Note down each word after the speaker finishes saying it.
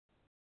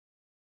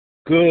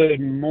Good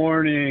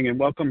morning and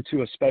welcome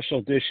to a special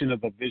edition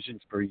of A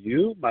Vision for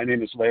You. My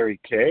name is Larry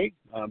Kay.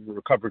 I'm a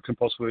recovered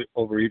compulsive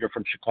overeater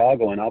from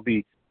Chicago, and I'll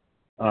be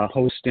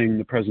hosting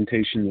the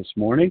presentation this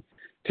morning.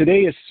 Today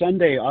is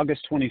Sunday,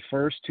 August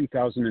 21st,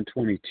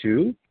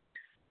 2022.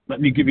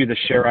 Let me give you the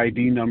share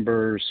ID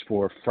numbers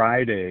for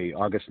Friday,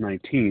 August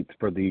 19th.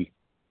 For the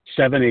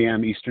 7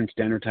 a.m. Eastern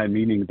Standard Time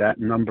meeting, that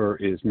number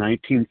is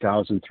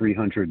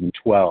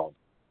 19,312.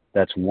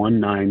 That's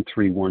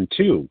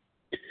 19312.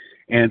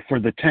 And for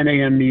the 10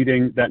 a.m.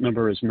 meeting, that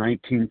number is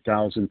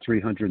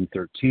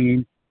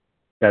 19,313.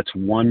 That's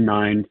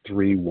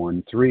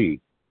 19313.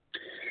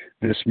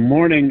 This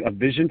morning, A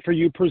Vision for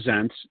You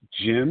presents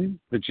Jim,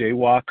 the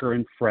Jaywalker,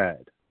 and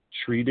Fred,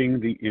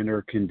 Treating the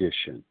Inner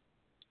Condition.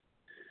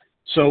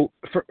 So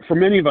for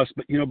many of us,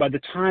 by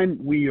the time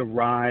we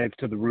arrive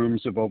to the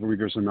rooms of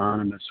Overeaters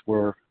Anonymous,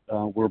 we're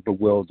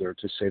bewildered,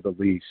 to say the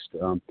least.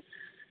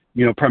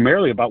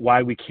 Primarily about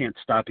why we can't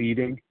stop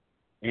eating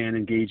and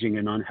engaging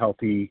in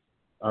unhealthy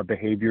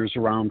behaviors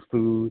around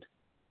food.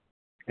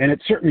 And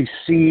it certainly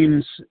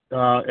seems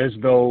as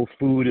though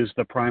food is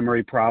the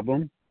primary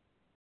problem.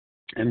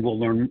 And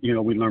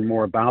we learn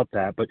more about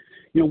that. But,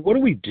 what do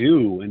we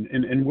do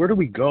and where do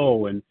we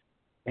go? And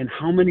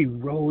how many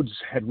roads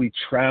had we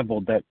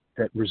traveled that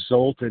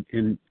resulted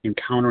in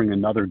encountering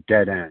another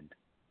dead end?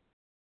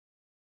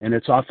 And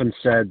it's often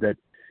said that,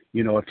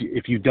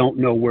 if you don't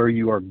know where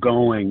you are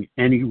going,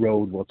 any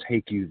road will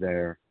take you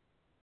there.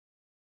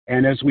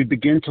 And as we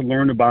begin to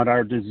learn about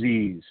our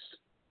disease,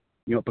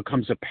 it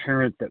becomes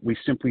apparent that we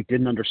simply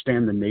didn't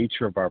understand the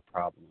nature of our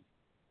problem.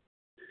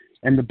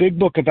 And the Big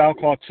Book of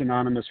Alcoholics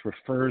Anonymous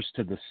refers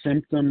to the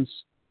symptoms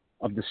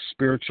of the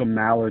spiritual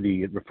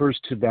malady. It refers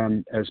to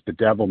them as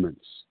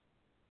bedevilments.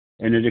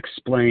 And it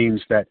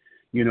explains that,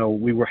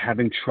 we were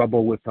having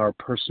trouble with our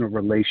personal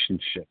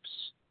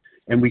relationships,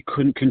 and we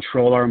couldn't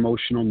control our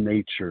emotional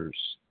natures.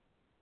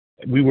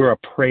 We were a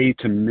prey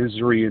to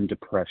misery and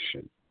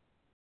depression.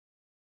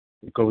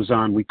 It goes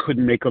on, we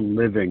couldn't make a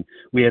living.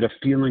 We had a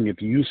feeling of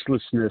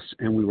uselessness,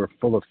 and we were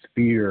full of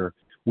fear.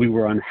 We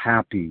were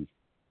unhappy.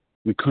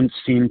 We couldn't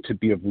seem to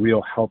be of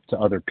real help to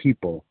other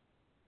people.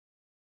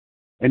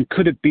 And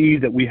could it be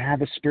that we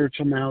have a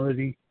spiritual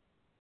malady?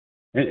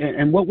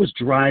 And what was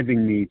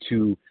driving me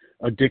to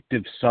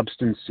addictive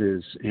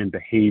substances and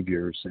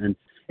behaviors? And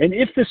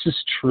if this is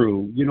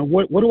true,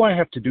 what do I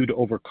have to do to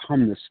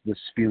overcome this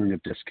feeling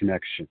of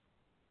disconnection?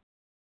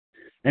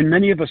 And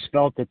many of us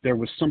felt that there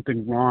was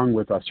something wrong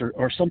with us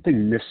or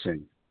something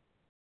missing.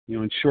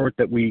 In short,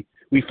 that we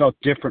felt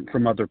different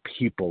from other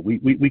people.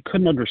 We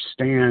couldn't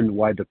understand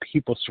why the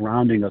people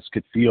surrounding us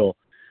could feel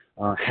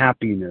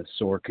happiness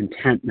or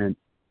contentment.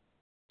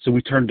 So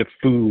we turned to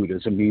food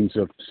as a means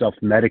of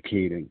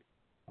self-medicating,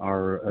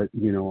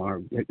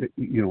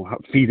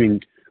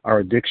 feeding our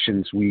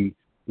addictions. We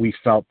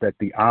felt that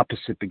the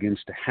opposite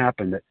begins to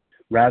happen, that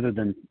rather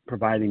than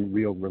providing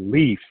real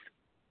relief,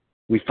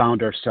 we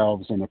found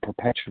ourselves in a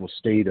perpetual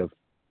state of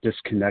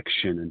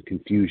disconnection and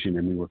confusion,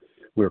 and we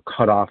were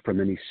cut off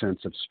from any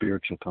sense of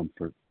spiritual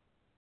comfort.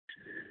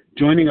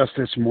 Joining us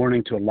this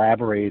morning to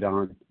elaborate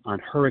on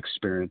her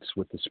experience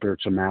with the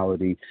spiritual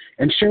malady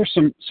and share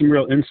some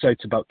real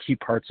insights about key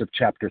parts of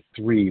Chapter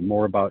 3,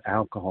 more about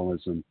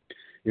alcoholism,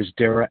 is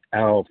Dara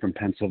L from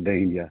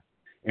Pennsylvania.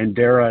 And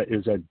Dara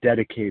is a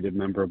dedicated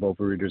member of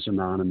Overeaters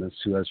Anonymous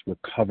who has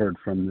recovered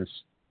from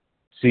this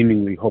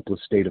seemingly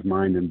hopeless state of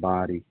mind and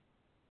body.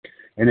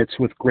 And it's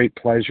with great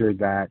pleasure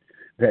that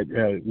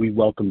we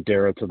welcome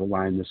Dara to the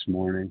line this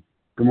morning.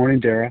 Good morning,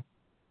 Dara.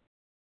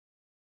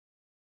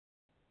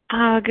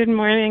 Good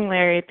morning,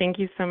 Larry. Thank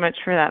you so much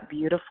for that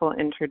beautiful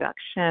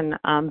introduction.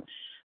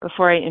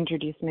 Before I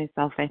introduce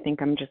myself, I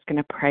think I'm just going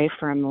to pray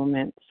for a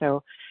moment.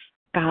 So,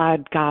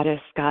 God, Goddess,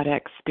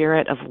 Godex,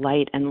 Spirit of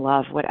light and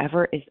love,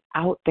 whatever is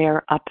out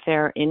there, up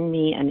there, in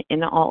me and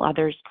in all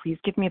others, please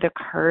give me the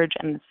courage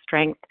and the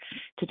strength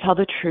to tell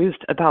the truth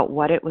about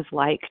what it was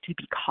like to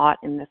be caught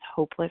in this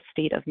hopeless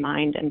state of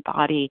mind and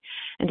body,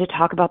 and to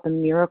talk about the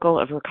miracle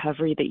of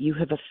recovery that you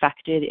have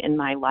effected in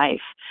my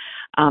life,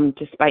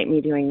 despite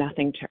me doing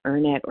nothing to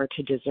earn it or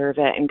to deserve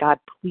it. And God,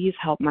 please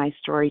help my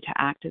story to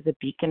act as a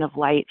beacon of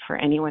light for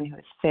anyone who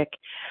is sick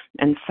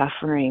and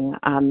suffering,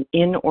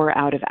 in or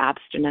out of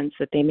abstinence,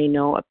 that they may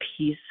know a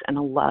peace and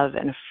a love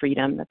and a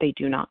freedom that they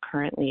do not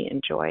currently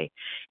enjoy.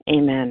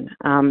 Amen.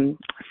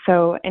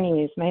 So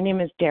anyways, my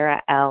name is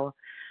Dara L.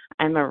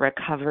 I'm a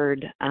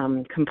recovered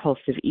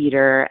compulsive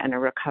eater and a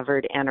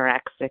recovered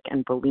anorexic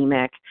and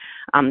bulimic.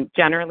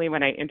 Generally,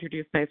 when I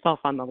introduce myself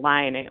on the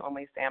line, I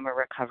only say I'm a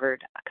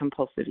recovered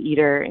compulsive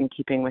eater in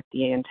keeping with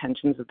the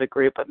intentions of the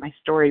group, but my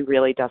story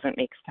really doesn't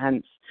make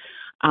sense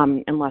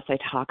unless I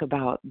talk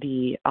about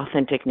the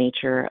authentic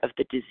nature of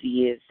the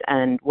disease.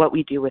 And what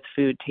we do with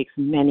food takes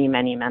many,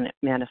 many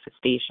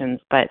manifestations.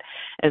 But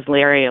as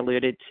Larry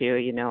alluded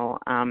to,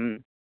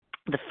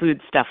 the food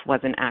stuff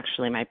wasn't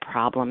actually my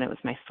problem. It was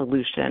my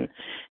solution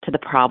to the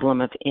problem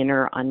of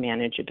inner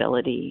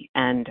unmanageability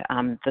and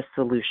the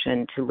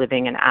solution to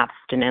living an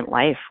abstinent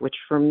life, which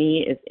for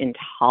me is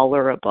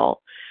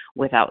intolerable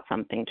without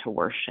something to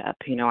worship.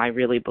 I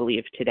really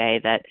believe today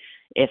that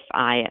if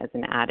I, as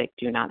an addict,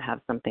 do not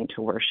have something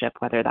to worship,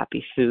 whether that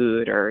be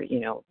food or,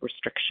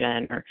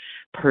 restriction or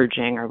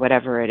purging or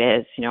whatever it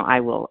is,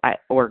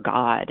 or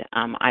God,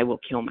 I will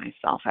kill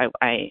myself.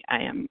 I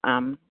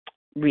am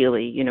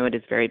really, it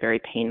is very,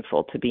 very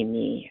painful to be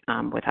me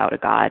without a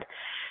God.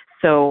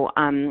 So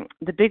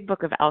the Big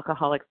Book of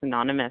Alcoholics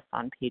Anonymous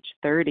on page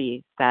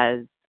 30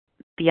 says,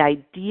 the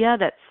idea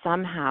that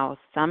somehow,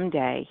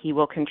 someday, he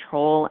will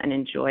control and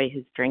enjoy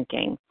his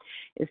drinking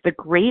is the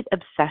great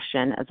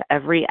obsession of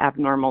every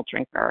abnormal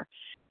drinker.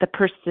 The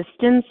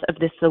persistence of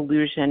this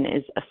illusion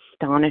is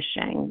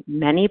astonishing.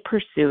 Many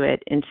pursue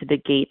it into the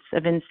gates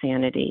of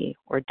insanity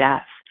or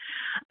death.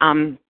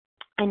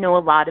 I know a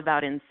lot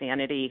about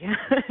insanity.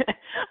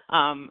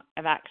 I've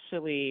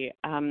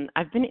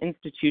been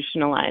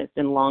institutionalized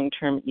in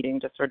long-term eating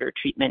disorder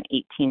treatment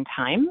 18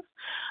 times.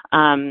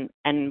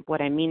 And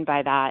what I mean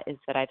by that is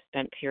that I've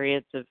spent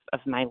periods of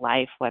my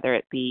life, whether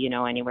it be,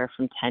 anywhere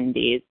from 10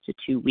 days to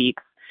 2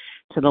 weeks,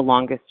 to the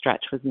longest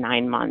stretch was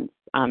 9 months,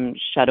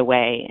 shut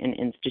away in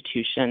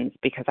institutions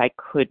because I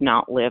could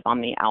not live on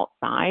the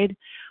outside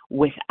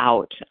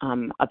without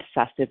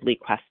obsessively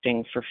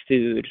questing for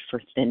food,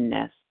 for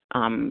thinness,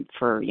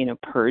 for,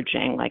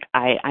 purging. Like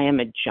I am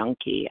a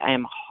junkie. I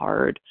am a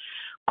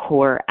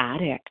hardcore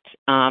addict.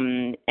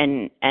 And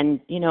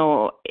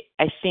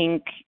I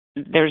think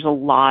there's a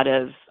lot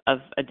of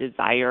a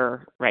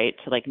desire, right,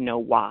 to like know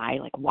why,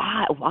 like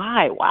why,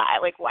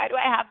 like why do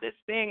I have this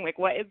thing? Like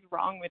what is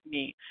wrong with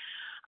me?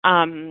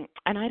 And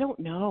I don't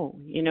know,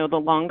 the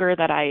longer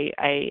that I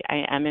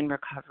am in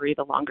recovery,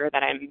 the longer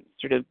that I'm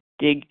sort of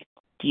dig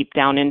deep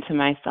down into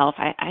myself,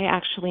 I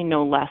actually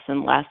know less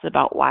and less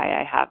about why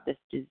I have this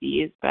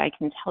disease, but I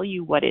can tell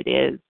you what it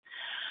is.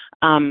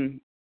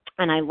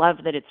 And I love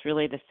that it's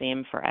really the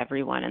same for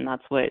everyone. And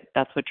that's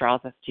what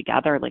draws us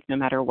together. Like no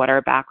matter what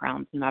our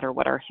backgrounds, no matter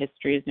what our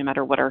histories, no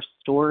matter what our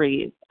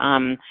stories,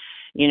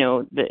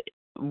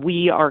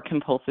 we are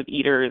compulsive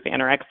eaters,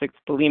 anorexics,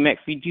 bulimics.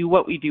 We do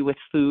what we do with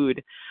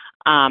food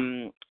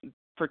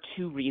for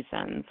two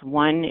reasons.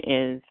 One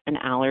is an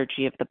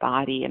allergy of the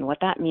body. And what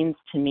that means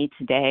to me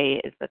today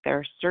is that there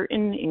are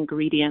certain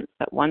ingredients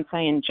that once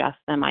I ingest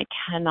them, I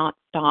cannot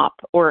stop.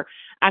 Or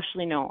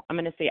actually, no, I'm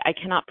going to say I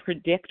cannot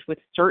predict with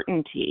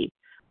certainty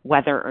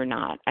whether or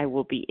not I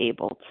will be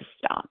able to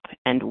stop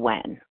and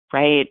when,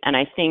 right? And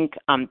I think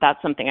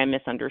that's something I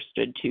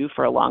misunderstood too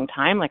for a long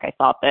time. Like I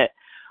thought that,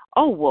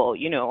 oh, well,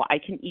 I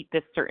can eat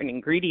this certain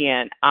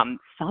ingredient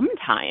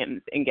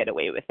sometimes and get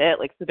away with it.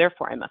 Like, so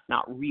therefore I must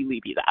not really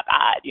be that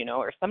bad,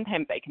 or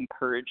sometimes I can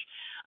purge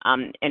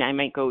and I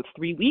might go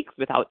 3 weeks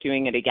without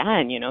doing it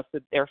again, so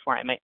therefore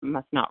I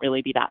must not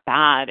really be that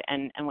bad.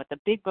 And what the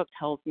Big Book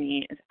tells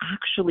me is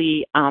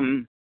actually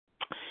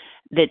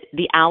that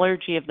the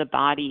allergy of the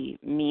body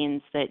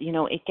means that,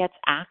 it gets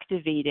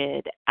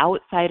activated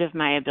outside of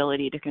my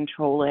ability to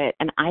control it.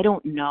 And I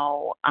don't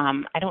know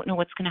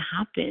what's going to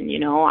happen.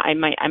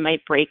 I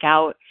might break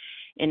out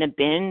in a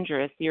binge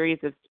or a series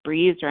of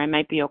sprees, or I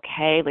might be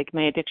okay. Like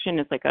my addiction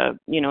is like a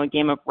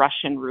game of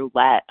Russian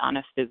roulette on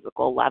a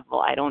physical level.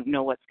 I don't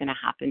know what's going to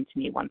happen to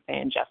me once I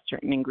ingest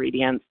certain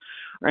ingredients,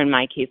 or in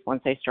my case,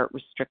 once I start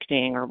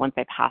restricting, or once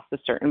I pass a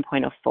certain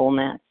point of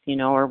fullness,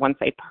 or once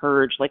I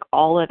purge. Like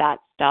all of that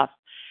stuff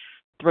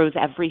throws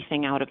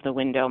everything out of the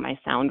window, my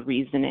sound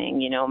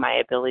reasoning, my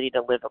ability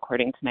to live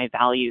according to my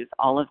values.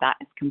 All of that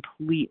is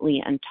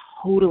completely and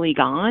totally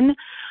gone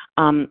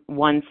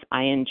once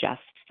I ingest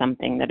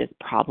something that is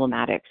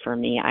problematic for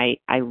me.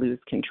 I lose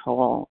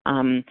control.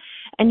 And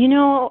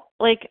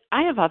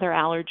I have other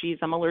allergies.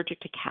 I'm allergic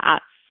to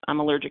cats. I'm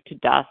allergic to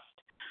dust.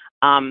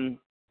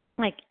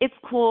 It's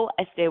cool.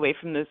 I stay away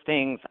from those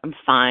things. I'm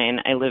fine.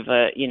 I live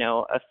a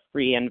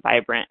free and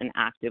vibrant and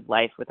active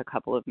life with a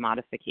couple of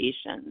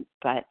modifications.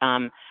 But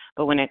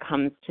when it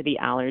comes to the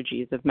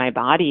allergies of my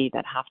body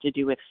that have to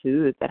do with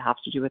food, that have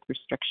to do with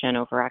restriction,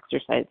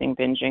 over-exercising,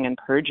 binging, and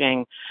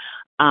purging,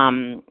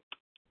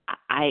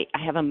 I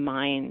have a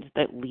mind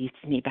that leads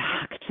me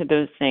back to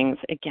those things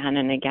again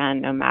and again,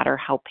 no matter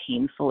how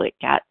painful it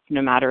gets,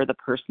 no matter the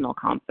personal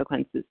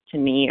consequences to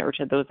me or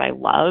to those I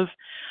love,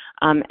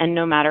 and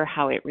no matter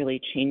how it really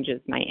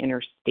changes my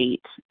inner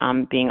state,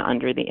 being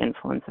under the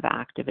influence of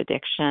active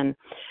addiction.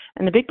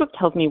 And the Big Book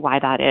tells me why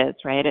that is,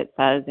 right? It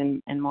says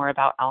in more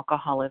about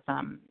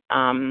alcoholism,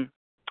 in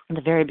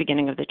the very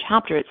beginning of the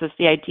chapter, it says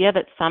the idea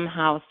that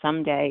somehow,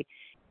 someday,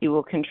 he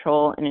will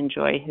control and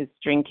enjoy his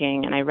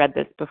drinking. And I read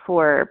this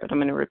before, but I'm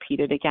going to repeat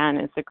it again.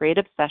 It's the great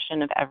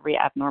obsession of every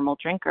abnormal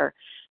drinker.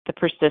 The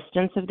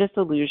persistence of this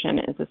illusion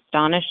is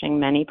astonishing.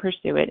 Many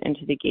pursue it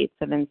into the gates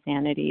of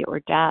insanity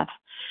or death.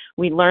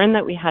 We learned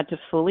that we had to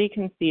fully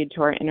concede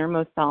to our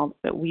innermost selves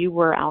that we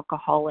were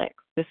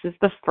alcoholics. This is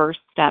the first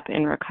step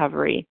in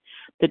recovery.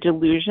 The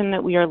delusion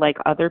that we are like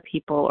other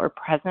people or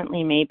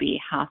presently may be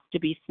has to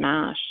be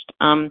smashed.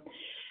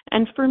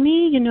 And for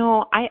me,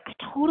 I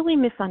totally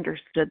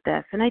misunderstood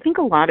this. And I think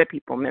a lot of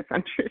people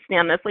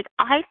misunderstand this. Like,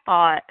 I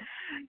thought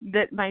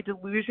that my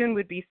delusion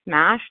would be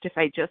smashed if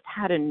I just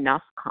had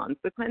enough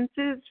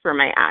consequences for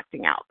my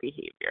acting out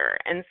behavior.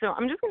 And so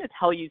I'm just going to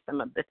tell you some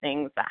of the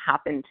things that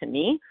happened to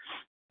me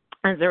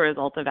as a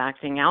result of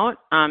acting out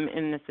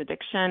in this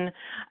addiction.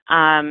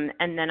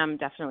 And then I'm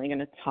definitely going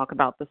to talk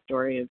about the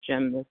story of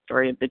Jim, the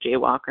story of the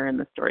Jaywalker, and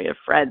the story of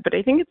Fred. But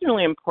I think it's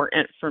really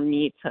important for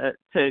me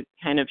to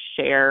kind of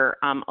share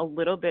a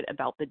little bit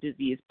about the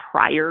disease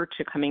prior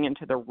to coming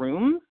into the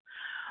room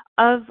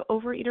of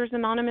Overeaters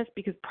Anonymous,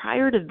 because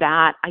prior to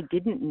that, I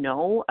didn't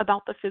know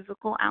about the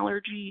physical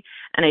allergy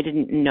and I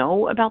didn't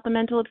know about the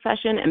mental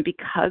obsession. And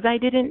because I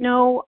didn't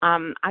know,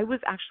 I was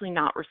actually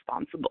not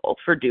responsible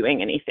for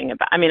doing anything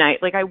about,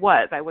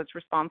 I was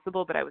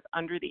responsible, but I was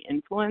under the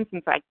influence,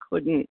 and so I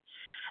couldn't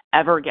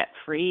ever get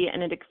free.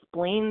 And it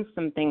explains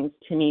some things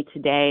to me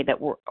today that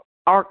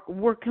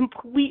were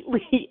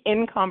completely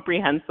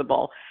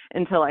incomprehensible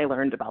until I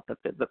learned about the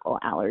physical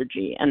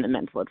allergy and the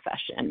mental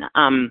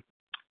obsession.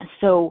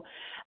 So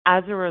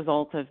as a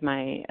result of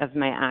my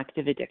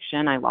active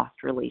addiction, I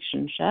lost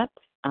relationships.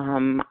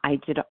 I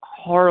did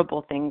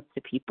horrible things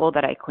to people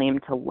that I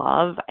claimed to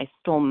love. I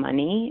stole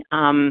money,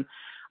 a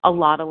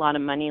lot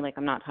of money. Like,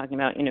 I'm not talking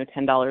about,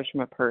 $10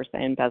 from a purse. I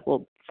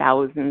embezzled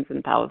thousands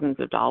and thousands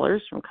of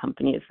dollars from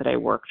companies that I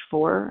worked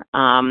for.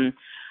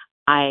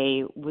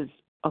 I was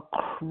a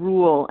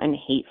cruel and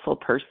hateful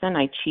person.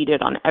 I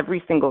cheated on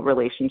every single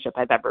relationship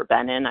I've ever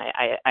been in.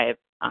 I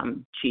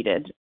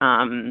cheated,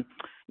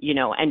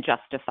 and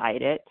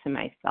justified it to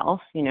myself.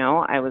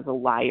 I was a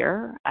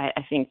liar.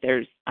 I think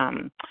there's,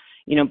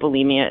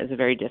 bulimia is a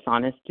very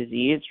dishonest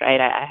disease, right?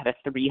 I had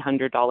a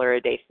 $300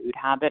 a day food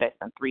habit. I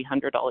spent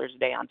 $300 a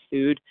day on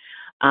food.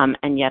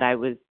 And yet I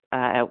was,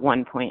 at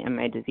one point in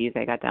my disease,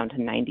 I got down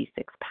to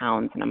 96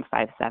 pounds, and I'm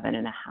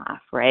 5'7.5",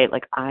 right?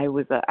 Like, I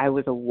was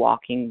a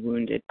walking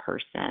wounded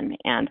person,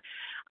 and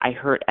I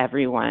hurt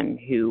everyone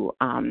who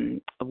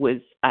was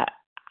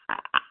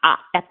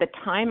at the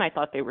time, I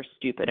thought they were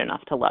stupid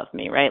enough to love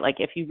me, right? Like,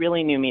 if you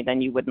really knew me,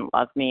 then you wouldn't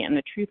love me. And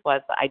the truth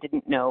was that I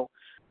didn't know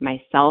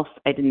myself.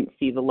 I didn't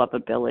see the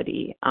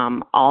lovability.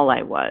 All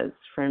I was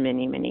for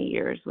many, many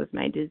years was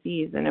my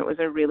disease, and it was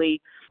a really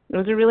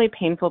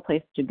painful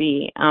place to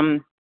be.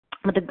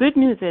 But the good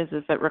news is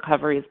that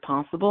recovery is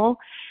possible.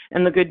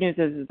 And the good news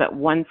is that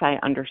once I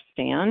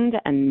understand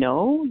and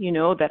know,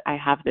 that I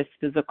have this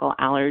physical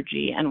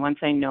allergy, and once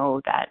I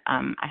know that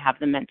I have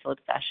the mental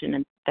obsession,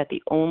 and that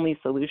the only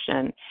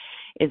solution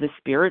is a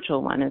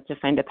spiritual one, is to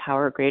find a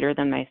power greater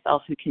than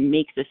myself who can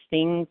make the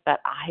things that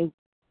I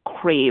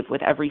crave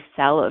with every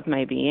cell of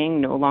my being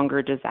no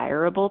longer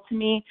desirable to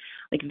me,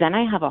 like, then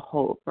I have a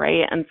hope,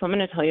 right? And so I'm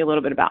going to tell you a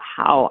little bit about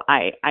how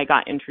I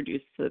got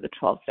introduced to the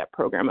 12-step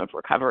program of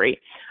recovery,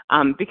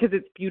 because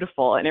it's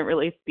beautiful, and it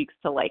really speaks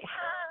to, like,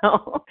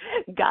 how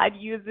God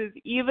uses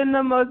even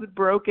the most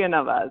broken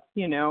of us,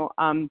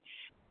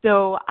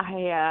 So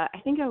I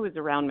think I was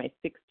around my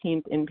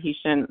 16th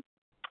inpatient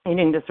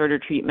eating disorder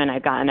treatment.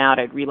 I'd gotten out.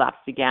 I'd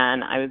relapsed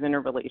again. I was in a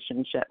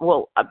relationship.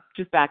 Well,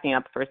 just backing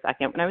up for a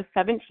second. When I was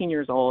 17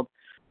 years old,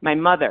 my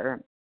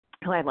mother,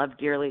 who I love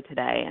dearly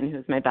today and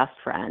who's my best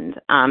friend,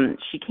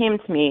 she came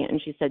to me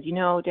and she said,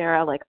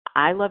 Dara, like,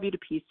 I love you to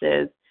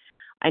pieces.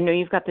 I know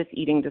you've got this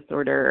eating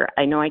disorder.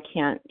 I know I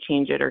can't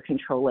change it or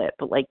control it,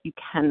 but, like, you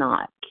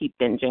cannot keep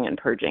binging and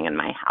purging in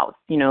my house.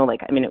 It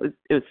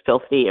was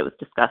filthy. It was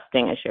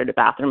disgusting. I shared a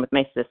bathroom with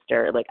my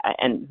sister,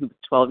 and who was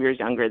 12 years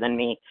younger than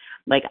me.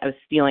 Like, I was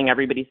stealing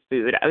everybody's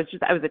food. I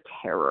was a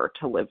terror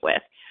to live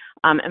with.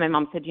 And my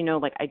mom said, can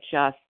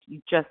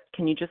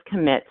you just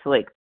commit to,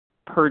 like,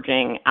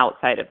 purging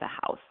outside of the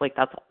house? Like,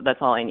 that's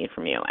all I need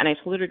from you. And I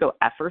told her to go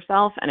F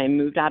herself, and I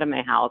moved out of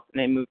my house,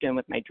 and I moved in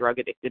with my drug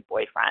addicted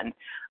boyfriend,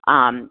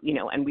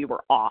 and we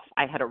were off.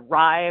 I had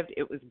arrived.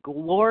 It was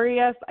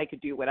glorious. I could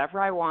do whatever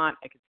I want.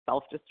 I could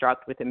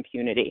self-destruct with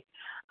impunity.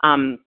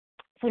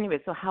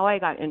 So how I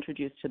got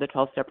introduced to the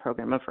 12-step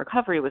program of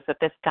recovery was that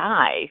this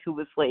guy who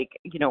was, like,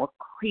 a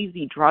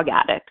crazy drug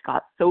addict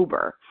got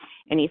sober.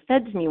 And he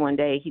said to me one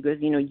day, he goes,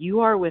 you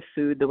are with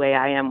food the way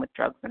I am with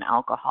drugs and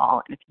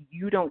alcohol. And if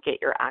you don't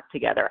get your act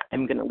together,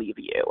 I'm going to leave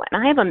you.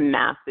 And I have a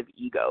massive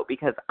ego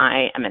because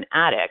I am an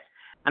addict.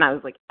 And I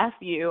was like, F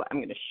you, I'm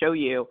going to show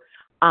you.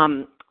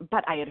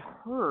 But I had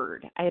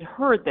heard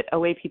that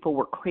OA people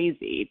were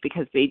crazy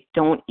because they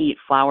don't eat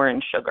flour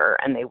and sugar,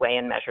 and they weigh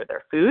and measure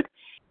their food.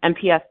 And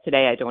P.S.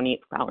 today, I don't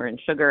eat flour and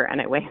sugar, and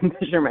I weigh and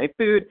measure my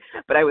food,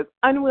 but I was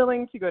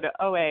unwilling to go to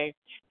OA.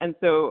 And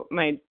so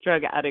my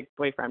drug addict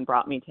boyfriend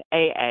brought me to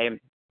AA,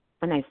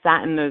 and I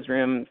sat in those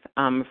rooms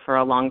for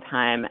a long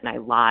time, and I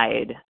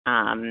lied,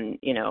 and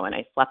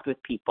I slept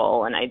with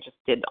people, and I just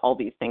did all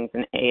these things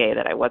in AA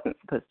that I wasn't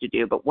supposed to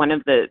do. But one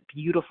of the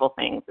beautiful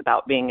things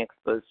about being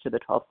exposed to the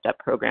 12-step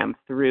program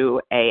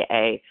through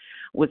AA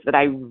was that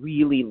I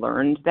really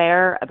learned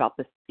there about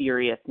the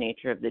serious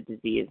nature of the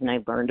disease, and I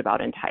learned about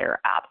entire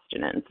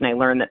abstinence, and I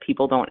learned that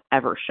people don't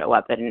ever show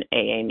up at an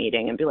AA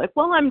meeting and be like,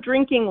 well, I'm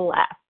drinking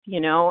less,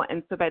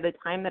 And so by the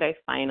time that I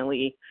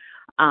finally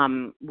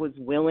was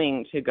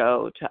willing to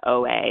go to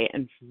OA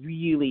and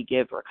really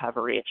give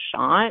recovery a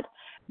shot,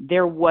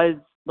 there was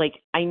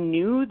I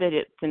knew that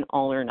it's an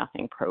all or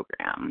nothing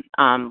program,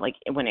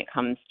 when it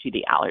comes to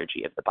the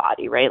allergy of the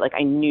body, right?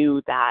 I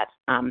knew that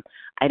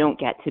I don't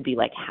get to be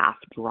half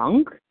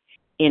drunk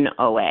in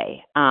OA.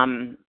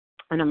 And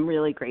I'm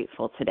really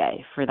grateful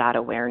today for that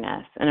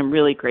awareness. And I'm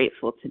really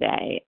grateful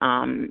today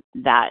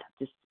that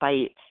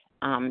despite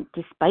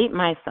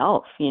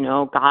myself,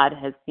 God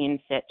has seen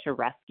fit to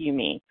rescue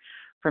me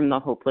from the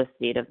hopeless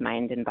state of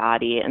mind and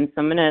body. And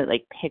so I'm going to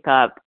pick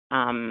up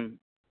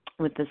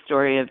with the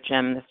story of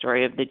Jim, the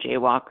story of the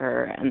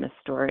Jaywalker, and the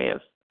story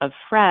of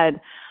Fred,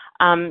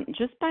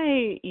 just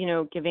by,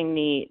 giving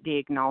the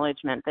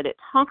acknowledgement that it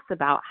talks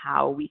about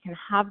how we can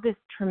have this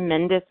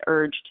tremendous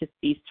urge to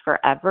cease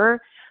forever,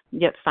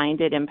 yet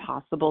find it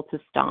impossible to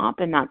stop.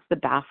 And that's the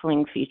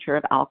baffling feature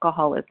of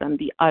alcoholism,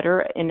 the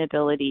utter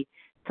inability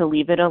to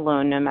leave it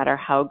alone, no matter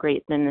how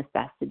great the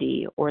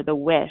necessity or the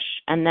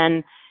wish. And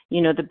then,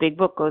 the big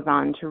book goes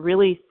on to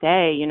really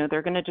say,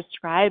 they're going to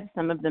describe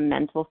some of the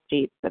mental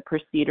states that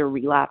precede a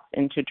relapse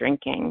into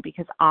drinking,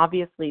 because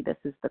obviously this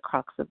is the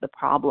crux of the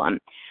problem,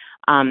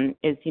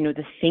 is,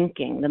 the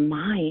thinking, the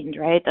mind,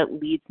 right,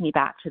 that leads me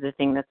back to the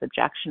thing that's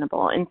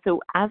objectionable. And so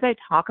as I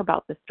talk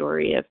about the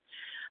story of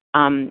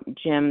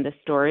Jim, the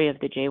story of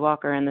the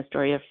Jaywalker, and the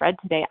story of Fred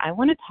today, I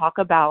want to talk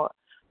about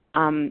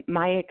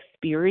my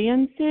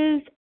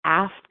experiences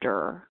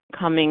after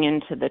coming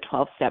into the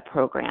 12-step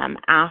program,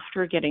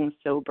 after getting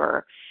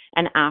sober,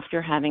 and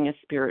after having a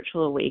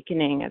spiritual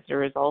awakening as a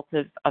result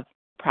of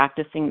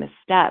practicing the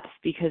steps,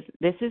 because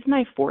this is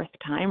my fourth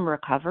time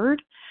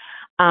recovered.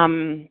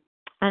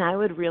 And I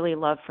would really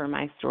love for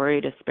my story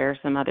to spare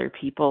some other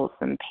people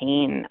some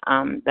pain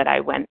that I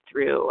went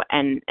through,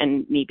 and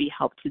maybe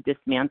help to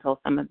dismantle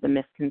some of the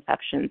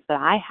misconceptions that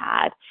I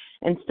had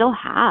and still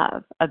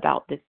have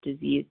about this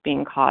disease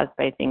being caused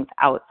by things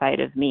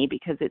outside of me,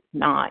 because it's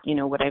not.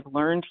 What I've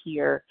learned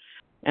here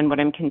and what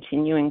I'm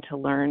continuing to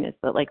learn is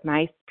that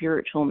my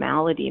spiritual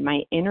malady,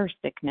 my inner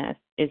sickness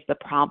is the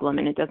problem,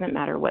 and it doesn't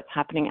matter what's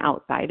happening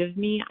outside of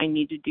me. I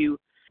need to do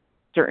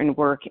certain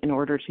work in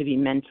order to be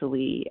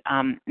mentally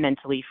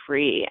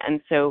free.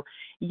 And so,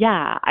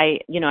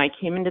 I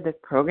came into this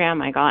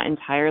program, I got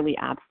entirely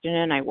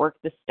abstinent. I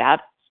worked the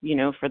steps,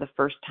 for the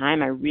first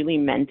time. I really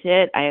meant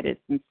it. I had a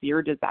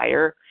sincere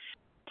desire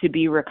to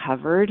be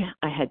recovered.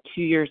 I had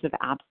 2 years of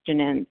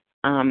abstinence.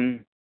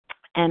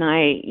 And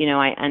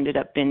I ended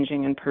up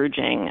binging and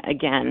purging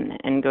again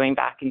and going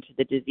back into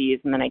the disease.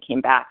 And then I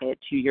came back. I had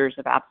 2 years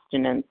of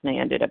abstinence, and I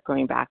ended up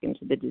going back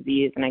into the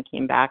disease. And I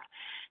came back.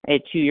 I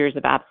had 2 years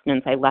of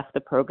abstinence. I left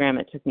the program.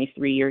 It took me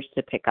 3 years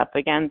to pick up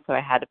again. So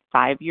I had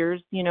 5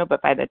 years,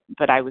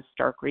 but I was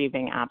stark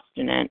raving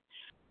abstinent,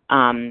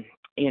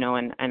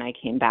 and I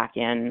came back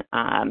in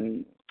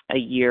a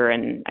year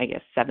and I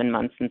guess 7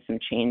 months and some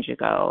change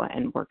ago,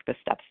 and worked the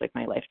steps like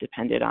my life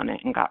depended on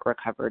it, and got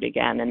recovered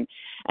again.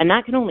 And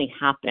that can only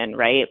happen,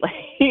 right?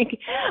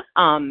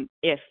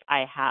 If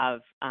I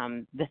have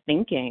the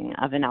thinking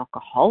of an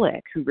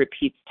alcoholic who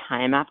repeats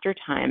time after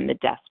time the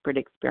desperate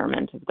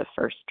experiment of the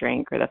first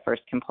drink, or the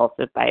first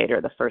compulsive bite,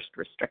 or the first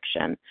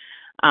restriction.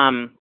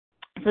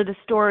 So the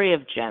story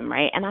of Jim,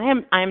 right? And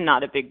I'm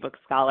not a big book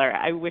scholar.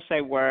 I wish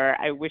I were.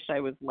 I wish I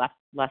was less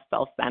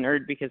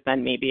self-centered, because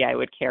then maybe I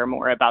would care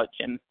more about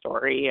Jim's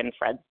story and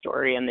Fred's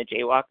story and the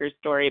Jaywalker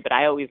story. But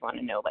I always want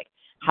to know,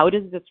 how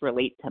does this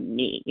relate to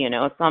me?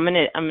 So I'm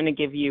gonna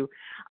give you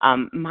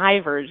my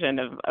version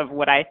of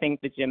what I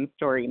think the Jim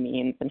story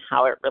means and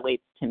how it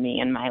relates to me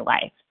in my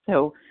life.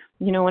 So,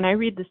 when I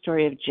read the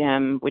story of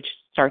Jim, which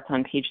starts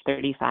on page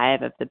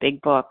 35 of the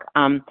big book,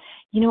 I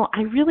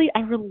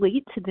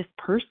relate to this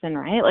person,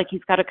 right?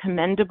 He's got a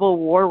commendable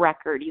war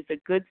record. He's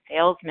a good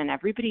salesman.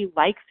 Everybody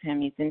likes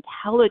him. He's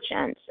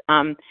intelligent.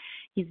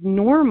 He's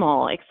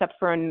normal, except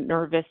for a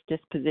nervous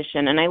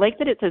disposition. And I like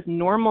that it says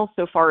normal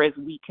so far as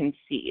we can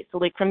see. So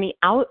from the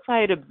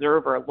outside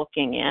observer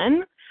looking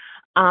in,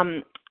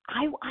 I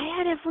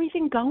had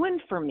everything going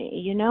for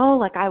me,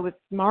 I was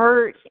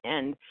smart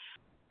and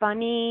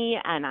funny,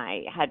 and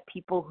I had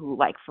people who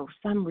for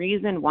some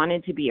reason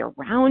wanted to be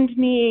around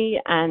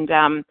me, and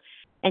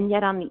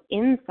yet on the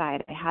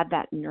inside I had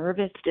that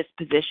nervous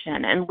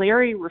disposition. And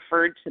Larry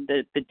referred to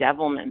the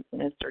bedevilments in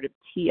his sort of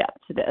tee up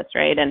to this,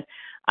 right? And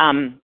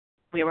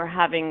we were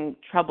having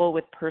trouble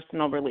with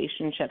personal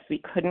relationships.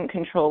 We couldn't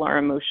control our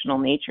emotional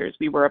natures.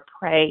 We were a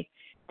prey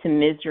to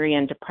misery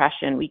and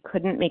depression. We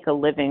couldn't make a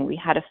living. We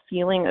had a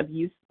feeling of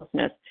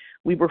uselessness.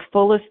 We were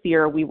full of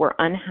fear. We were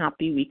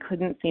unhappy. We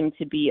couldn't seem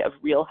to be of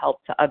real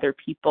help to other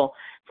people.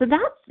 So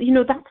that's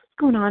what's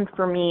going on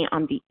for me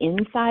on the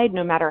inside,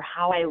 no matter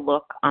how I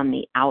look on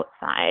the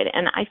outside.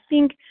 And I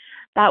think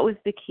that was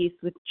the case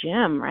with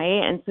Jim,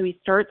 right? And so he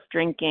starts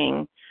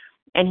drinking,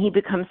 and he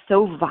becomes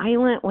so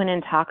violent when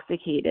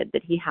intoxicated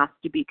that he has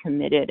to be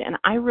committed. And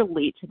I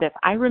relate to this.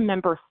 I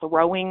remember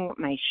throwing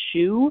my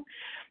shoe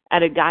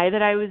at a guy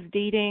that I was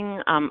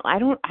dating. I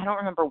don't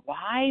remember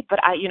why, but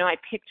I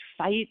picked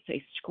fights.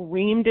 I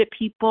screamed at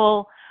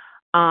people.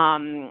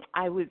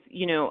 I was,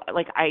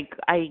 like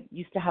I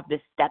used to have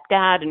this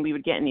stepdad and we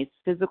would get in these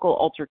physical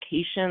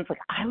altercations. Like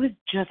I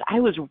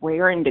was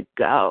raring to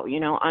go,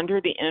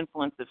 under the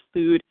influence of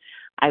food.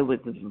 I was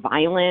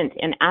violent.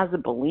 And as a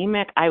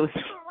bulimic, I was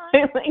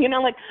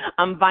violent, like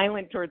I'm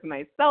violent towards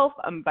myself.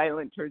 I'm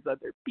violent towards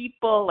other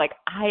people. Like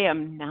I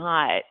am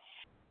not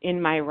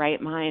in my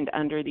right mind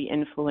under the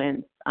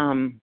influence,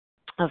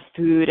 of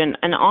food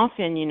and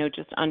often,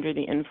 just under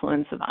the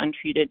influence of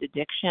untreated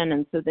addiction.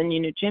 And so then,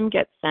 Jim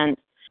gets sent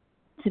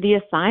to the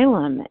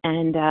asylum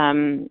and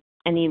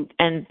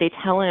they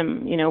tell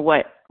him,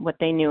 what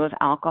they knew of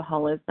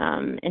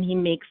alcoholism, and he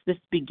makes this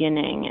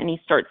beginning and he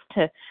starts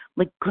to,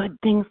 like, good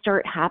things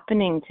start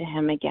happening to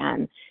him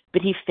again,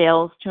 but he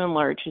fails to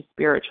enlarge his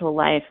spiritual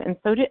life. And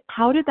so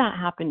how did that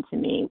happen to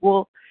me?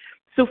 Well,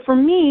 so for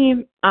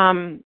me,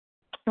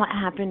 what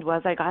happened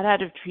was I got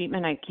out of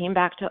treatment. I came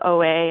back to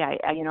OA.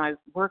 I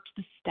worked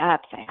the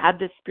steps. I had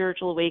this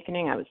spiritual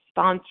awakening. I was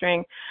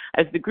sponsoring.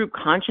 I was the group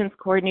conscience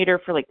coordinator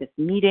for like this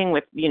meeting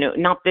with,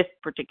 not this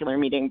particular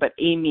meeting, but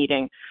a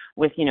meeting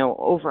with,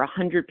 over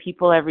 100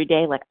 people every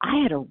day. Like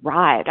I had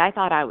arrived. I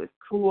thought I was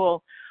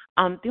cool.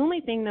 The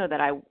only thing though that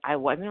I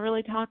wasn't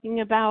really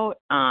talking about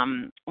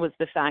was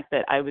the fact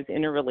that I was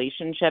in a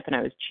relationship and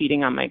I was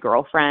cheating on my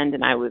girlfriend,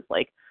 and I was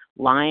like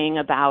lying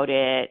about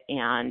it.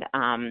 And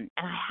I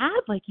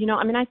had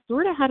I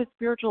sort of had a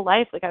spiritual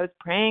life. Like I was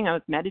praying, I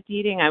was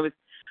meditating, I was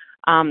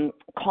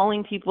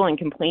calling people and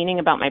complaining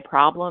about my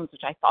problems,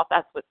 which I thought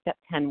that's what step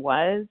 10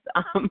 was.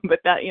 But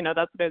that,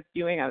 that's what I was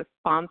doing. I was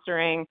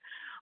sponsoring.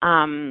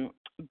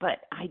 But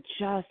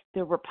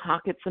there were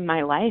pockets in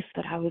my life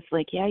that I was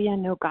like,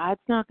 no,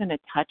 God's not going to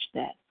touch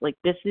this. Like,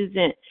 this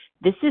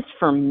is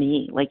for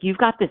me. Like, you've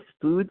got this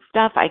food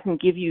stuff. I can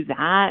give you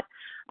that.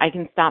 I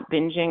can stop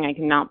binging. I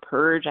cannot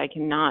purge. I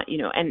cannot,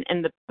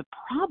 and the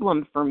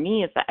problem for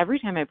me is that every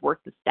time I've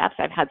worked the steps,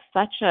 I've had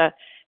such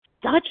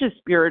a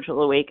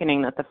spiritual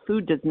awakening that the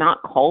food does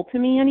not call to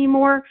me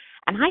anymore.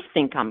 And I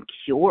think I'm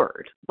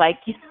cured. Like,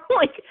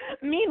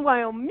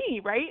 meanwhile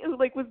me, right? Who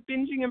was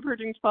binging and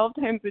purging 12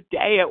 times a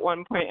day at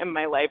one point in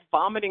my life,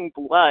 vomiting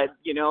blood,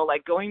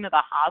 going to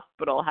the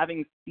hospital,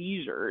 having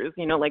seizures,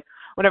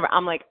 whatever.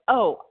 I'm like,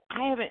 oh,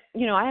 I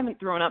haven't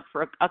thrown up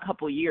for a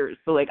couple years.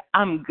 So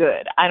I'm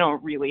good. I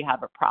don't really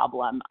have a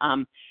problem.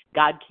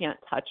 God can't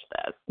touch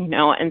this,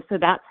 and so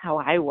that's how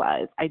I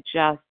was. I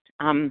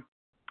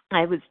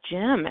was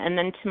Jim. And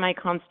then to my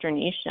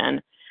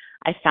consternation,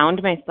 I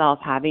found myself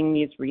having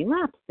these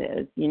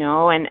relapses,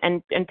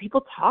 and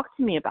people talk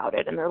to me about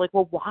it and they're like,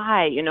 well,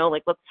 why?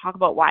 Let's talk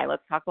about why.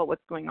 Let's talk about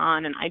what's going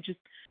on. And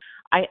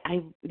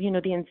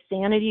the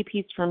insanity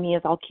piece for me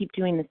is I'll keep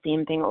doing the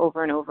same thing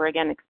over and over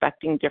again,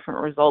 expecting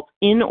different results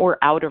in or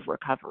out of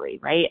recovery,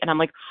 right? And I'm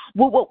like,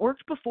 well, what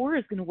worked before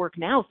is going to work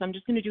now. So I'm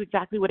just going to do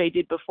exactly what I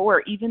did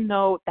before, even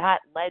though that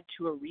led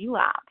to a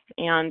relapse.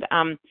 And,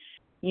 and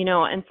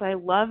so I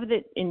love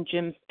that in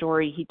Jim's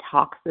story, he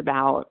talks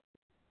about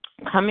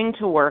coming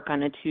to work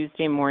on a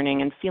Tuesday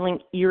morning and feeling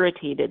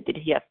irritated that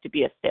he has to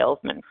be a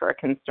salesman for a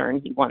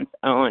concern he once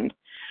owned,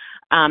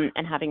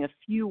 and having a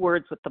few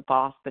words with the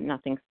boss, but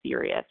nothing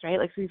serious, right?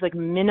 So he's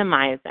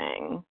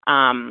minimizing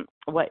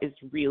what is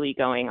really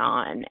going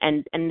on,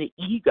 and the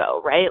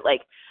ego, right?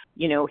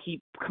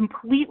 He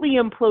completely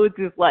implodes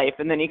his life,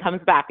 and then he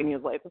comes back and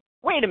he's like,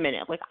 wait a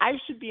minute, I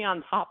should be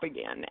on top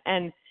again.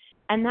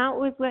 And that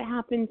was what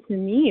happened to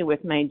me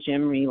with my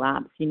gym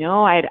relapse.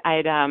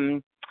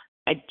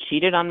 I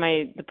cheated on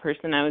the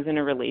person I was in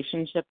a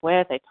relationship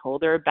with. I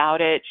told her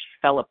about it. She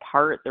fell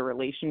apart. The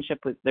relationship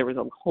there was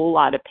a whole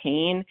lot of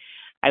pain.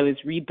 I was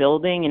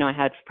rebuilding, I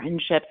had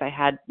friendships. I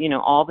had,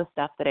 all the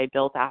stuff that I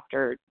built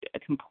after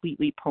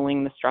completely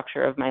pulling the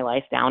structure of my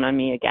life down on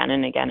me again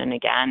and again and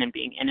again, and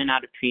being in and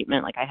out of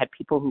treatment. I had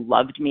people who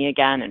loved me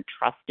again and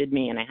trusted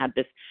me, and I had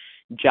this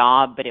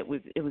job, but it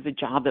was a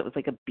job that was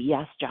a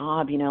BS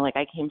job.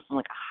 I came from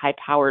a high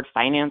powered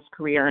finance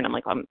career, and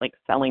I'm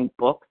selling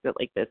books at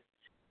this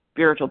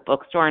spiritual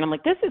bookstore, and I'm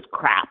like, this is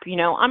crap.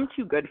 I'm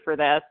too good for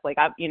this.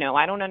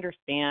 I don't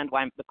understand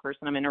why the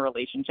person I'm in a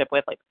relationship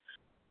with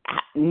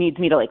needs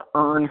me to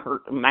earn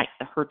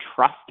her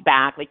trust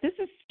back. This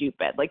is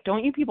stupid.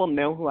 Don't you people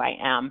know who I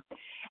am?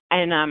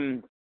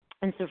 And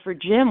so for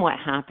Jim, what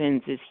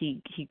happens is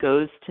he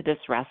goes to this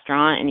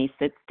restaurant and he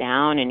sits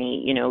down and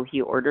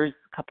he orders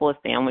a couple of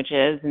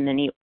sandwiches, and then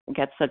he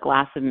gets a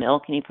glass of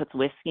milk and he puts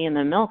whiskey in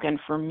the milk. And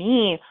for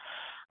me,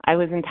 I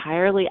was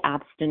entirely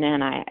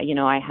abstinent.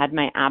 I had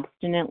my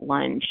abstinent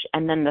lunch,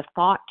 and then the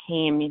thought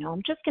came,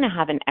 I'm just going to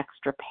have an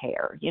extra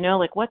pear.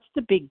 What's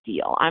the big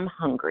deal? I'm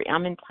hungry.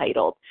 I'm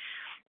entitled.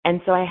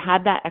 And so I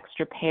had that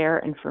extra pear,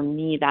 and for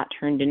me, that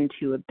turned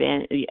into a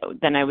binge.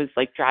 Then I was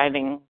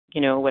driving,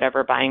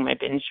 whatever, buying my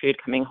binge food,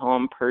 coming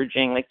home,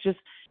 purging,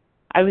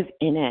 I was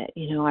in it.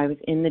 I was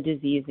in the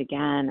disease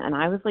again, and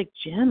I was like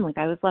Jim.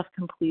 I was left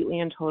completely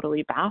and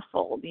totally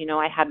baffled.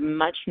 I had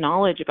much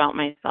knowledge about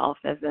myself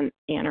as an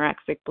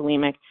anorexic,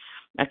 bulimic,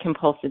 a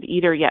compulsive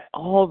eater, yet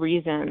all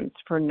reasons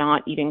for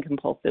not eating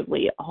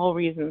compulsively, all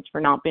reasons for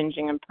not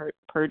binging and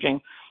purging,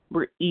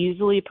 were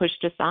easily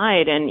pushed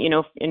aside. And,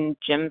 in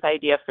Jim's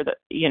idea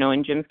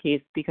in Jim's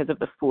case, because of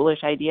the foolish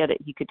idea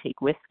that he could take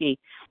whiskey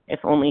if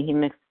only he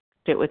mixed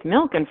it with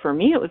milk. And for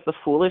me, it was the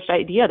foolish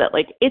idea that,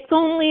 like, it's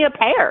only a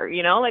pear,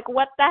 like,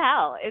 what the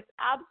hell? It's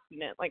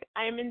abstinent. Like,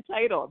 I'm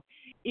entitled.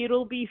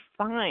 It'll be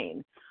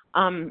fine.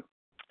 And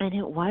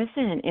it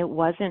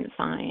wasn't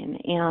fine.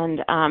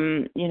 And,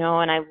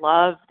 and I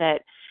love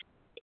that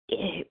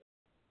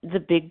the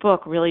big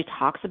book really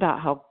talks about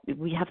how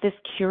we have this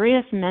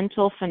curious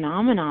mental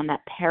phenomenon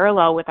that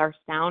parallel with our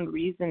sound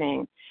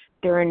reasoning.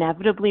 There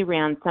inevitably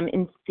ran some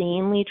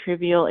insanely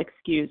trivial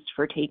excuse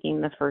for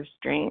taking the first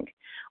drink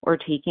or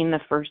taking the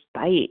first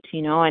bite,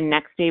 and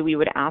next day we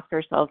would ask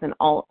ourselves in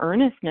all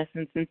earnestness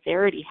and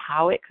sincerity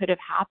how it could have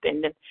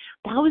happened. And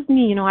that was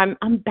me,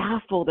 I'm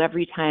baffled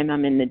every time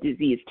I'm in the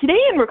disease. Today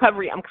in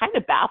recovery, I'm kind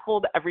of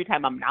baffled every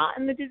time I'm not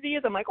in the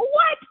disease. I'm like,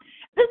 what?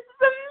 This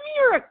is a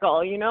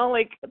miracle,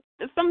 like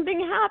something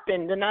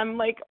happened and I'm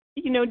like,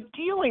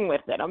 dealing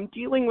with it. I'm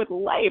dealing with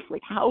life.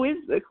 Like,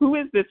 who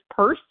is this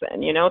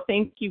person?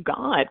 Thank you,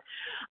 God.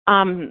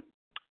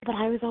 But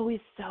I was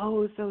always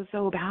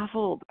so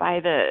baffled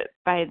by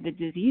the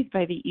disease,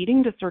 by the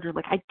eating disorder.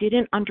 Like, I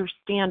didn't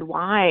understand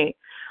why,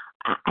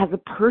 as a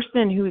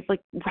person who was,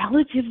 like,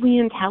 relatively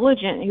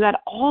intelligent, who had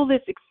all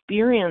this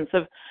experience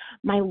of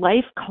my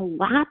life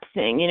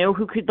collapsing,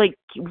 who could, like,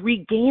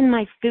 regain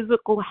my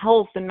physical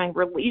health and my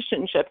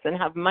relationships and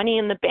have money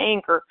in the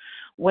bank or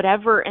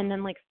whatever. And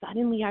then, like,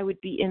 suddenly I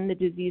would be in the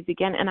disease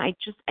again. And I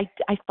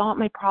thought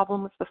my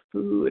problem was the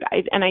food.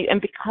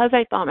 And because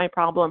I thought my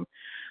problem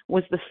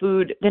was the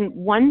food, then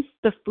once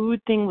the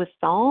food thing was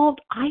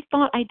solved, I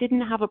thought I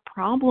didn't have a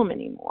problem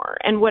anymore.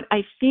 And what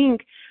I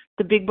think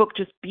the big book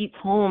just beats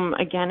home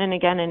again and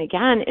again and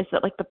again is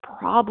that, like, the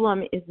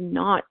problem is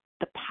not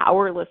the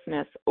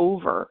powerlessness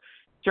over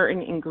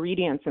certain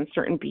ingredients and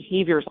certain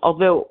behaviors,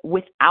 although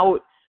without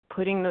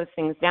putting those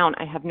things down,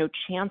 I have no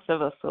chance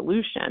of a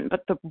solution.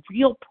 But the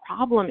real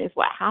problem is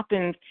what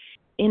happens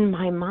in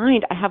my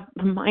mind. I have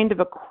the mind of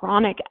a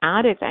chronic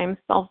addict. I am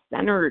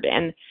self-centered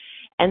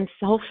and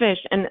selfish,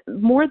 and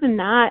more than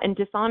that, and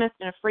dishonest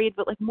and afraid,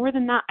 but, like, more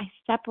than that, I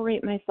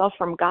separate myself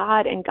from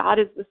God, and God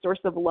is the source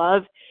of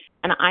love,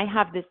 and I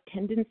have this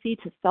tendency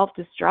to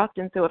self-destruct.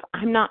 And so if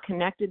I'm not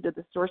connected to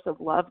the source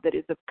of love that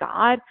is of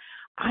God,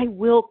 I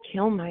will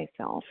kill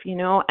myself,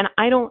 and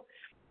I don't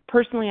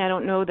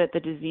know that the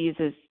disease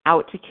is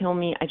out to kill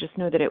me. I just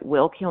know that it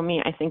will kill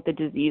me. I think the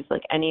disease,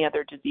 like any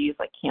other disease,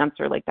 like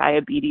cancer, like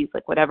diabetes,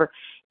 like whatever,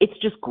 it's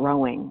just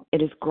growing.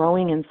 It is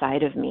growing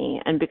inside of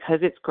me. And because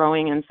it's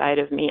growing inside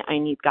of me, I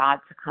need God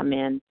to come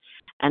in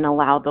and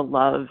allow the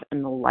love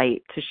and the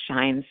light to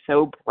shine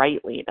so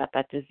brightly that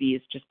that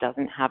disease just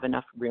doesn't have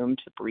enough room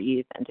to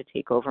breathe and to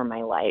take over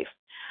my life.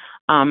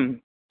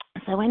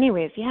 So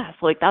anyways, yeah,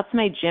 so, like, that's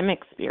my gym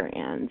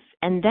experience.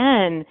 And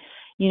then,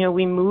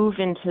 we move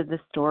into the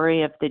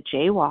story of the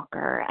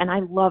Jaywalker, and I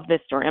love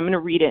this story. I'm going to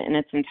read it in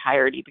its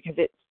entirety because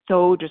it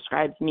so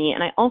describes me.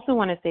 And I also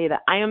want to say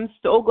that I am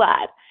so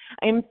glad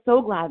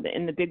that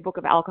in the big book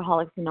of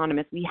Alcoholics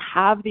Anonymous, we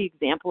have the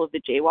example of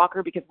the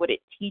Jaywalker, because what it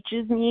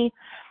teaches me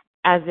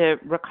as a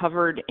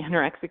recovered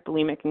anorexic,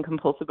 bulimic, and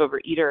compulsive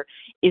overeater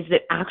is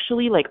that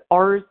actually, like,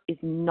 ours is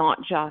not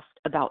just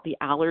about the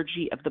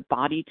allergy of the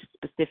body to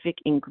specific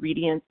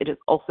ingredients. It is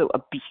also a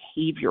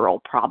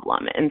behavioral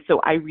problem. And so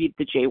I read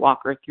the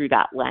Jaywalker through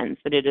that lens,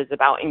 that it is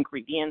about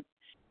ingredients,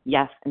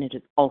 yes, and it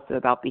is also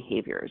about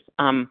behaviors.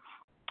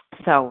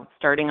 So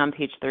starting on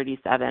page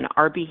 37,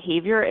 our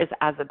behavior is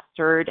as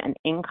absurd and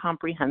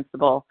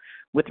incomprehensible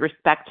with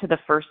respect to the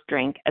first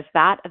drink as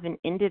that of an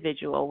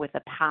individual with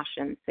a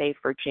passion, say,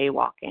 for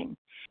jaywalking.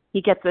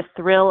 He gets a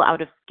thrill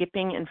out of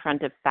skipping in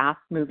front of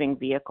fast-moving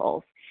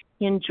vehicles.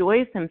 He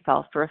enjoys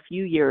himself for a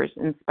few years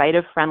in spite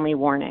of friendly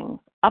warnings.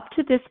 Up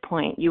to this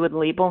point, you would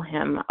label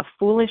him a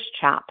foolish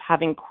chap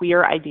having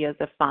queer ideas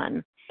of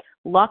fun.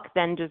 Luck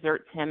then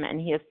deserts him, and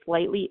he is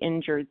slightly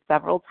injured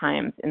several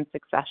times in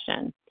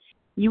succession.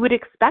 You would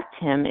expect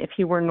him, if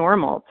he were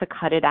normal, to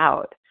cut it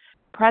out.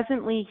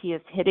 Presently, he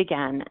is hit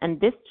again, and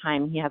this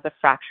time he has a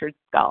fractured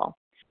skull.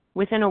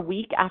 Within a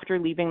week after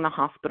leaving the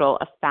hospital,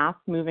 a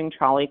fast-moving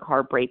trolley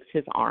car breaks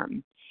his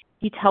arm.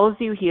 He tells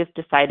you he has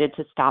decided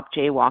to stop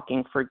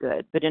jaywalking for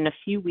good, but in a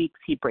few weeks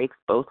he breaks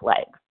both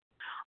legs.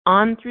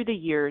 On through the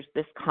years,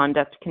 this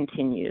conduct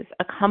continues,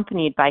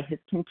 accompanied by his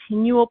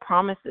continual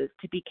promises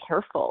to be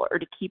careful or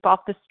to keep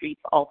off the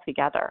streets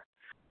altogether.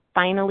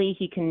 Finally,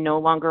 he can no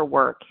longer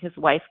work. His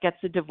wife gets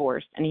a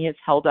divorce, and he is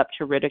held up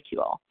to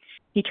ridicule.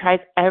 He tries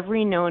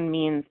every known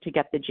means to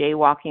get the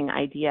jaywalking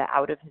idea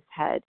out of his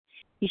head.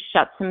 He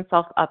shuts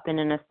himself up in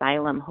an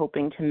asylum,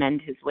 hoping to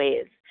mend his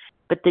ways.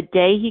 But the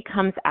day he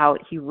comes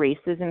out, he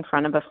races in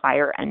front of a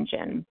fire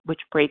engine,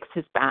 which breaks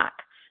his back.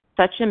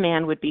 Such a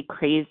man would be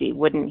crazy,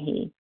 wouldn't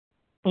he?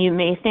 You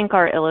may think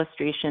our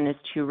illustration is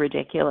too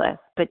ridiculous,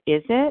 but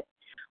is it?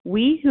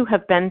 We who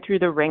have been through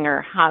the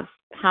ringer have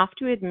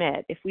to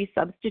admit, if we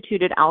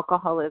substituted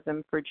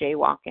alcoholism for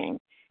jaywalking,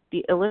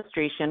 the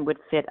illustration would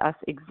fit us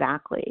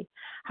exactly.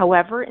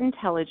 However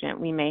intelligent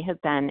we may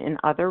have been in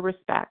other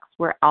respects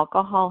where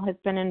alcohol has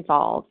been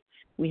involved,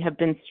 we have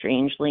been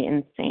strangely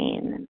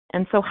insane.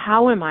 And so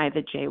how am I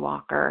the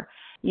jaywalker?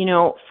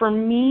 For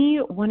me,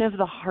 one of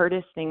the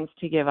hardest things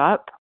to give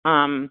up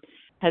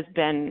has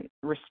been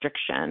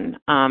restriction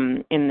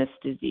in this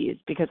disease,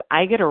 because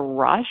I get a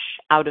rush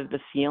out of the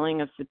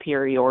feeling of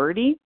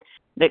superiority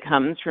that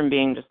comes from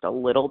being just a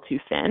little too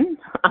thin.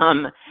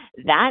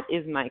 That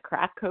is my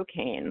crack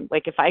cocaine.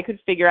 Like, if I could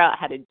figure out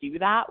how to do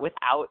that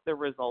without the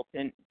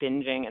resultant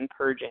binging and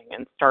purging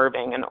and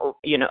starving and,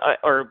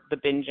 or the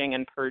binging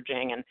and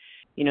purging and,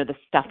 the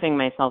stuffing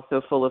myself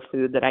so full of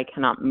food that I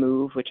cannot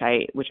move, which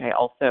I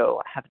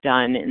also have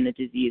done in the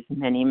disease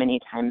many, many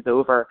times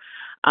over.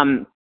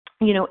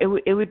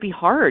 It would be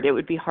hard. It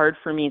would be hard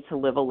for me to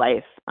live a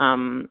life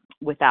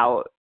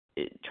without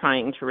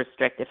trying to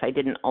restrict if I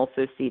didn't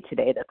also see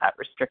today that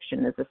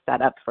restriction is a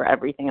setup for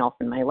everything else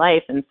in my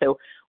life. And so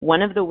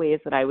one of the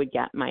ways that I would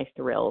get my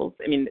thrills,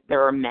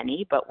 there are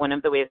many, but one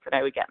of the ways that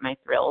I would get my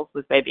thrills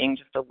was by being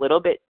just a little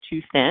bit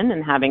too thin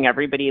and having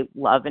everybody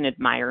love and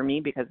admire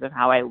me because of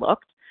how I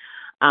looked.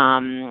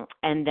 And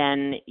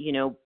then,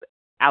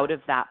 out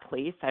of that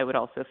place, I would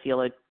also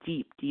feel a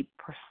deep, deep,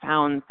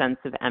 profound sense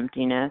of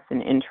emptiness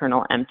and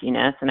internal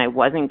emptiness. And I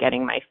wasn't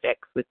getting my fix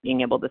with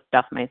being able to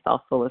stuff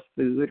myself full of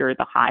food or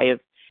the high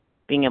of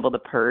being able to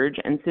purge.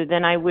 And so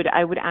then I would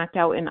act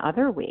out in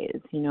other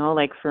ways,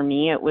 like for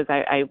me, it was,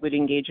 I would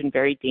engage in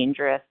very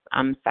dangerous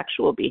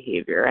sexual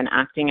behavior and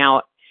acting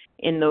out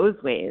in those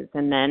ways.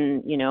 And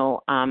then,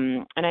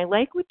 and I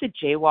like with the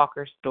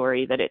Jaywalker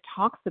story that it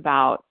talks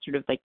about sort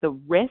of like the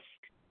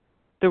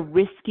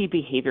risky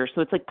behavior. So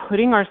it's like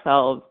putting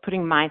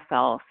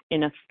myself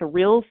in a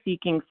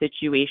thrill-seeking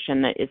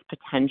situation that is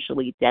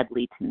potentially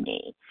deadly to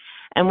me.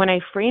 And when I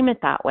frame it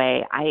that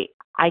way,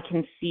 I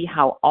can see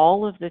how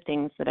all of the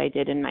things that I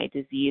did in my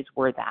disease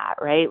were that,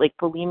 right? Like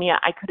bulimia,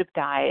 I could have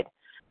died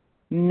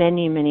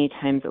many, many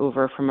times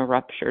over from a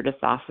ruptured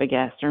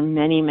esophagus, or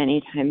many,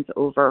 many times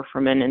over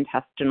from an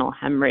intestinal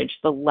hemorrhage.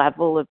 The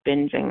level of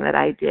binging that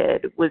I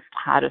did was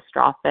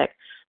catastrophic.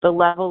 The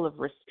level of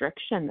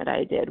restriction that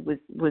I did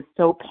was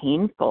so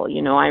painful.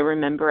 I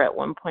remember at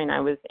one point I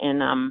was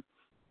in,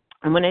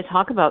 and when I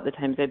talk about the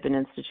times I've been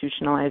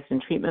institutionalized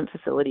in treatment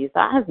facilities,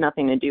 that has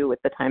nothing to do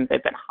with the times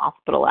I've been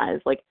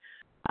hospitalized. Like,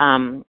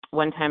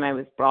 one time I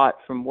was brought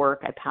from work,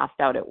 I passed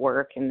out at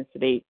work, and so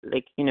they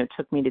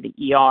took me to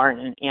the ER in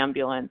an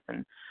ambulance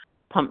and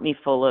pumped me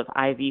full of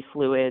IV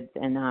fluids.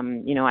 And,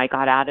 I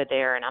got out of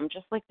there, and I'm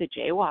just like the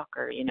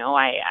Jaywalker.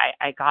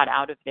 I got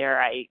out of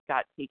there. I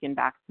got taken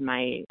back to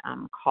my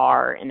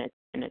car in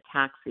a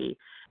taxi,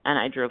 and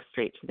I drove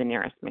straight to the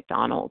nearest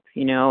McDonald's,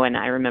 and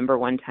I remember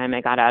one time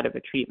I got out of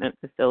a treatment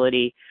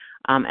facility,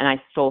 and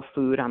I stole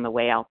food on the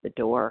way out the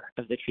door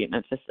of the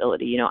treatment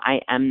facility. I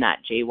am that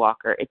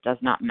Jaywalker. It does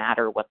not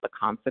matter what the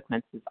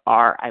consequences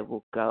are. I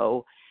will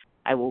go.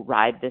 I will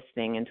ride this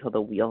thing until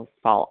the wheels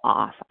fall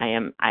off. I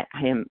am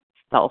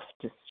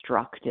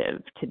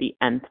self-destructive to the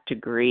nth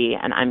degree,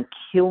 and I'm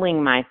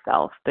killing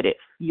myself, but it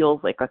feels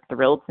like a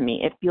thrill to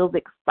me. It feels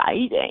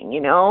exciting,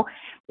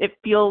 It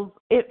feels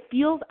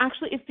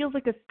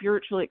like a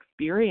spiritual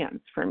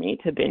experience for me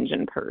to binge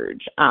and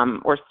purge,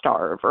 or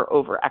starve or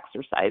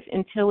over-exercise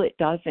until it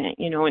doesn't,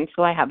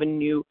 until I have a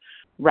new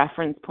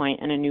reference point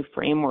and a new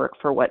framework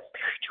for what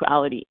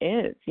spirituality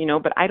is,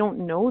 but I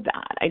don't know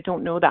that. I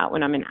don't know that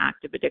when I'm in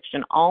active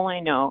addiction. All I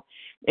know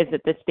is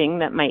that this thing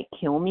that might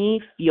kill me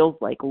feels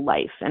like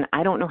life, and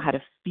I don't know how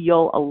to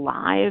feel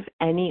alive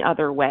any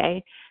other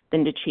way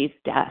than to chase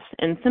death.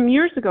 And some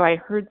years ago, I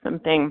heard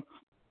something.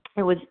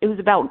 It was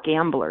about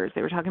gamblers.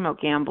 They were talking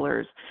about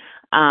gamblers,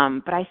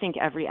 but I think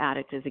every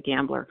addict is a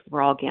gambler because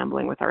we're all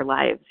gambling with our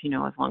lives,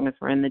 as long as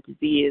we're in the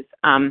disease.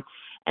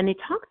 And they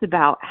talked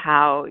about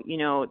how,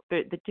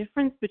 the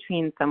difference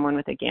between someone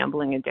with a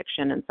gambling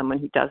addiction and someone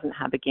who doesn't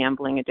have a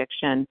gambling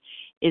addiction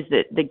is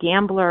that the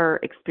gambler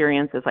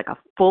experiences like a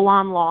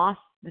full-on loss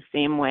the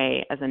same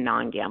way as a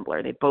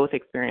non-gambler. They both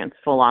experience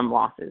full-on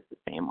losses the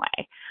same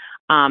way.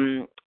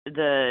 And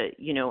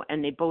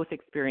they both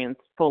experience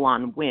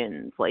full-on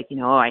wins, like,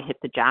 I hit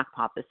the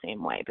jackpot the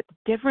same way. But the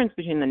difference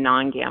between the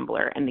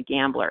non-gambler and the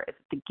gambler is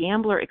that the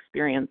gambler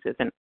experiences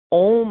an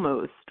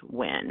almost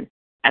win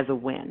as a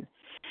win.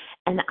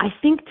 And I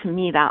think to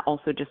me that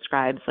also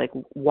describes like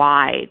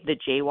why the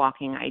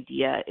jaywalking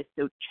idea is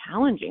so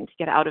challenging to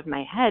get out of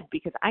my head,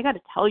 because I got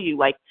to tell you,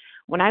 like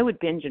when I would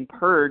binge and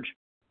purge,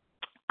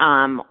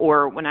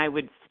 or when I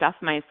would stuff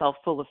myself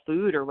full of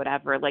food or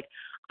whatever, like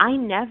I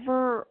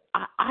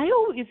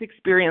always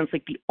experienced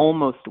like the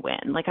almost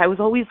win. Like I was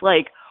always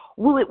like,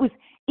 well, it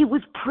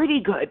was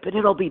pretty good, but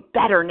it'll be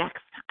better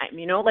next time,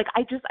 like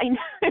I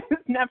was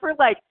never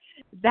like,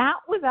 that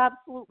was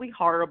absolutely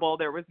horrible.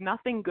 There was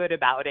nothing good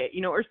about it,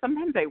 or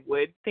sometimes I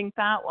would think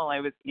that while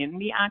I was in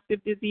the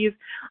active disease.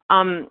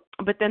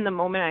 But then the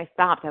moment I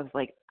stopped, I was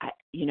like,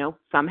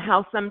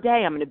 somehow,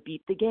 someday I'm going to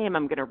beat the game.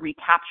 I'm going to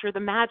recapture the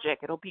magic.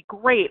 It'll be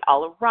great.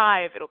 I'll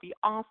arrive. It'll be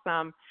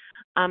awesome.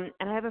 And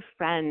I have a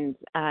friend,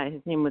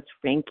 his name was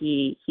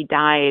Frankie. He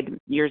died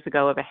years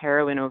ago of a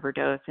heroin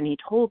overdose. And he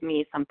told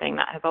me something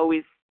that has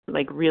always,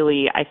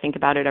 really, I think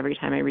about it every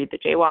time I read the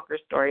Jaywalker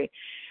story.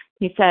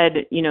 He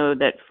said,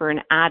 that for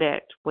an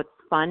addict, what's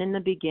fun in the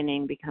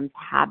beginning becomes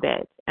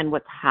habit, and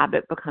what's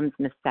habit becomes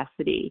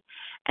necessity.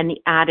 And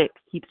the addict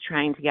keeps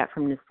trying to get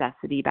from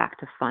necessity back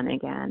to fun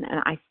again.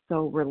 And I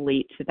so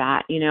relate to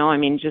that.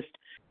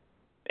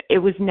 It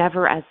was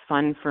never as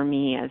fun for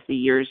me as the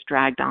years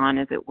dragged on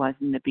as it was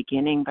in the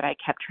beginning, but I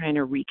kept trying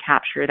to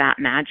recapture that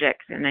magic,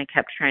 and I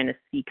kept trying to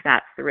seek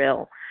that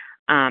thrill.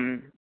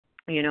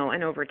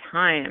 And over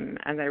time,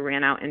 as I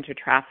ran out into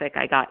traffic,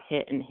 I got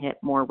hit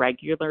more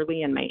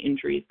regularly, and my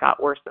injuries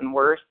got worse and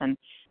worse, and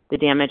the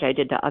damage I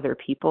did to other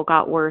people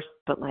got worse.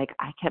 But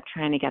I kept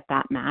trying to get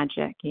that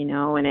magic,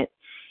 and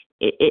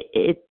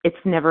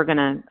it's never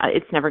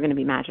gonna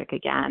be magic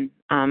again.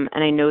 And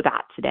I know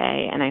that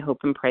today, and I hope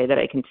and pray that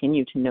I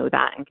continue to know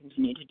that and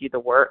continue to do the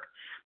work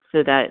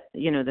so that,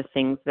 the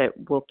things that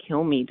will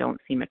kill me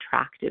don't seem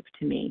attractive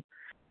to me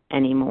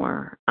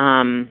anymore.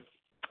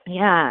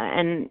 Yeah.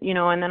 And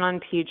then on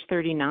page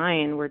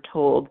 39, we're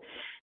told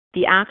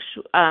the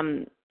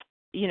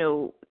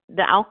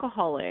the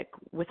alcoholic,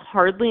 with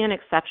hardly an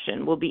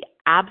exception, will be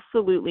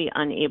absolutely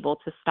unable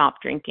to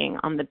stop drinking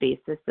on the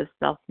basis of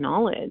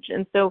self-knowledge.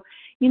 And so,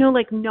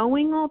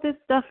 knowing all this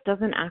stuff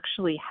doesn't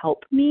actually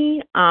help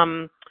me,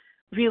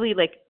 really,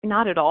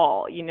 not at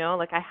all,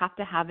 I have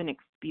to have an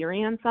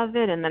experience of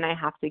it, and then I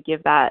have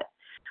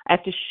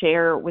to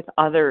share with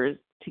others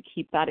to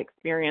keep that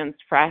experience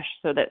fresh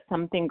so that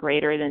something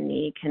greater than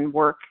me can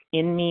work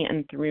in me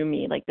and through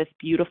me, this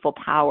beautiful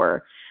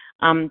power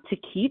to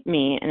keep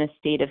me in a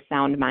state of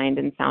sound mind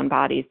and sound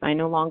body. So I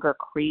no longer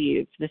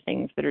crave the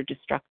things that are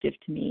destructive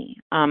to me.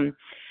 And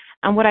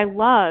what I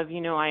love,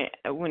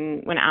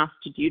 when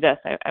asked to do this,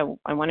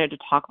 I wanted to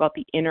talk about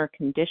the inner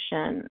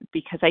condition,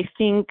 because I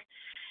think,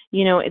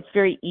 it's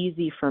very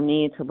easy for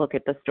me to look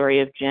at the story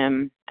of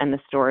Jim and the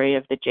story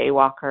of the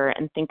Jaywalker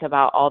and think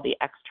about all the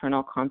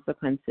external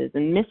consequences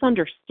and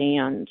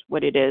misunderstand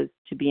what it is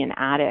to be an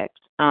addict.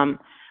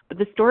 But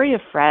the story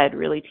of Fred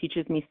really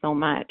teaches me so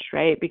much,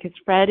 right? Because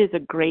Fred is a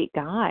great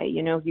guy.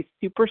 He's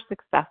super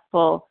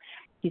successful.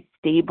 He's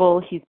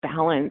stable. He's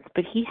balanced.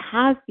 But he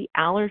has the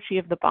allergy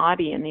of the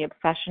body and the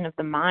obsession of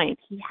the mind.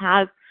 He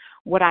has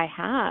what I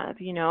have,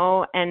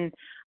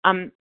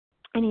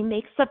 and he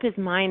makes up his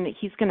mind that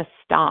he's going to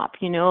stop,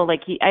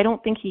 I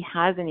don't think he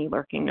has any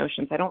lurking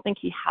notions. I don't think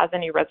he has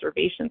any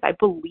reservations. I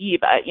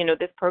believe,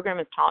 this program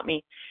has taught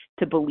me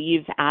to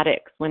believe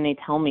addicts when they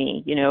tell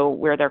me,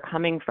 where they're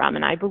coming from.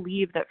 And I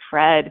believe that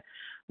Fred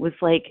was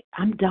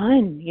I'm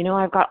done.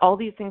 I've got all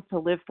these things to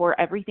live for.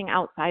 Everything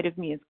outside of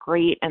me is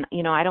great. And,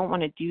 I don't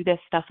want to do this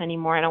stuff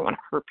anymore. I don't want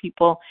to hurt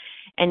people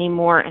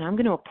anymore. And I'm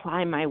going to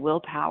apply my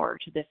willpower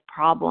to this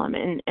problem.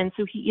 And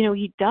so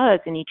he does,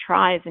 and he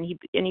tries, and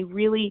he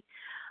really,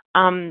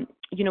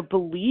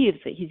 believes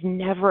that he's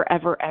never,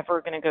 ever,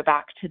 ever going to go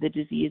back to the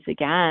disease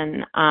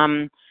again.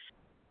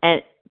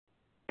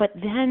 But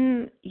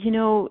then,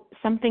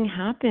 something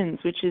happens,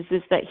 which is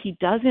that he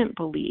doesn't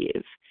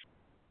believe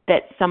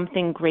that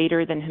something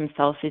greater than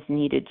himself is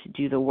needed to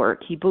do the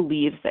work. He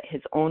believes that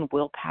his own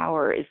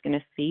willpower is going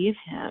to save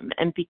him.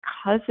 And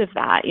because of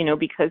that,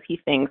 because he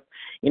thinks,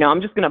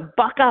 I'm just going to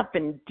buck up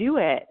and do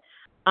it,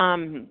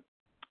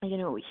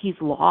 he's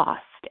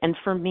lost. And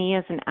for me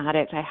as an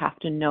addict, I have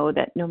to know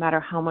that no matter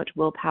how much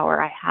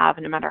willpower I have,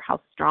 no matter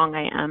how strong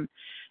I am,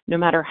 no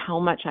matter how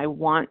much I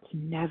want to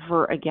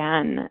never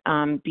again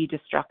be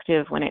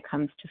destructive when it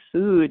comes to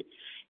food,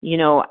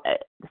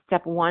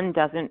 step one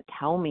doesn't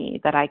tell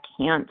me that I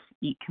can't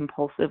eat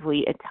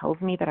compulsively. It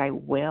tells me that I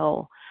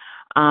will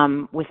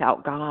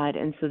without God.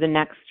 And so the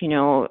next,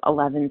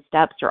 11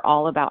 steps are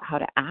all about how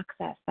to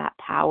access that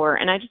power.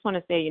 And I just want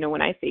to say,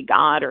 when I say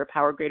God or a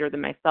power greater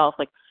than myself,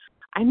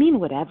 I mean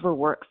whatever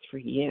works for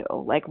you,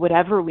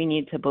 whatever we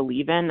need to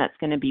believe in that's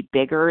going to be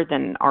bigger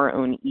than our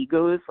own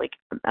egos,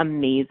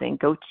 amazing.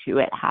 Go to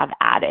it, have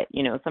at it.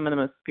 Some of the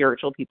most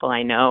spiritual people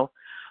I know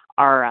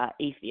are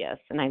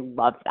atheists, and I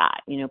love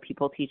that.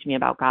 People teach me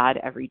about God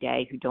every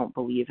day who don't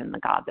believe in the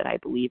God that I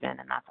believe in,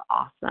 and that's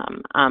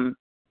awesome.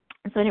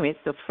 So anyways,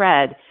 so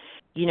Fred,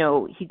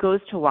 he goes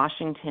to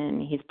Washington.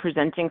 He's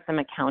presenting some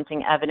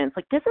accounting evidence.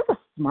 This is a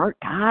smart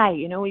guy.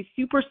 He's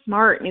super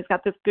smart, and he's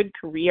got this good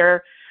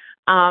career.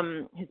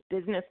 His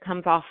business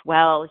comes off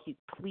well. He's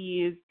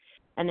pleased.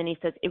 And then he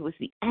says, it was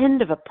the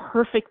end of a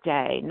perfect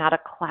day, not a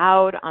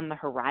cloud on the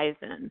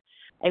horizon.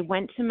 I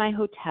went to my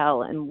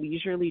hotel and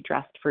leisurely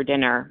dressed for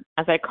dinner.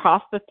 As I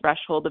crossed the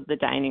threshold of the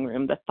dining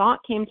room, the thought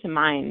came to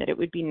mind that it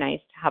would be nice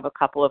to have a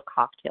couple of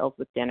cocktails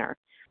with dinner.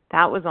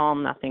 That was all,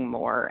 nothing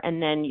more.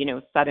 And then,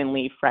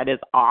 suddenly Fred is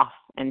off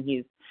and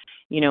he's,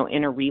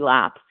 in a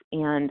relapse.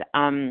 And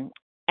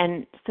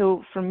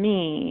so for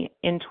me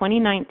in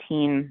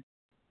 2019,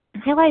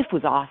 my life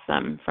was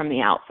awesome from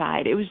the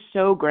outside. It was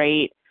so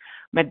great.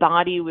 My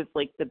body was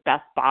like the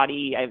best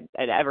body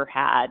I'd ever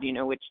had,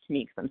 which to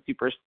me, because I'm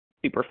super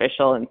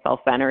superficial and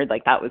self-centered,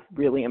 like that was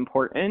really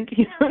important,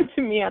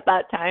 to me at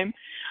that time.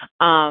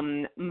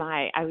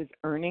 I was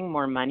earning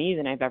more money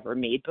than I've ever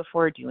made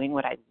before, doing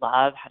what I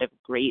love, had a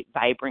great,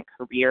 vibrant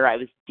career. I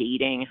was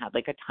dating, had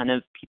like a ton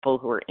of people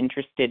who were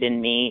interested in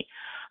me.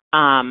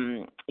 I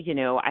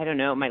don't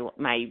know,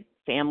 my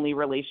family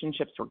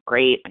relationships were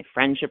great. My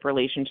friendship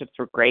relationships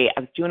were great.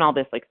 I was doing all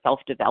this like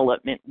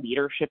self-development,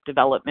 leadership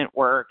development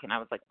work, and I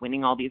was like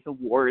winning all these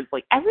awards.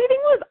 Like everything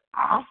was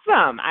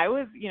awesome. I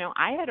was,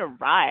 I had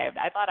arrived.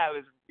 I thought I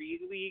was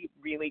really,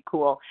 really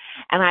cool.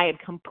 And I had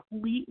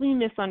completely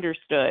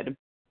misunderstood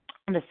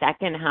the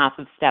second half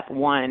of step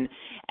one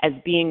as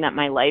being that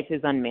my life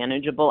is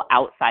unmanageable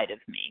outside of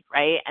me,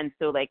 right? And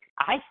so like,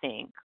 I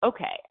think,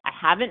 okay, I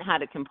haven't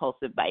had a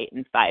compulsive bite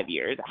in 5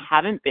 years. I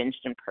haven't binged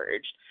and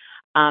purged.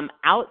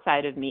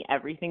 Outside of me,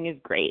 everything is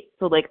great.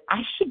 So like, I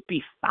should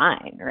be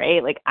fine,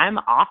 right? Like I'm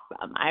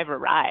awesome. I've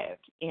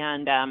arrived.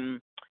 And,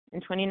 in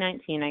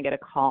 2019, I get a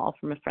call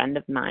from a friend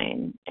of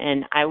mine,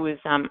 and I was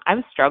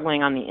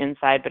struggling on the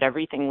inside, but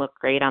everything looked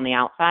great on the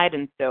outside.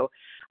 And so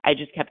I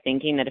just kept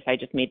thinking that if I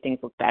just made things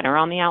look better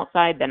on the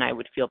outside, then I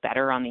would feel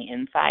better on the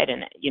inside.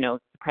 And,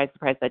 surprise,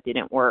 surprise, that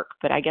didn't work.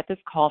 But I get this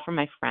call from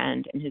my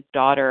friend, and his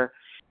daughter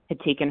had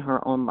taken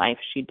her own life.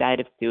 She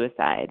died of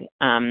suicide.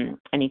 And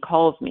he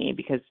calls me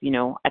because,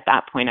 at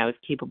that point I was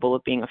capable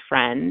of being a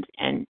friend.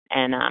 And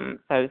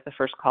so I was the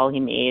first call he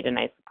made, and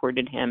I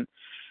supported him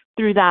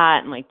through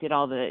that and like did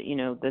all the,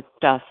 the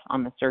stuff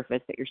on the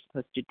surface that you're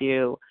supposed to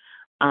do.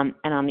 And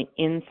on the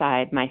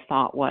inside, my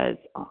thought was,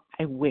 oh,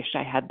 I wish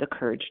I had the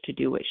courage to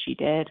do what she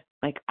did.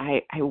 Like,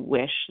 I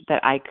wish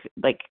that I could,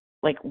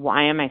 like,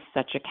 why am I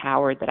such a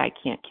coward that I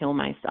can't kill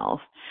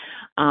myself?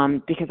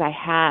 Because I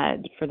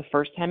had, for the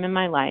first time in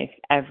my life,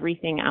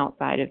 everything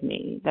outside of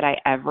me that I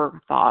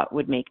ever thought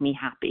would make me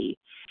happy.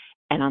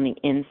 And on the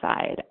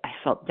inside, I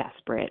felt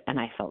desperate and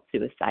I felt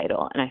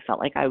suicidal, and I felt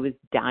like I was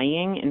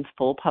dying in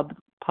full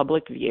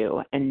public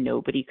view and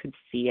nobody could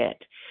see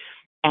it.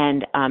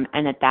 And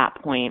at that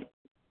point,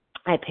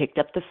 I picked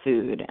up the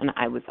food and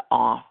I was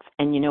off.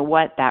 And you know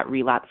what? That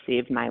relapse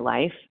saved my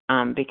life,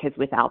 because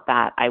without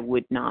that, I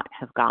would not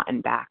have gotten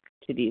back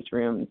to these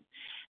rooms,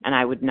 and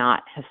I would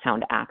not have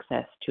found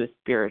access to a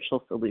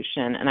spiritual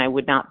solution, and I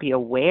would not be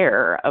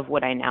aware of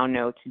what I now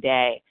know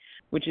today,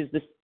 which is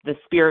the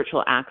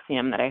spiritual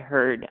axiom that I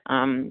heard,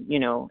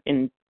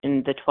 in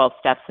the 12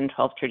 steps and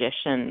 12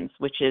 traditions,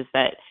 which is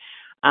that,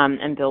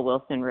 and Bill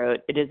Wilson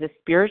wrote, it is a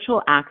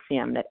spiritual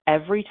axiom that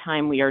every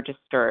time we are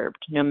disturbed,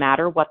 no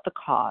matter what the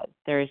cause,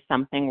 there is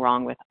something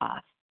wrong with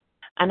us.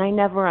 And I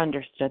never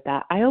understood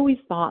that. I always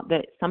thought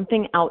that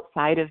something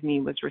outside of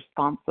me was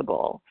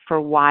responsible for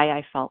why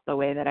I felt the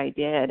way that I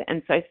did.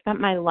 And so I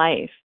spent my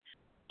life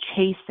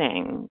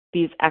chasing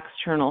these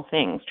external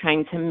things,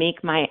 trying to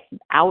make my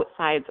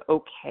outsides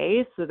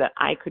okay so that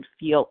I could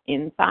feel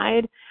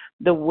inside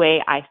the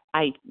way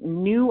I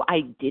knew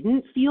I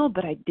didn't feel,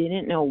 but I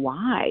didn't know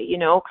why,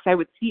 because I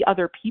would see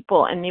other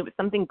people and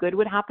something good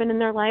would happen in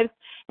their lives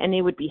and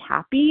they would be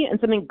happy, and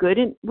something good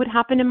would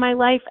happen in my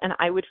life and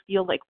I would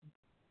feel like,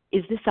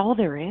 is this all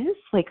there is?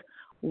 Like,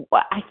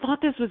 I thought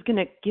this was going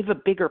to give a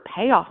bigger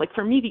payoff. Like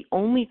for me, the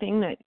only thing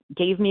that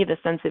gave me the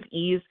sense of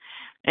ease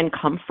and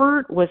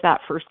comfort was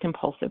that first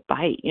compulsive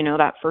bite,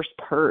 that first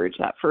purge,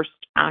 that first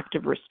act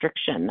of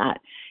restriction, that,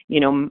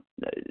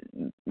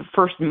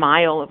 first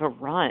mile of a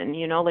run,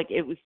 like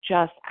it was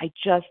just, I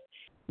just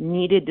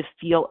needed to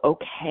feel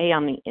okay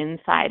on the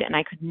inside. And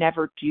I could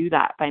never do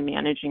that by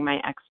managing my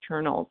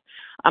externals.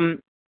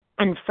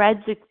 And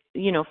Fred's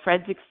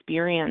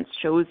experience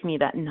shows me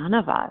that none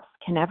of us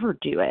can ever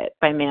do it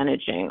by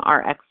managing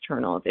our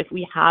externals. If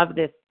we have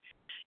this,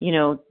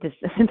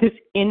 this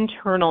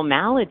internal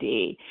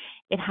malady,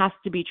 it has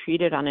to be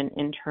treated on an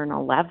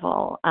internal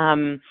level.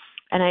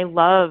 And I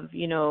love,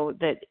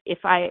 that if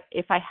I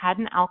had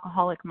an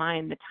alcoholic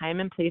mind, the time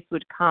and place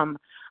would come,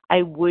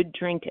 I would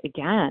drink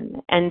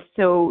again. And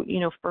so,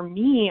 for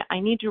me, I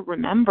need to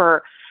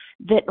remember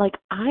that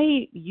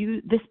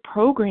this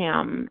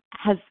program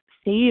has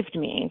saved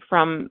me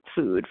from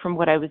food, from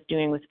what I was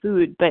doing with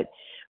food, but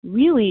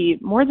really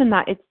more than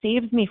that, it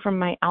saves me from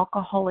my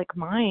alcoholic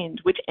mind,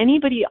 which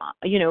anybody,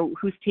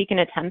 who's taken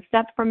a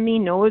 10-step from me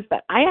knows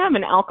that I have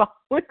an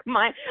alcoholic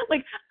mind.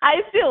 Like I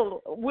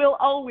still will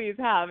always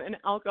have an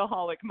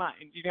alcoholic mind.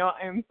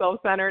 I am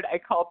self-centered. I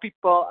call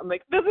people, I'm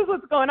like, this is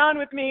what's going on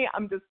with me.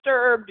 I'm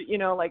disturbed,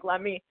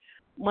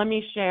 let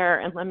me share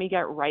and let me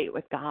get right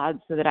with God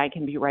so that I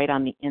can be right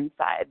on the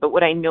inside. But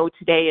what I know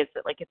today is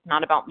that it's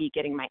not about me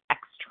getting my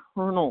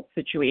external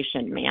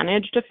situation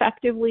managed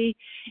effectively.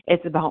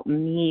 It's about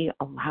me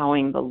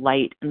allowing the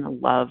light and the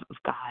love of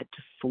God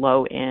to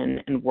flow in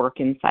and work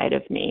inside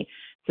of me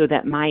so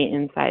that my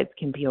insides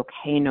can be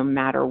okay no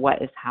matter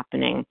what is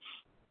happening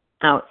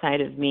outside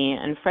of me.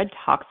 And Fred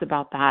talks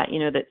about that,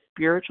 that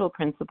spiritual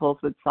principles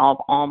would solve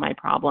all my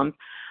problems.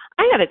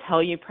 I got to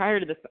tell you, prior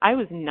to this, I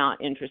was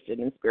not interested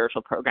in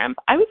spiritual programs.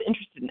 I was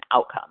interested in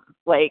outcomes.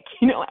 like,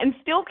 and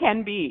still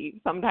can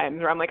be sometimes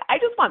where I'm like, I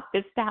just want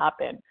this to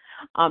happen.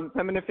 So I'm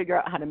going to figure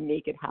out how to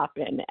make it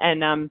happen.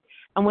 And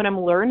what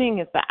I'm learning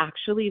is that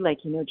actually, like,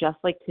 just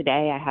like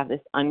today, I have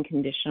this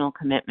unconditional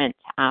commitment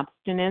to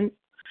abstinence.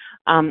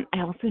 I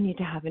also need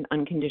to have an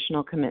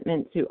unconditional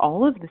commitment to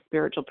all of the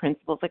spiritual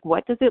principles. Like,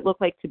 what does it look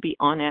like to be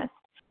honest,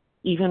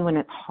 even when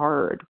it's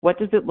hard? What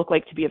does it look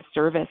like to be of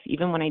service,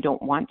 even when I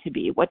don't want to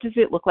be? What does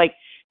it look like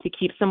to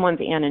keep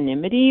someone's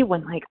anonymity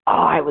when, like,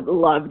 oh, I would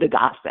love to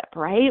gossip,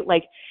 right?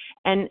 Like,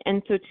 and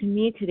so to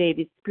me today,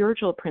 these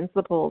spiritual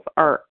principles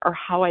are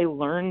how I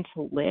learn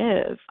to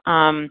live.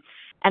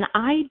 And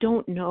I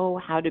don't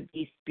know how to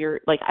be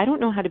I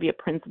don't know how to be a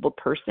principled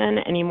person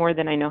any more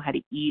than I know how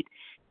to eat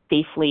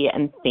safely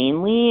and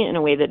sanely in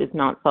a way that is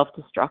not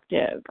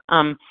self-destructive.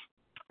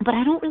 But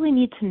I don't really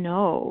need to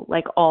know,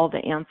 like, all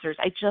the answers.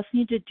 I just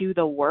need to do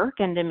the work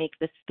and to make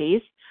the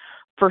space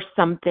for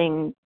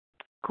something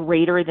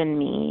greater than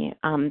me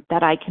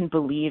that I can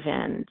believe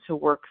in to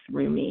work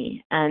through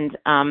me. And,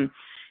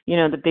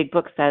 the big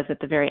book says at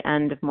the very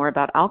end of More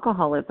About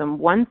Alcoholism,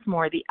 once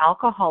more, the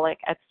alcoholic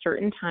at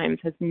certain times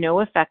has no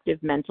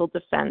effective mental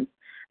defense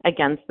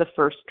against the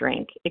first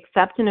drink,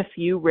 except in a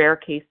few rare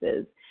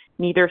cases.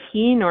 Neither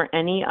he nor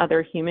any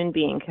other human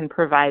being can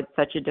provide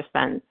such a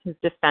defense. His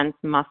defense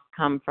must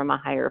come from a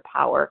higher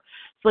power.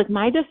 So, like,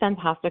 my defense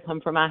has to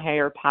come from a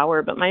higher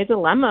power. But my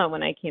dilemma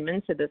when I came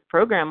into this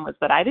program was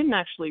that I didn't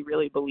actually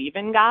really believe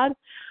in God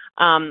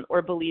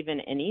or believe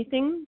in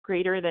anything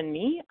greater than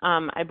me.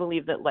 I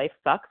believed that life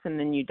sucks and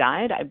then you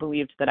died. I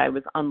believed that I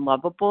was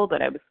unlovable,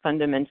 that I was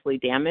fundamentally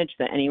damaged,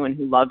 that anyone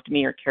who loved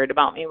me or cared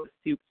about me was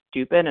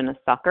stupid and a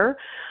sucker.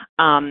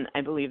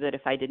 I believe that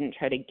if I didn't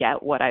try to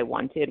get what I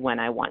wanted when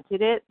I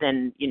wanted it,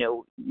 then,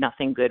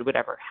 nothing good would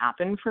ever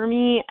happen for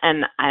me.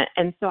 And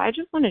so I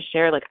just want to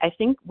share, like, I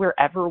think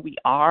wherever we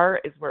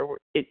are is where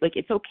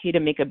it's okay to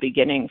make a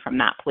beginning from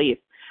that place.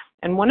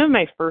 And one of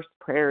my first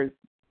prayers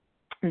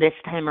this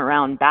time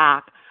around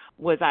back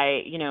was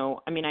I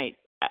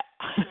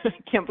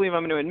can't believe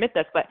I'm going to admit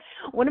this, but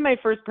one of my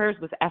first prayers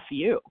was F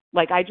you.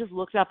 Like, I just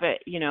looked up at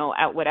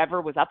whatever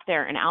was up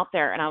there and out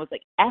there, and I was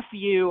like, F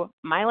you,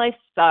 my life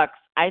sucks.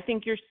 I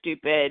think you're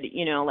stupid.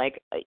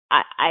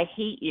 I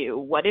hate you.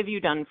 What have you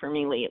done for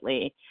me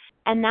lately?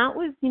 And that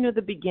was,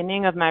 the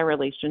beginning of my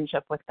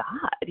relationship with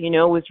God,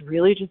 was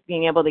really just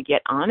being able to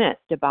get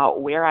honest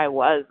about where I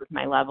was with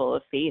my level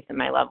of faith and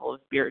my level of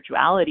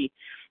spirituality,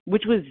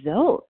 which was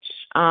zilch,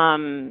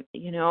 and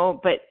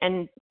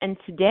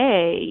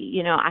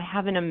today, I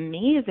have an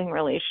amazing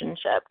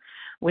relationship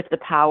with the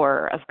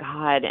power of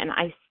God, and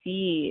I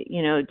see,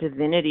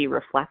 divinity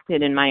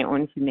reflected in my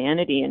own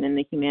humanity and in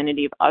the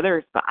humanity of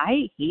others, but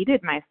I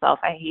hated myself.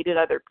 I hated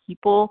other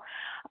people.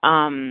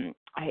 My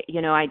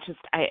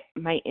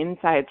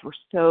insides were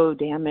so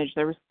damaged.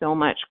 There was so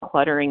much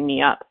cluttering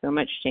me up, so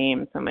much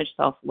shame, so much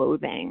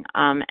self-loathing.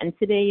 And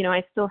today,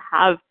 I still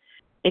have,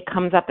 it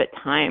comes up at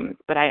times,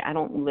 but I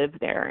don't live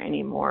there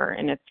anymore.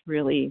 And it's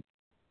really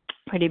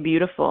pretty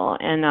beautiful.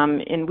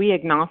 And in We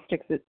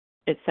Agnostics,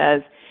 it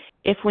says,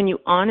 if when you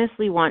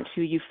honestly want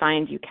to, you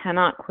find you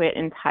cannot quit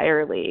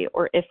entirely,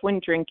 or if when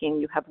drinking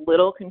you have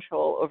little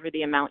control over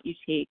the amount you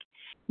take,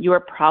 you are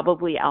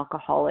probably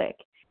alcoholic.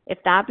 If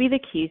that be the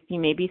case, you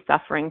may be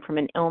suffering from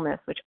an illness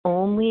which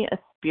only a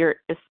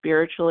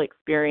spiritual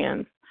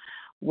experience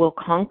will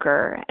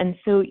conquer. And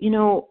so,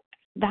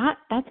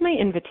 that's my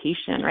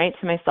invitation, right,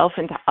 to myself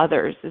and to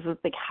others, is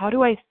it's like, how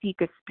do I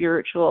seek a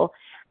spiritual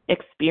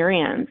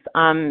experience?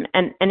 And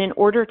in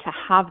order to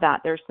have that,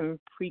 there's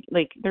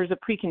there's a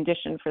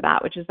precondition for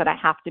that, which is that I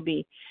have to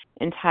be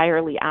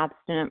entirely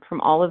abstinent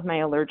from all of my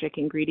allergic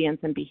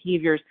ingredients and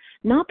behaviors,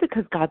 not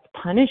because God's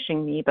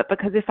punishing me, but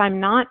because if I'm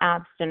not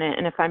abstinent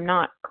and if I'm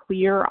not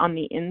clear on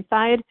the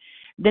inside,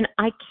 then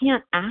I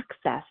can't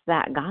access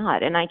that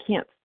God and I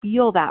can't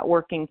feel that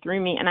working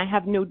through me, and I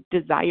have no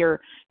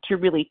desire to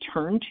really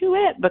turn to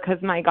it because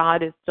my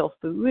God is still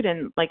food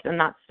and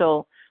that's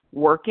still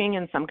working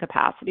in some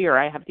capacity, or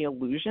I have the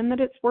illusion that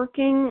it's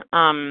working.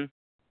 And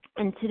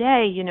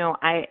today,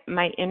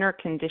 my inner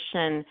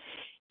condition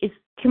is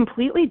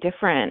completely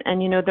different.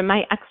 And,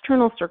 my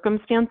external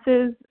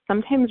circumstances,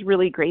 sometimes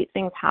really great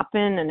things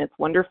happen and it's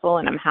wonderful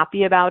and I'm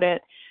happy about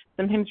it.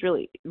 Sometimes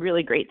really,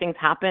 really great things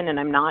happen and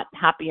I'm not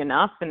happy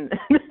enough and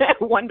I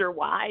wonder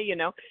why,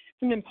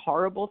 Sometimes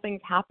horrible things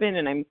happen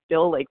and I'm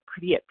still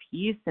pretty at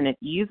peace and at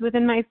ease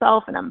within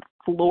myself, and I'm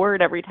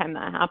floored every time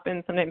that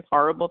happens. Sometimes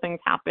horrible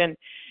things happen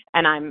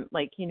and I'm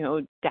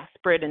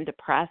desperate and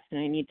depressed and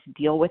I need to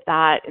deal with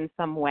that in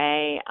some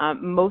way.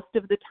 Most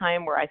of the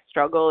time where I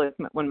struggle is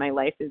when my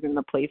life is in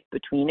the place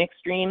between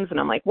extremes and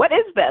I'm like, what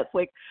is this?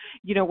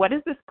 What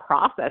is this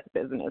process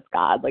business,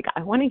 God?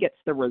 I want to get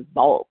to the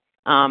results.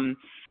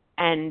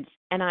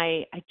 And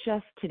I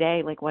just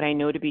today, what I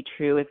know to be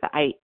true is that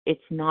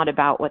it's not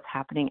about what's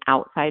happening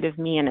outside of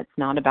me, and it's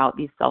not about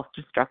these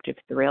self-destructive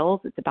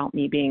thrills. It's about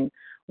me being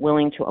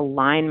willing to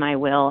align my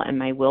will and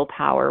my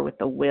willpower with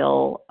the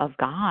will of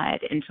God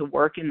and to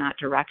work in that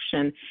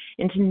direction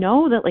and to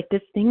know that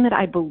this thing that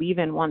I believe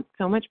in wants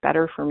so much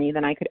better for me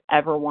than I could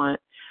ever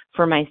want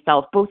for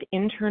myself, both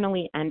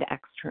internally and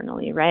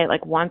externally, right?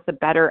 Like wants a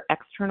better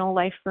external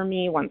life for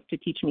me, wants to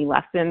teach me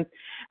lessons,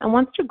 and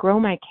wants to grow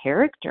my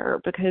character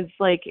because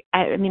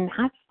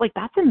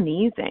that's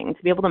amazing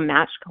to be able to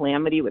match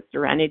calamity with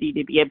serenity,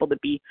 to be able to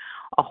be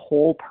a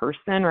whole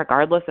person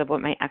regardless of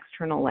what my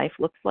external life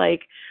looks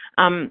like.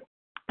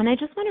 And I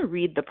just want to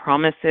read the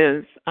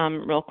promises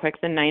real quick,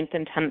 the 9th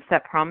and 10th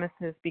step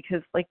promises,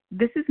 because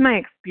this is my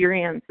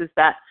experience, is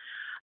that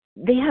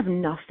they have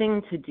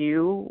nothing to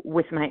do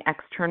with my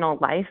external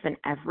life and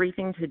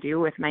everything to do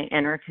with my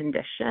inner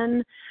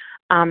condition.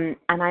 And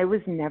I was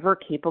never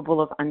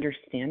capable of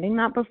understanding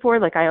that before.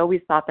 I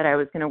always thought that I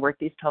was going to work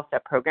these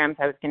 12-step programs.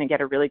 I was going to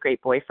get a really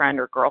great boyfriend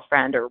or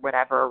girlfriend or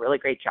whatever, a really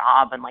great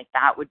job. And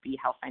that would be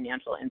how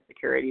financial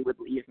insecurity would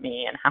leave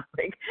me and how,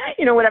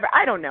 whatever.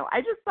 I don't know. I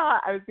just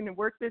thought I was going to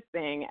work this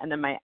thing and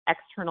then my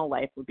external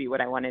life would be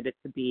what I wanted it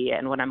to be.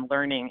 And what I'm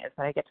learning is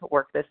that I get to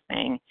work this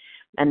thing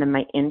and then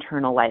my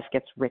internal life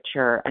gets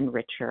richer and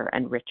richer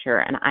and richer.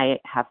 And I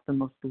have the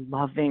most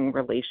loving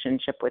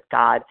relationship with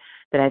God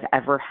that I've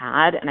ever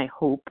had. And I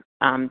hope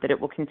that it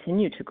will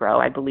continue to grow.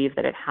 I believe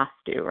that it has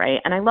to,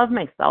 right? And I love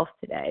myself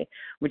today,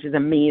 which is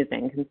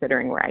amazing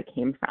considering where I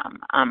came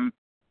from. I'm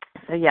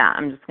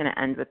just going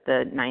to end with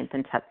the 9th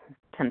and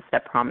 10th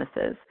step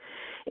promises.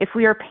 If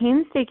we are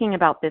painstaking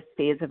about this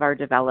phase of our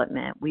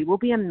development, we will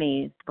be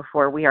amazed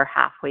before we are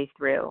halfway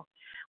through.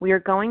 We are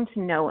going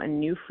to know a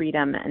new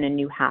freedom and a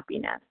new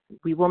happiness.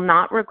 We will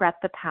not regret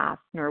the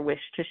past nor wish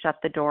to shut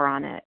the door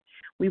on it.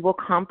 We will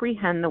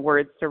comprehend the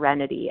word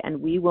serenity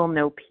and we will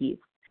know peace.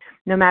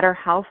 No matter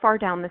how far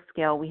down the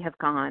scale we have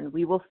gone,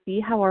 we will see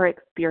how our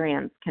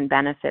experience can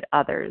benefit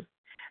others.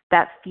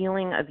 That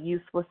feeling of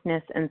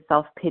uselessness and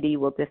self-pity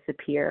will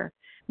disappear.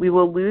 We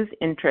will lose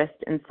interest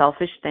in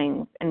selfish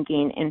things and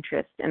gain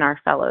interest in our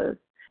fellows.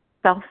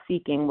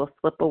 Self-seeking will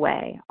slip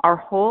away. Our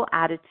whole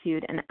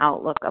attitude and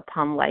outlook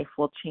upon life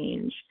will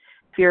change.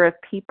 Fear of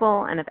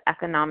people and of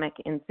economic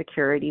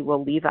insecurity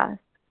will leave us.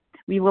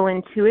 We will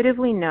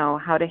intuitively know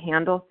how to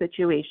handle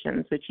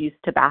situations which used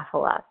to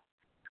baffle us.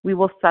 We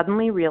will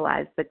suddenly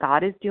realize that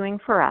God is doing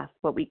for us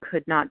what we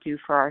could not do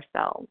for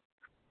ourselves.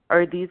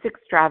 Are these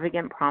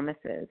extravagant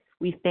promises?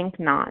 We think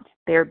not.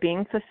 They are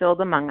being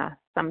fulfilled among us,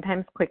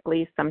 sometimes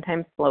quickly,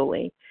 sometimes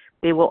slowly.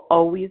 They will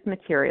always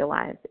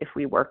materialize if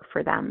we work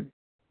for them.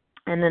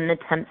 And then the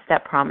 10th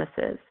step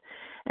promises.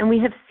 And we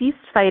have ceased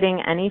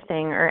fighting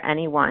anything or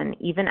anyone,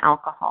 even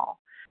alcohol.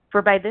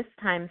 For by this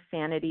time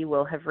sanity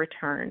will have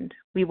returned.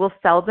 We will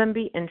seldom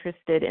be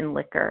interested in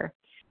liquor.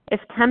 If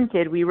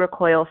tempted, we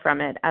recoil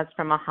from it as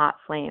from a hot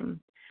flame.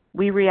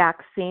 We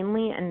react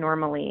sanely and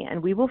normally,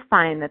 and we will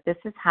find that this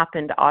has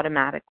happened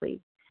automatically.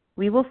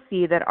 We will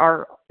see that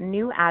our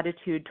new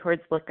attitude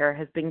towards liquor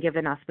has been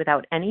given us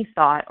without any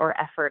thought or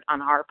effort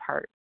on our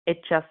part.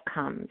 It just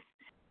comes.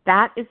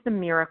 That is the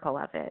miracle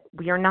of it.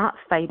 We are not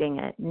fighting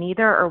it,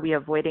 neither are we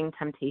avoiding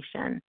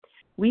temptation.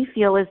 We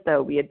feel as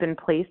though we had been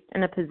placed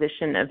in a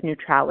position of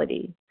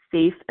neutrality,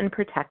 safe and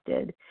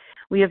protected.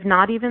 We have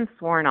not even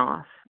sworn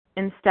off.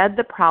 Instead,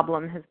 the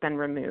problem has been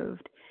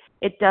removed.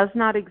 It does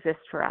not exist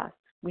for us.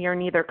 We are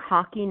neither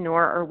cocky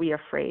nor are we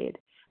afraid.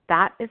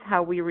 That is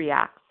how we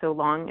react so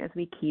long as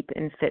we keep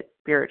in fit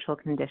spiritual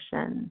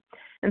condition.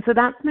 And so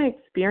that's my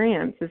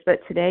experience, is that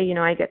today,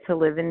 I get to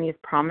live in these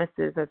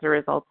promises as a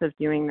result of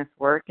doing this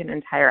work in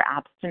entire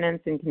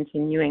abstinence and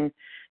continuing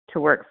to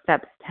work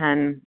steps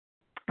 10,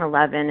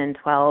 11, and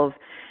 12.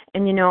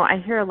 And, I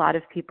hear a lot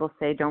of people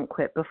say, don't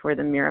quit before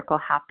the miracle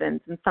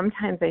happens. And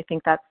sometimes I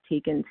think that's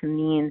taken to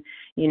mean,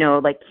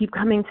 keep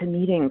coming to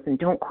meetings and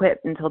don't quit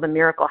until the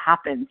miracle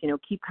happens.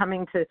 Keep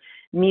coming to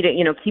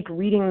meeting, keep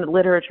reading the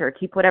literature,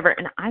 keep whatever.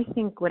 And I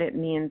think what it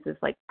means is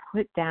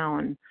put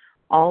down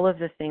all of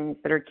the things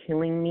that are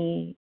killing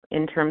me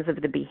in terms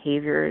of the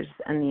behaviors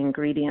and the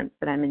ingredients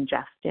that I'm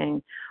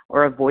ingesting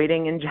or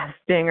avoiding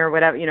ingesting or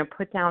whatever,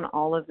 put down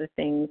all of the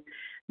things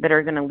that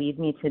are going to lead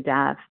me to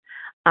death.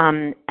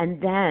 And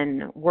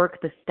then work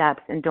the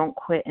steps and don't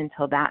quit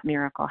until that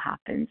miracle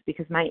happens,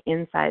 because my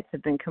insides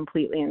have been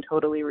completely and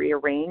totally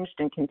rearranged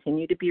and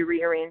continue to be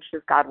rearranged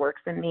as God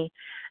works in me.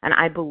 And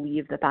I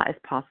believe that that is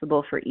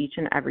possible for each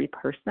and every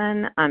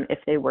person. If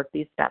they work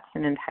these steps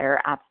in entire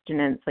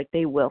abstinence,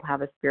 they will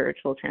have a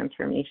spiritual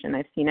transformation.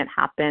 I've seen it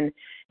happen.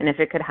 And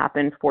if it could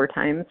happen 4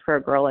 times for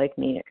a girl like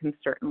me, it can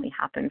certainly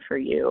happen for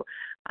you.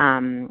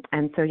 And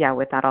so,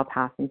 with that, I'll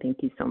pass, and thank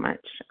you so much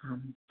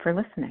for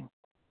listening.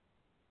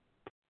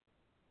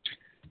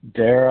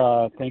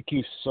 Dara, thank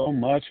you so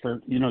much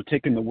for,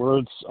 taking the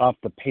words off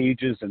the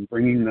pages and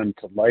bringing them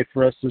to life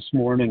for us this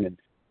morning. And,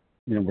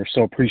 we're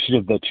so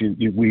appreciative that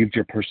you weaved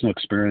your personal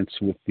experience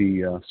with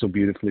so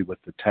beautifully with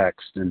the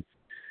text. And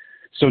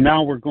so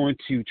now we're going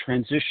to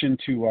transition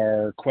to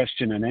our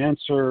question and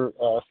answer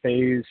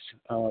phase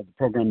of the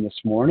program this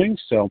morning.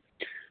 So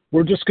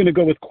we're just going to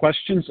go with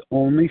questions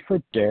only for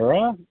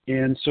Dara.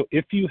 And so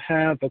if you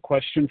have a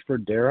question for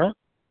Dara,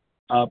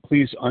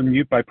 please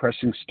unmute by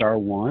pressing star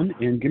 1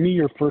 and give me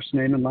your first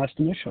name and last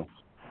initial.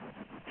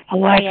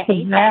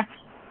 Alexa Zach.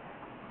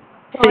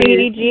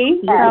 Katie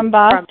G. from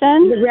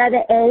Boston.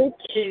 Loretta H.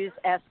 Suze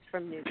S.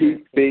 from New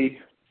Pete Jersey. B.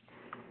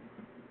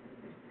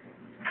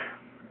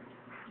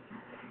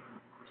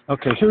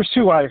 Okay, here's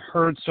who I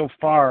heard so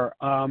far.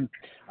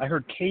 I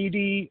heard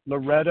Katie,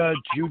 Loretta,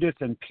 Judith,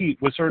 and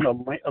Pete. Was there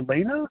an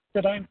Elena?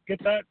 Did I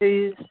get that?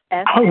 Suze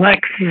S.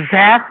 Alexis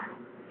F.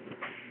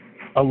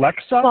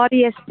 Alexa?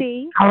 Claudia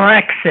C.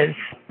 Alexis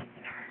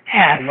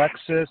F.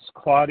 Alexis,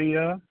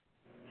 Claudia.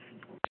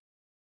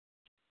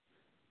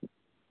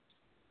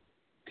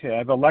 Okay, I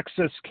have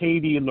Alexis,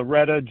 Katie,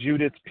 Loretta,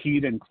 Judith,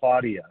 Pete, and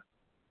Claudia.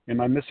 Am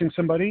I missing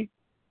somebody?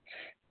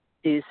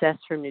 Suze S.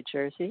 from New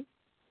Jersey.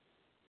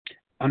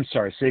 I'm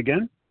sorry, say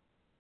again?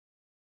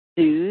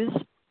 Suze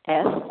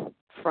S.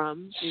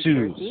 from New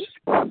Jersey.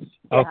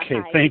 Okay,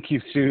 hi. thank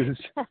you, Suze.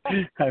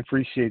 I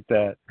appreciate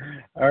that.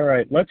 All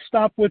right, let's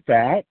stop with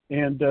that.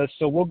 And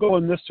so we'll go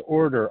in this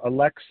order.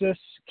 Alexis,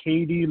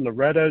 Katie,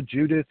 Loretta,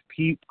 Judith,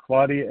 Pete,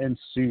 Claudia, and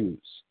Suze.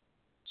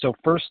 So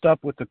first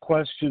up with the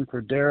question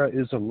for Dara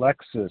is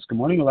Alexis. Good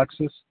morning,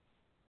 Alexis.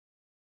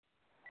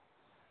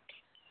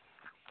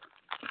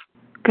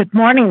 Good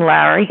morning,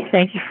 Larry.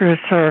 Thank you for your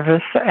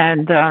service,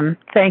 and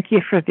thank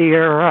you for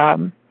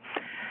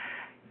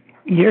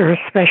your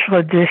special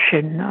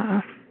edition.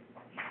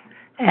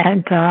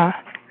 And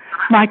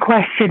my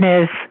question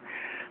is,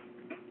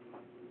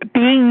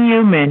 being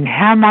human,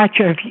 how much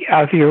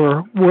of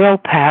your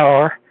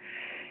willpower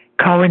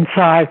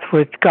coincides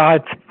with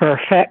God's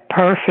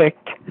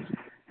perfect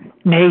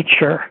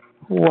nature?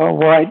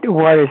 What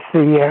is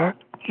the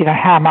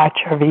how much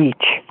of each?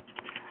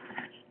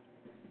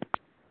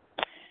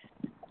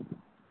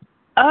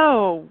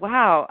 Oh,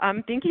 wow.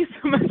 Thank you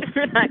so much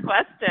for that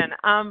question.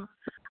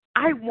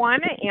 I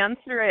want to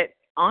answer it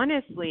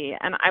honestly,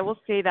 and I will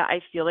say that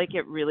I feel like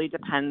it really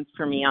depends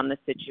for me on the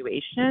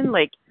situation.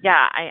 Like,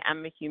 yeah, I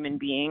am a human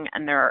being,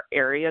 and there are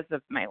areas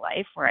of my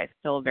life where I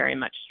still very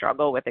much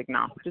struggle with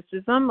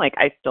agnosticism. Like,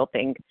 I still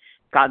think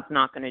God's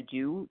not going to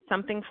do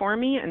something for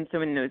me, and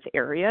so in those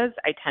areas,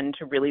 I tend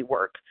to really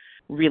work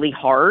really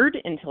hard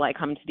until I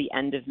come to the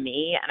end of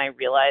me and I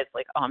realize,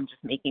 like, oh, I'm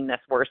just making this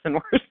worse and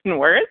worse and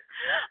worse.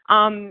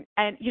 And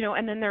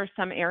then there are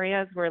some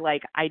areas where,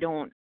 like, I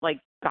don't, like,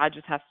 God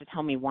just has to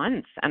tell me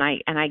once, and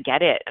I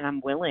get it, and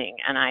I'm willing,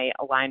 and I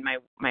align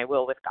my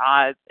will with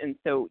God's. And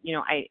so,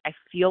 I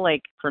feel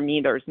like for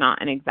me, there's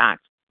not an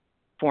exact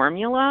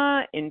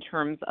formula in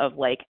terms of,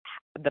 like,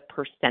 the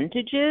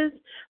percentages,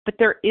 but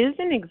there is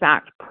an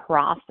exact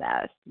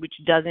process which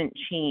doesn't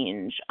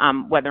change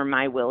whether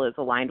my will is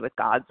aligned with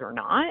God's or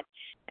not.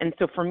 And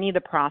so for me,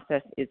 the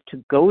process is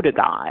to go to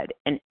God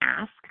and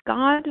ask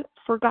God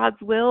for God's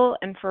will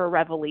and for a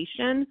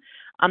revelation.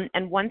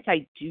 And once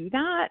I do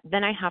that,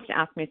 then I have to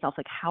ask myself,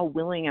 like, how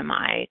willing am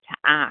I to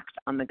act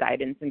on the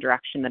guidance and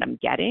direction that I'm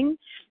getting?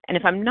 And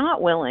if I'm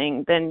not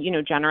willing, then,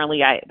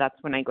 generally that's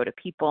when I go to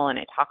people and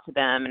I talk to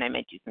them, and I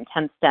might do some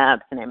 10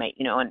 steps, and I might,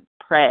 and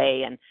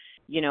pray and,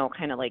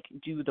 kind of like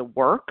do the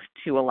work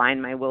to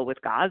align my will with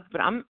God's.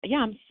 But I'm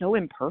so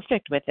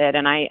imperfect with it.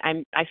 And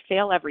I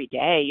fail every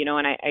day,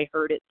 and I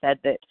heard it said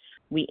that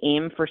we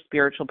aim for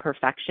spiritual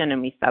perfection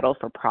and we settle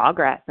for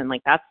progress. And,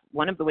 like, that's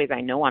one of the ways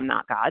I know I'm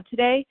not God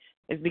today,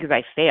 is because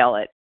I fail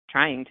at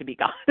trying to be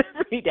God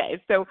every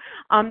day. So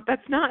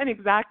that's not an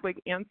exact,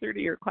 like, answer to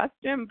your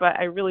question, but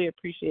I really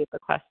appreciate the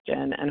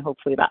question, and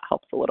hopefully that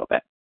helps a little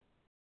bit.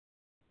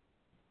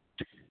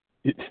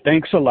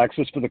 Thanks,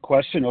 Alexis, for the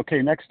question.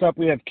 Okay, next up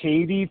we have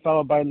Katie,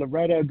 followed by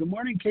Loretta. Good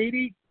morning,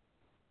 Katie.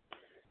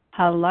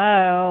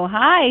 Hello.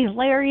 Hi,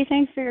 Larry.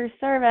 Thanks for your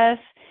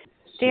service.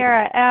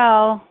 Dara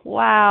L.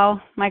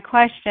 Wow. My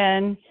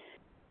question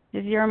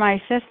is, you're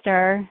my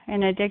sister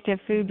in addictive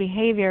food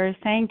behaviors.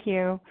 Thank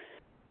you.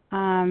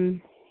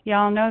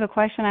 Y'all know the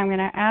question I'm going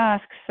to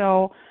ask.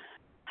 So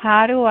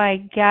how do I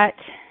get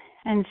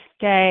and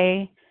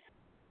stay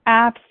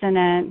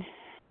abstinent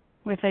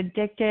with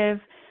addictive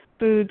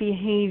food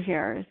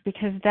behaviors?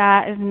 Because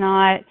that is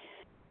not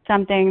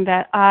something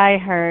that I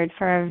heard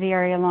for a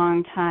very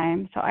long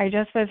time. So I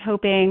just was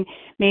hoping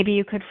maybe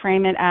you could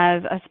frame it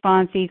as a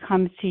sponsee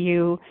comes to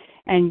you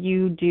and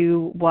you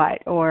do what?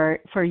 Or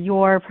for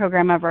your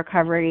program of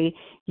recovery,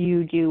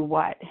 you do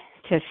what?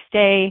 To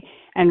stay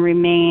and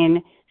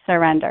remain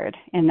surrendered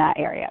in that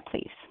area,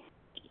 please.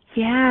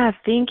 Yeah,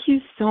 thank you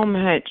so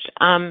much.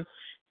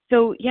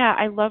 So yeah,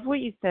 I love what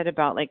you said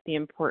about, like, the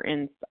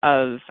importance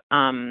of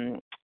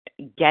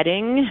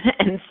getting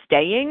and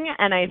staying.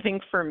 And I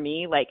think for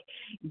me, like,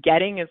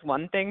 getting is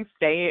one thing,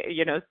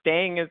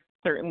 staying is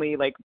certainly,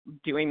 like,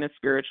 doing the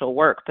spiritual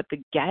work, but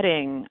the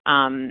getting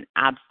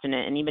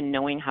abstinent and even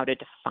knowing how to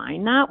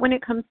define that when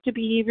it comes to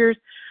behaviors,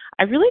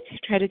 I really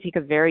try to take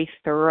a very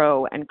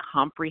thorough and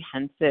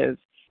comprehensive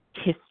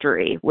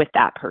history with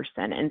that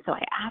person. And so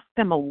I asked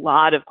them a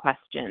lot of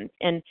questions,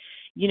 and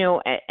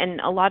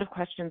a lot of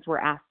questions were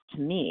asked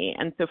to me.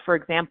 And so, for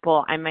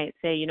example, I might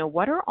say,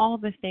 what are all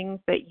the things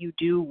that you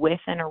do with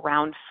and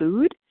around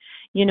food?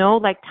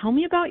 Like, tell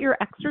me about your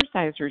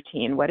exercise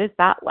routine. What is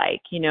that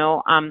like?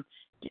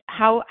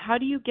 how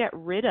do you get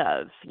rid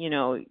of,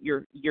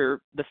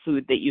 the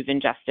food that you've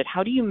ingested?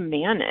 How do you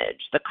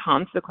manage the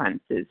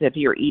consequences of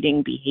your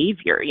eating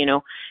behavior?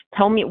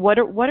 Tell me, what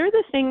are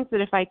the things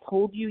that if I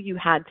told you you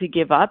had to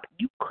give up,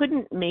 you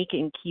couldn't make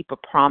and keep a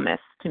promise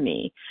to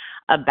me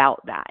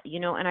about that,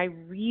 and I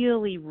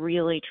really,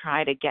 really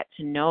try to get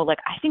to know,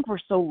 I think we're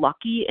so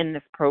lucky in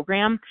this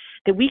program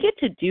that we get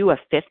to do a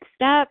fifth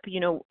step,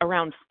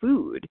 around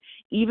food,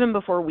 even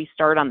before we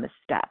start on the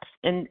steps.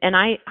 And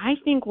I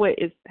think what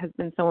has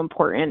been so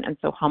important and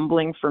so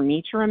humbling for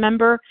me to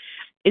remember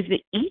is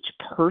that each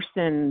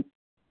person's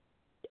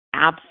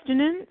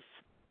abstinence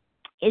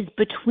is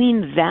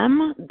between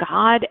them,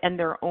 God, and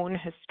their own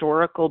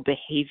historical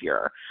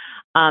behavior.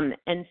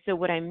 And so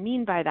what I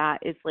mean by that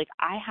is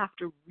I have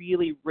to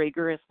really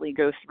rigorously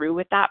go through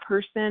with that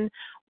person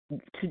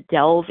to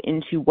delve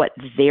into what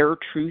their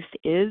truth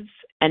is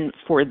and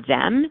for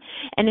them.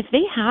 And if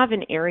they have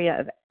an area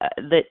of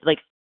that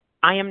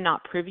I am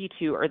not privy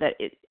to, or that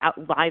it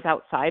lies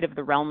outside of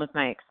the realm of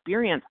my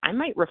experience, I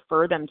might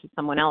refer them to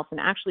someone else. And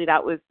actually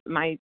that was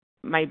my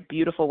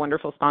beautiful,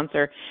 wonderful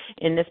sponsor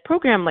in this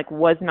program,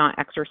 was not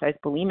exercise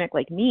bulimic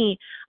like me.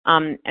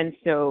 And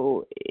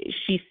so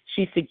she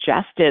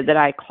suggested that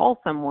I call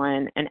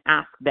someone and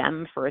ask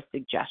them for a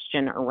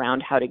suggestion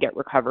around how to get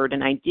recovered.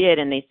 And I did.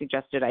 And they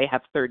suggested I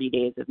have 30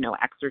 days of no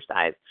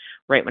exercise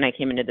right when I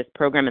came into this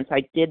program. And so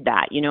I did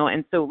that,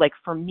 and so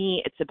for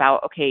me, it's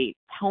about, okay,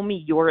 tell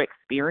me your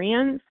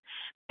experience.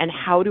 And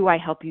how do I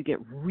help you get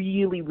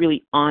really,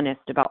 really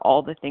honest about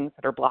all the things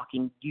that are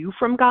blocking you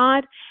from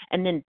God?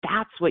 And then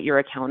that's what you're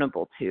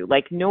accountable to.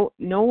 No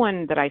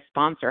one that I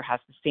sponsor has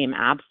the same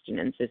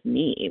abstinence as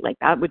me.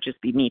 That would just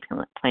be me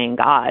playing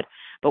God.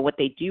 But what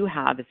they do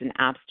have is an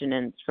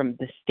abstinence from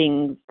the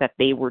things that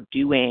they were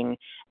doing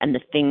and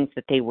the things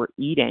that they were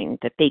eating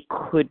that they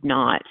could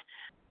not,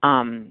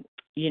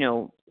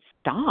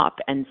 stop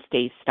and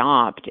stay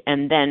stopped.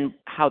 And then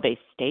how they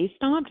stay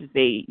stopped is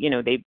they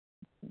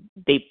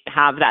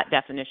have that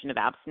definition of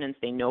abstinence.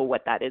 They know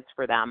what that is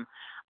for them.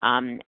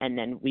 And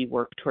then we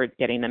work towards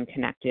getting them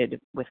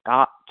connected with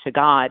God, to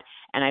God.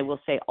 And I will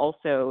say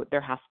also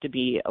there has to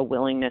be a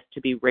willingness to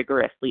be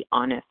rigorously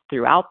honest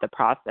throughout the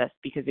process,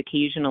 because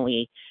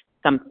occasionally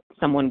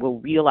someone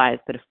will realize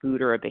that a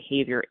food or a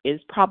behavior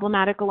is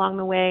problematic along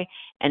the way.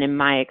 And in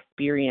my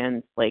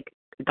experience,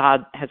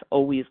 God has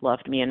always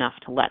loved me enough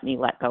to let me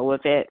let go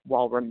of it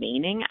while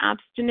remaining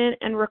abstinent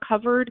and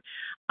recovered.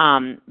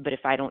 But if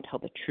I don't tell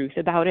the truth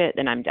about it,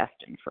 then I'm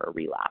destined for a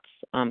relapse.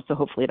 So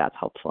hopefully that's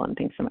helpful. And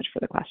thanks so much for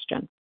the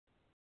question.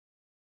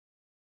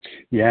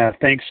 Yeah,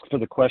 thanks for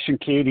the question,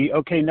 Katie.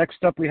 Okay,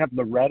 next up we have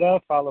Loretta,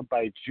 followed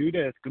by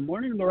Judith. Good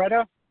morning,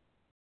 Loretta.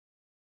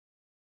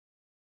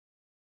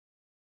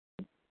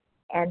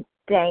 And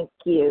thank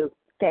you,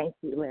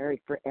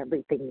 Larry, for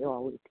everything you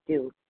always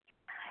do.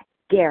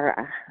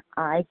 Dara,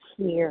 I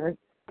hear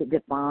the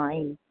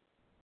divine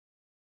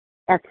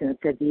essence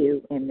of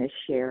you in this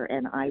share,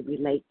 and I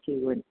relate to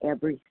you in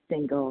every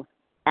single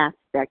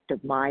aspect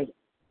of my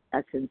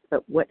essence.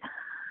 But what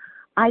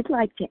I'd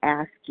like to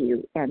ask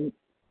you, and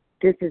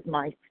this is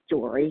my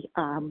story,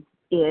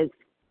 is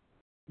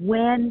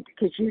when,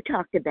 because you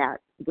talked about,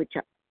 which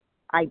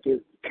I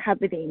do,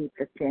 coveting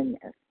the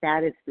thinness.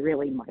 That is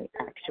really my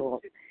actual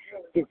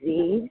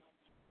disease.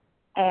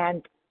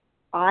 And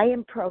I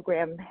in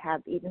program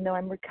even though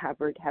I'm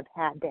recovered, have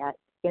had that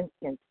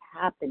instance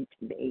happen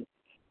to me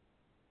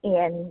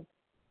in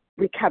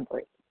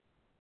recovery.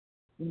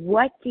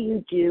 What do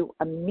you do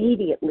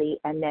immediately,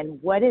 and then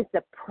what is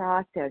the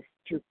process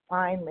to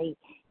finally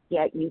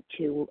get you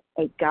to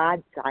a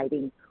God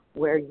sighting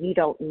where you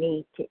don't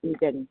need to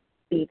even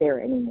be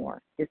there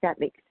anymore? Does that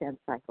make sense?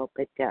 I hope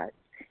it does.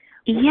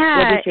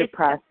 Yeah. What is your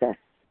process?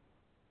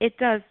 It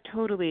does,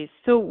 totally.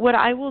 So what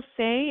I will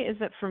say is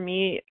that for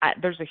me,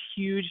 there's a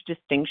huge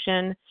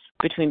distinction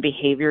between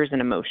behaviors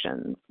and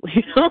emotions,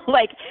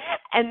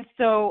 and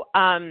so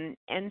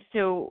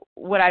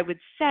what I would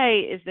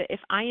say is that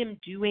if I am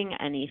doing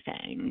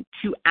anything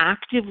to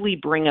actively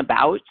bring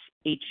about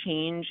a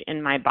change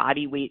in my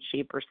body weight,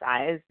 shape, or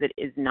size that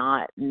is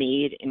not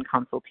made in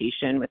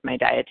consultation with my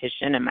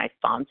dietitian and my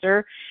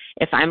sponsor,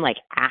 if I'm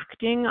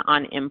acting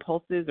on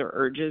impulses or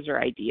urges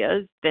or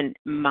ideas, then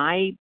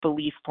my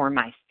belief for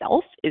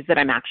myself is that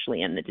I'm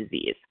actually in the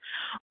disease.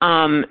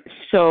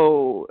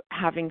 So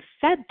having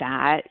said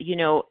that,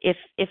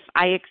 if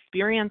I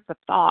experience a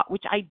thought,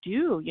 which I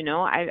do,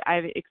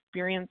 I've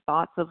experienced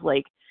thoughts of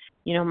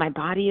my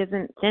body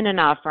isn't thin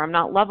enough, or I'm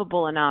not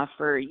lovable enough,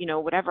 or,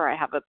 whatever, I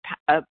have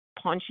a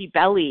paunchy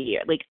belly.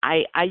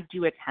 I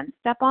do a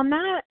 10-step on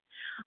that.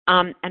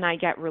 And I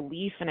get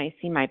relief and I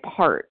see my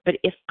part. But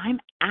if I'm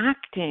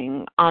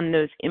acting on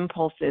those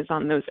impulses,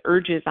 on those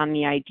urges, on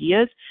the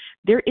ideas,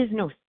 there is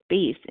no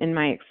space in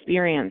my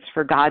experience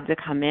for God to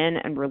come in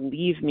and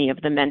relieve me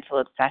of the mental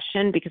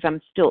obsession, because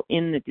I'm still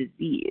in the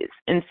disease.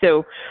 And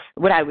so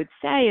what I would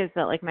say is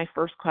that my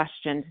first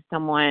question to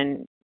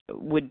someone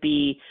would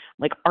be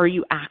are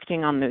you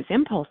acting on those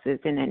impulses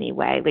in any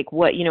way?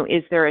 What,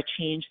 is there a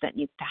change that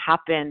needs to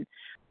happen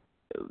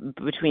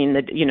between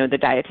the, the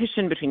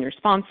dietitian, between your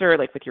sponsor,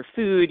 like with your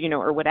food,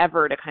 or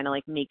whatever, to kind of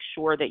like make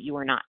sure that you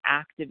are not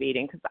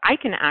activating, because I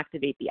can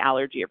activate the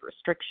allergy of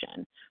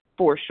restriction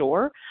for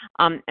sure.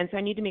 And so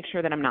I need to make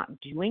sure that I'm not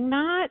doing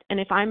that. And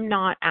if I'm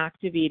not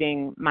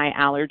activating my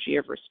allergy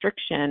of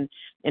restriction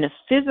in a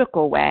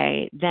physical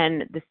way,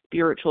 then the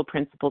spiritual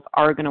principles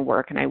are going to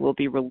work, and I will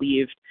be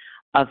relieved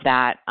of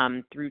that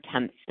through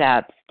 10th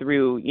steps,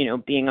 through,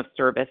 being of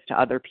service to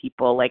other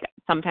people. Like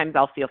sometimes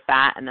I'll feel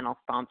fat and then I'll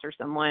sponsor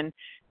someone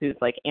who's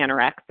like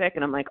anorexic,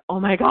 and I'm like, oh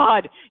my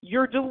God,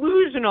 you're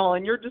delusional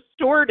and you're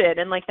distorted.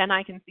 And like, then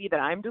I can see that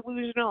I'm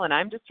delusional and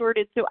I'm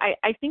distorted. So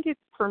I think it's,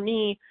 for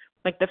me,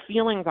 like the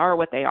feelings are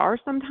what they are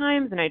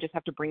sometimes, and I just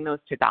have to bring those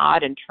to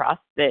God and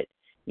trust that,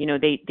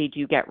 they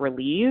do get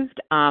relieved.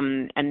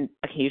 And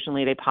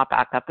occasionally they pop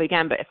back up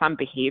again. But if I'm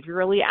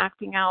behaviorally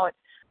acting out,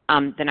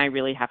 then I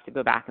really have to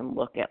go back and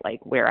look at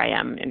like where I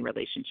am in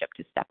relationship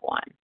to step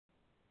one.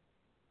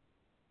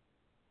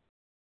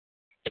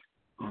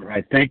 All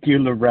right. Thank you,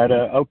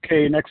 Loretta.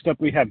 Okay. Next up,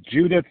 we have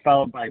Judith,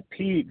 followed by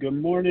Pete. Good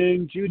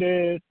morning,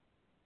 Judith.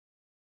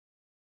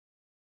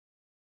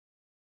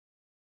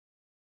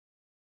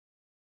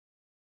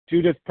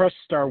 Judith, press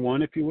star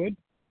 1 if you would.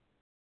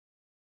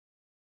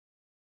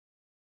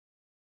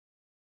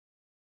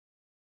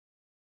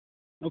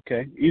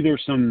 Okay. Either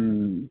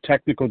some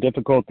technical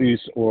difficulties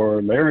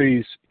or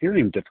Larry's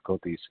hearing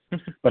difficulties.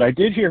 But I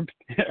did hear.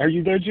 Are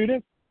you there,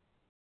 Judith?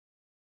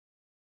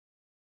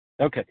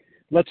 Okay.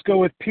 Let's go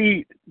with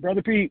Pete.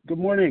 Brother Pete, good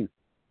morning.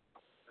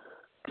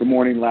 Good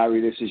morning,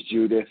 Larry. This is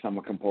Judith. I'm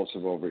a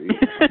compulsive overeater.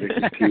 This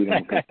is Pete.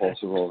 I'm a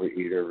compulsive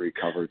overeater,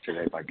 recovered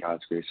today by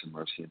God's grace and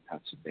mercy in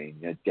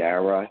Pennsylvania.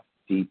 Dara,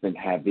 deep and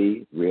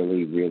heavy,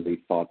 really,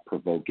 really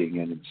thought-provoking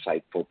and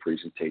insightful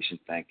presentation.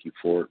 Thank you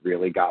for it.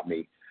 Really got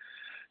me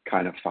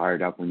kind of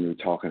fired up when you were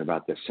talking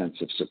about the sense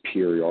of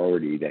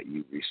superiority that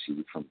you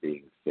receive from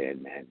being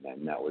thin,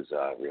 and that was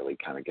really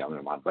kind of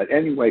going on. But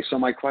anyway, so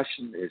my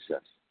question is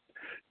this.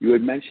 You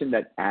had mentioned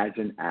that as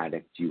an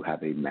addict, you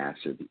have a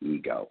massive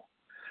ego.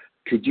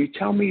 Could you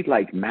tell me,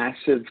 like,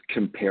 massive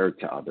compared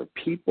to other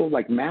people,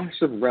 like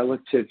massive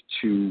relative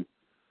to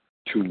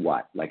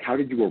what? Like, how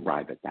did you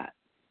arrive at that?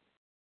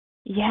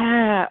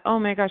 Yeah. Oh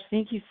my gosh.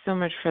 Thank you so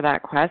much for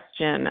that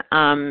question.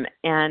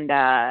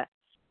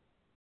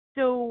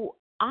 So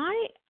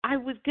I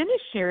was going to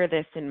share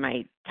this in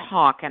my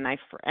talk, and I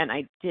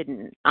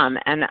didn't.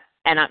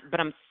 But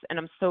I'm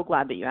so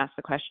glad that you asked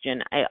the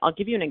question. I'll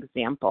give you an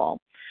example.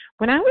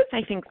 When I was,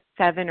 I think,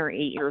 7 or 8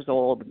 years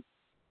old,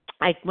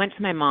 I went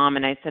to my mom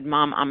and I said,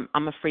 Mom,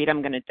 I'm afraid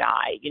I'm going to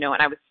die, and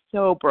I was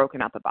so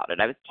broken up about it.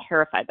 I was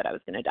terrified that I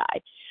was going to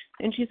die.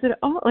 And she said,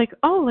 well,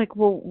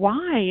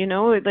 why?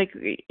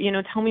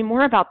 Tell me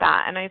more about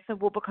that. And I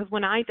said, well, because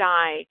when I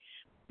die,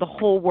 the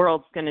whole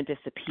world's going to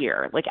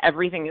disappear. Like,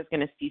 everything is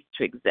going to cease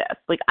to exist.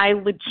 Like, I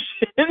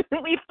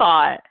legitimately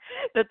thought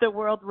that the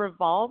world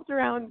revolved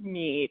around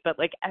me, but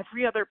like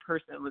every other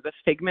person was a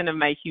figment of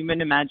my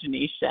human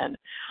imagination.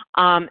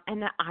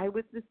 And that I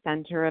was the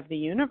center of the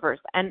universe.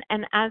 And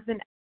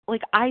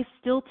I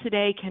still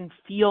today can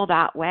feel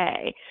that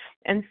way.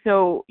 And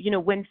so,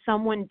 when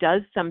someone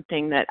does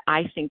something that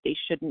I think they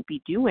shouldn't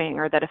be doing,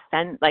 or that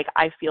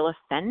I feel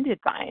offended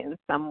by in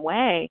some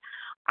way,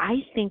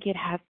 I think it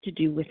has to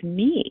do with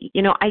me.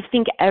 I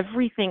think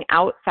everything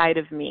outside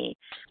of me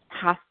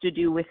has to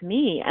do with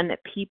me, and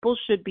that people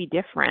should be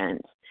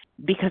different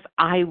because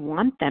I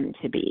want them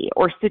to be,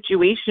 or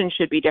situations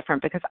should be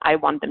different because I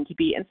want them to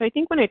be. And so I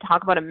think when I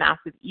talk about a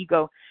massive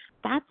ego,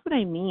 that's what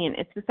I mean.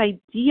 It's this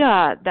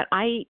idea that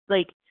I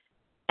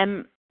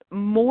am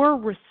more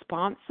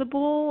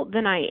responsible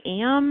than I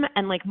am,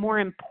 and more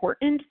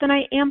important than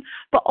I am.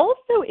 But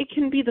also it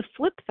can be the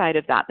flip side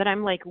of that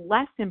I'm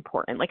less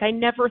important. I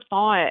never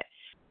thought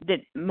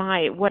that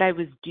what I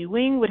was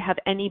doing would have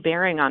any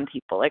bearing on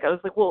people. I was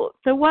like, well,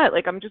 so what?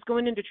 I'm just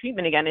going into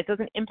treatment again. It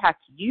doesn't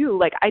impact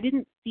you. I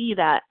didn't see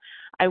that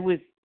I was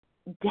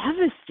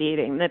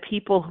devastating the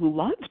people who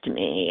loved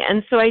me.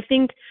 And so I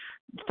think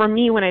for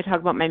me, when I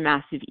talk about my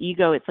massive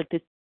ego, it's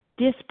this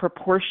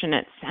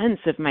disproportionate sense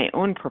of my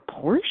own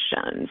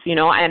proportions,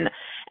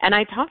 and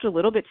I talked a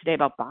little bit today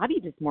about body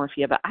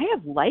dysmorphia, but I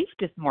have life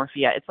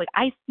dysmorphia. It's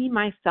I see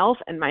myself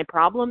and my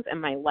problems and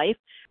my life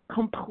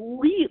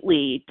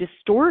completely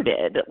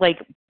distorted,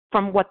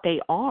 from what they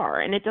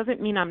are. And it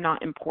doesn't mean I'm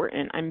not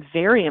important. I'm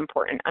very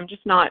important. I'm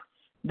just not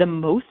the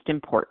most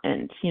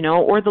important,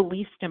 or the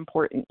least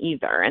important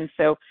either. And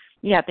so,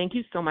 yeah, thank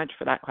you so much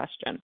for that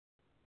question.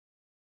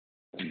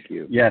 Thank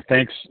you. Yeah,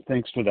 thanks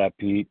for that,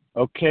 Pete.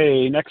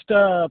 Okay, next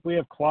up we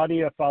have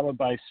Claudia, followed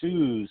by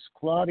Suze.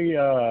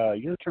 Claudia,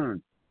 your turn.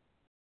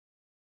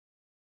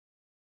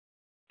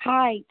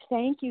 Hi,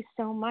 thank you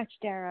so much,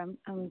 Dara.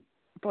 I'm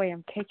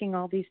taking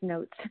all these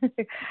notes,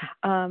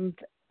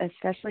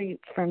 especially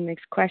from these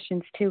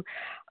questions too.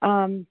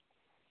 I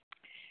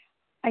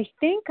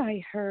think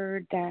I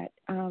heard that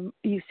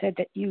you said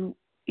that you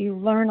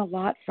learn a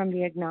lot from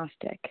the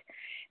agnostic,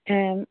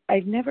 and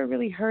I've never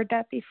really heard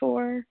that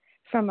before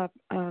from a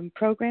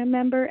program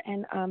member,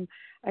 and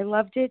I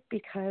loved it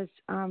because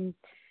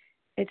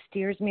it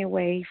steers me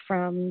away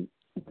from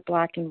the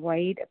black and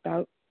white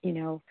about,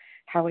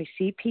 how I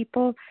see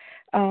people.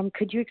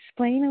 Could you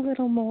explain a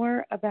little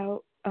more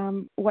about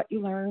what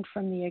you learned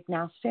from the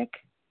agnostic?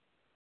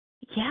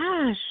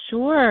 Yeah,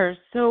 sure.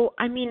 So,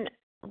 and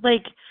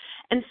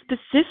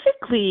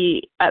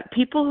specifically,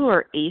 people who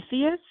are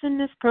atheists in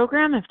this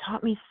program have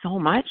taught me so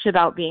much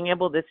about being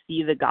able to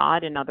see the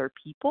God in other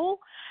people,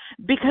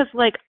 because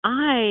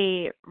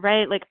I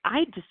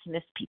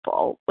dismiss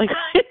people. I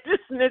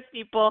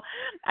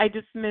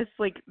dismiss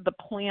the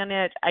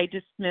planet. I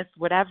dismiss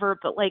whatever.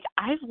 But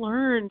I've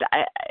learned,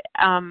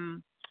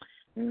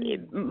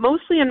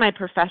 mostly in my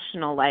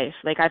professional life,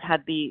 I've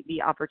had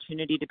the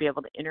opportunity to be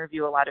able to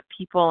interview a lot of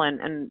people,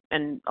 and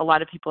a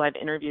lot of people I've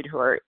interviewed who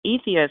are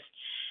atheists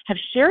have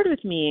shared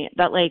with me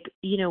that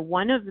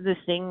one of the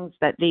things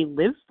that they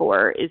live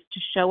for is to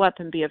show up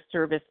and be of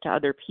service to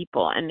other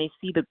people, and they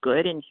see the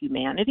good in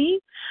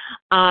humanity,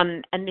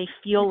 and they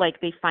feel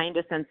like they find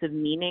a sense of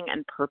meaning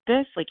and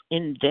purpose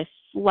in this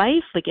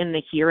life, in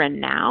the here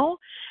and now.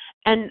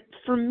 And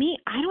for me,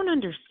 I don't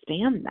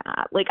understand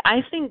that.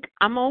 I think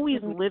I'm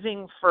always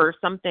living for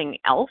something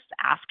else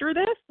after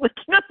this.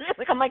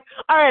 I'm like,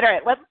 all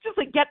right, let's just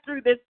get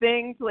through this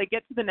thing to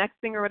get to the next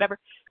thing or whatever.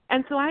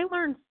 And so I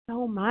learned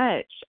so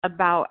much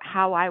about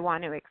how I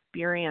want to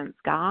experience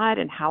God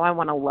and how I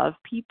want to love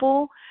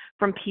people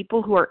from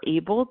people who are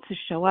able to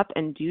show up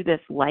and do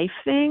this life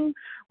thing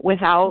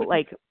without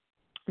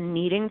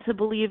needing to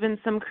believe in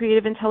some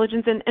creative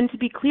intelligence. And to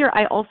be clear,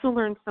 I also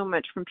learned so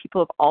much from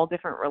people of all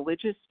different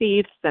religious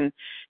faiths and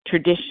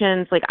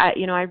traditions.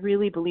 I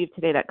really believe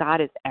today that God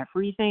is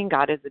everything.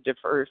 God is a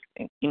diverse,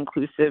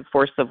 inclusive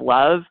force of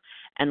love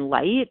and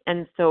light.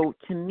 And so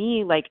to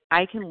me,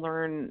 I can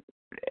learn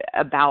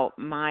about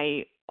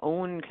my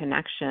own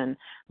connection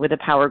with a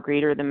power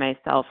greater than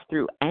myself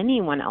through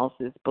anyone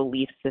else's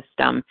belief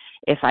system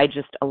if I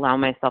just allow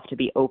myself to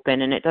be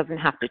open. And it doesn't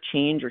have to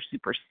change or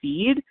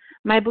supersede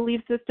my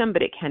belief system,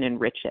 but it can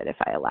enrich it if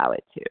I allow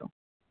it to.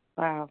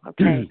 Wow.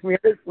 Okay.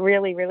 Really,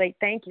 really, really.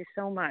 Thank you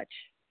so much.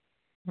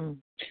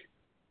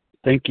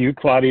 Thank you,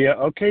 Claudia.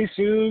 Okay,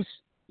 Suze,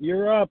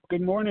 you're up.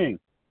 Good morning.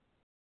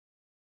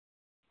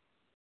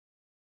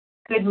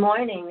 Good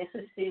morning. This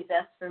is Suze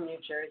S. from New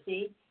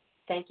Jersey.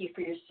 Thank you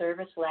for your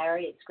service,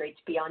 Larry. It's great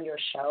to be on your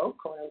show,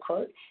 quote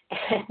unquote.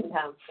 And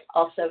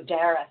also,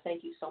 Dara,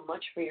 thank you so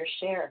much for your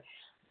share.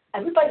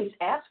 Everybody's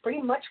asked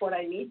pretty much what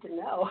I need to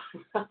know.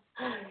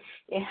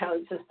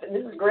 This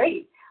is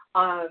great.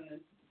 I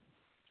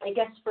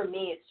guess for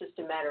me, it's just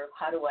a matter of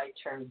how do I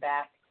turn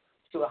back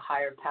to a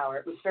higher power.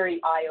 It was very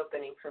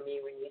eye-opening for me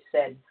when you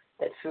said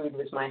that food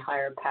was my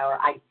higher power.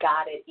 I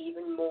got it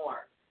even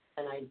more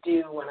than I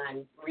do when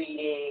I'm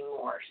reading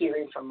or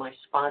hearing from my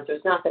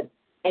sponsors. Not that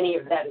any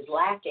of that is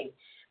lacking,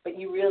 but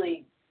you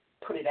really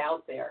put it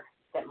out there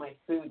that my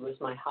food was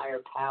my higher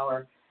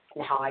power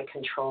and how I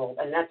controlled.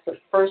 And that's the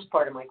first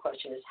part of my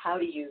question is how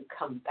do you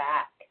come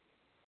back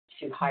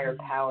to higher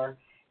power?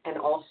 And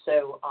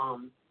also,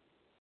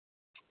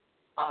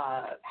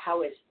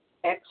 how is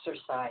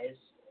exercise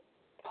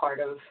part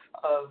of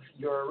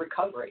your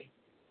recovery?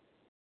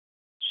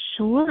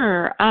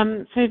 Sure.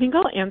 So I think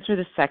I'll answer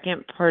the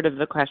second part of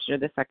the question, or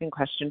the second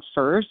question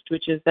first,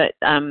 which is that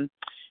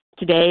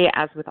today,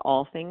 as with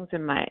all things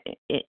in my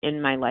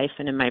life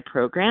and in my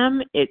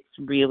program, it's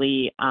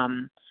really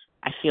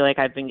I feel like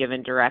I've been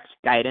given direct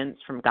guidance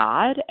from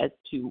God as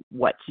to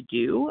what to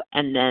do,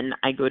 and then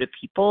I go to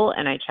people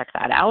and I check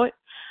that out,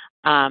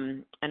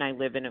 and I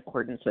live in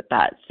accordance with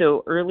that.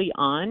 So early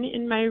on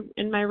in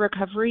my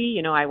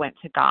recovery, I went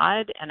to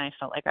God and I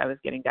felt like I was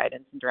getting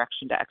guidance and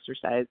direction to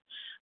exercise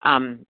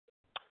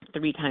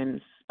 3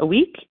 times a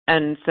week.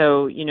 And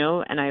so,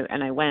 and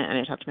I went and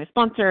I talked to my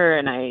sponsor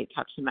and I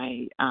talked to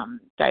my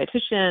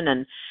dietitian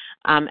and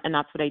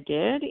that's what I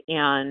did.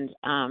 And,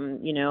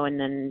 and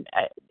then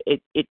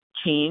it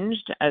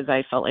changed as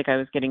I felt like I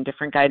was getting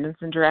different guidance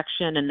and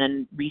direction. And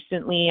then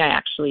recently I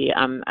actually,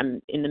 I'm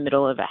in the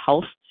middle of a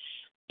health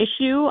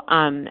issue.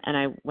 And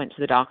I went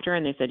to the doctor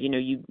and they said,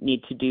 you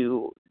need to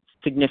do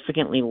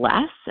significantly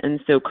less.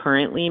 And so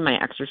currently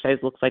my exercise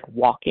looks like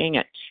walking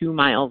at 2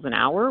 miles an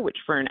hour, which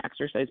for an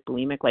exercise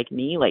bulimic like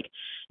me,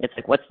 it's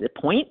what's the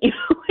point,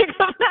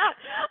 of that?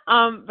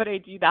 But I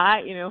do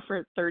that,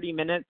 for 30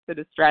 minutes at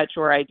a stretch,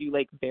 or I do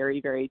very,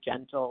 very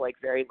gentle,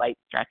 very light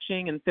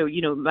stretching. And so,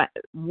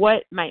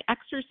 what my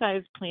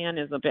exercise plan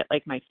is a bit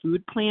like my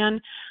food plan,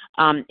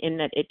 in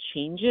that it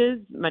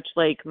changes, much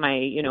like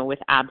my, with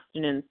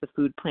abstinence, the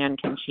food plan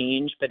can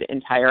change, but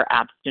entire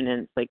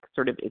abstinence,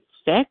 sort of is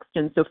fixed.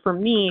 And so for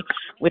me,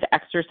 with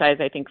exercise,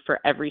 I think for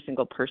every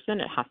single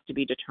person, it has to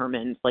be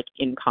determined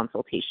in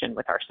consultation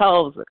with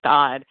ourselves, with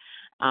God,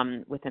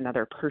 with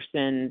another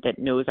person that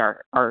knows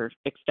our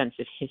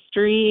extensive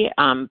history.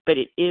 But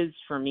it is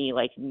for me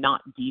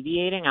not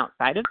deviating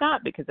outside of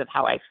that because of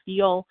how I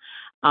feel.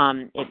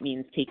 It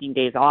means taking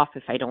days off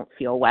if I don't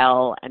feel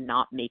well and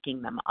not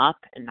making them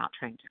up and not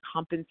trying to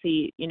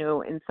compensate,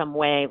 in some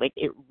way.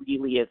 It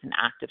really is an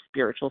act of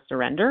spiritual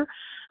surrender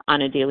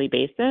on a daily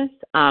basis.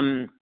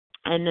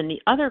 And then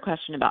the other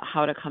question about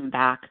how to come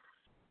back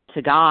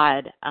to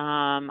God.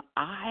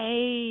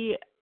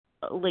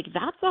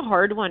 That's a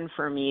hard one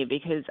for me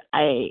because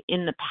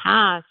in the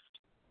past,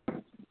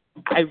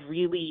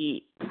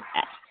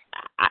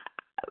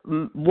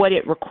 what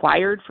it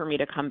required for me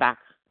to come back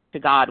to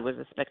God was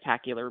a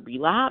spectacular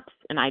relapse,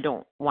 and I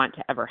don't want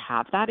to ever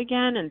have that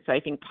again. And so I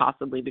think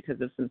possibly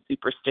because of some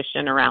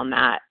superstition around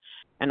that,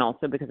 and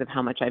also because of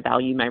how much I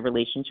value my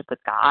relationship with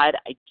God,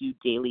 I do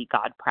daily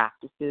God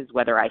practices,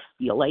 whether I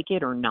feel like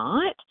it or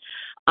not.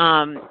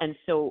 And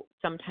so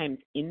sometimes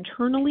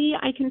internally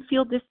I can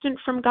feel distant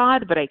from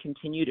God, but I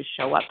continue to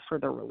show up for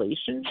the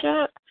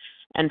relationship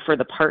and for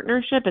the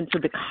partnership. And so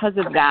because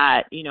of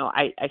that,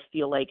 I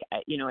feel like,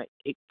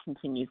 it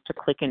continues to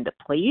click into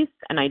place.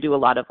 And I do a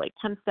lot of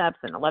 10 steps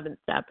and 11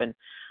 step. And,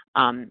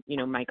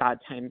 my God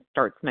time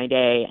starts my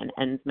day and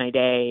ends my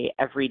day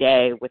every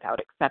day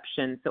without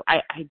exception. So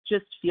I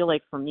just feel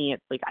like for me,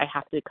 it's I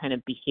have to kind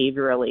of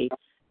behaviorally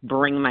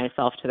bring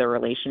myself to the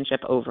relationship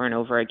over and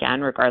over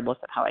again, regardless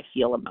of how I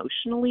feel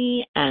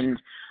emotionally. And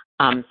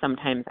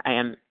sometimes I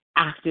am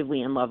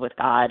actively in love with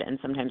God, and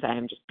sometimes I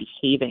am just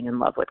behaving in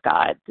love with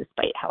God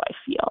despite how I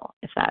feel,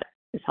 if that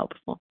is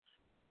helpful.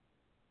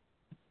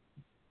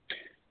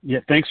 Yeah,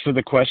 thanks for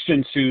the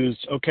question, Suze.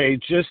 Okay,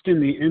 just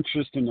in the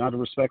interest and out of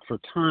respect for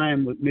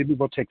time, maybe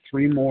we'll take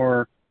 3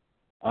 more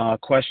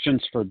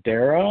questions for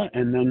Dara,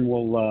 and then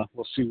we'll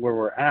see where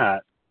we're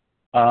at.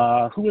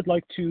 Who would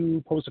like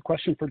to pose a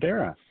question for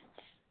Dara?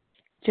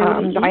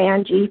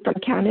 Diane G. from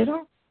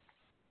Canada.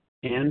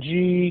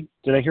 Angie,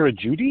 did I hear a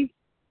Judy?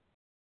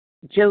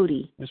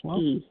 Jody. As well?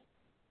 E.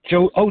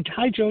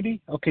 Hi, Jody.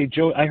 Okay,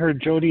 I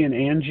heard Jody and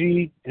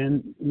Angie,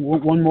 and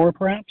one more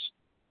perhaps?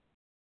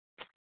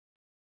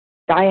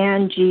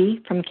 Diane G.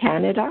 from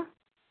Canada.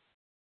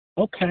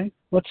 Okay,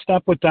 let's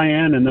stop with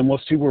Diane, and then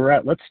we'll see where we're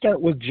at. Let's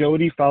start with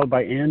Jody, followed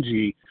by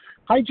Angie.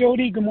 Hi,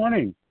 Jody. Good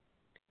morning.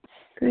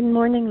 Good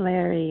morning,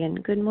 Larry,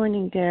 and good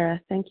morning,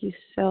 Dara. Thank you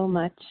so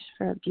much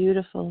for a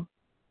beautiful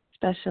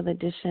special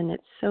edition.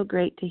 It's so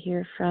great to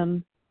hear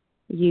from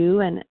you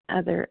and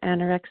other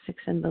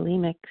anorexics and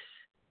bulimics.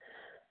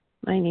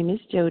 My name is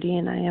Jody,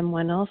 and I am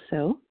one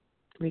also,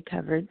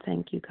 recovered,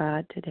 thank you,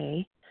 God,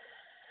 today.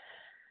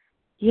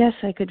 Yes,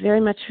 I could very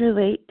much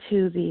relate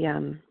to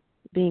the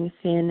being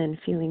thin and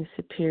feeling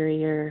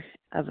superior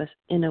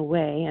in a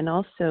way, and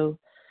also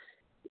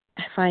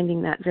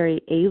finding that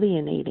very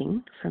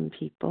alienating from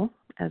people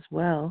as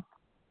well.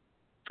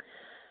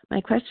 My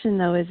question,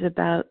 though, is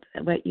about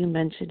what you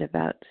mentioned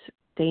about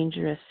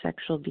dangerous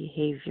sexual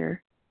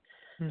behavior.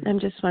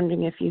 I'm just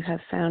wondering if you have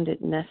found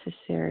it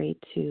necessary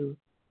to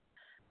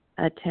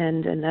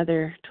attend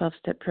another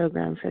 12-step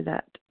program for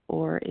that,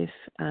 or if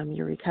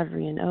your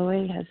recovery in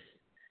OA has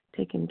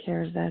taken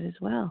care of that as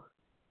well.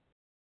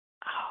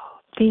 Oh,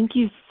 thank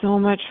you so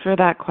much for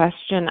that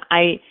question.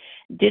 I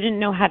didn't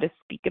know how to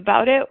speak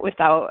about it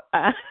without,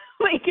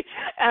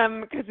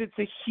 because it's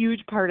a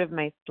huge part of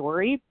my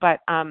story, but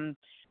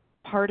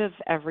part of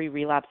every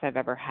relapse I've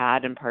ever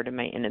had, and part of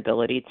my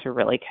inability to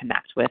really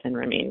connect with and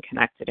remain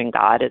connected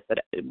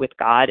with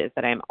God is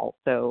that I'm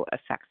also a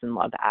sex and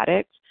love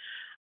addict.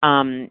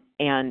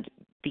 And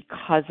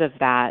because of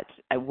that,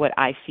 what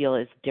I feel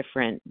is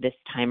different this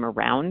time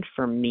around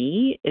for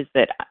me is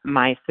that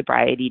my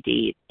sobriety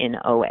date in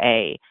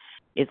OA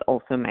is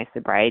also my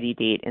sobriety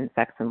date in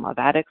Sex and Love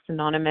Addicts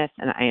Anonymous,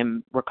 and I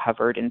am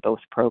recovered in both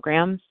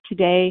programs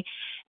today.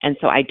 And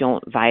so I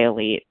don't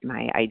violate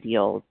my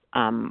ideals,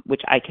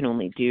 which I can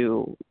only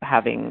do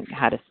having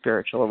had a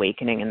spiritual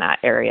awakening in that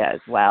area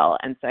as well.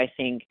 And so I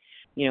think,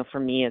 for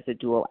me as a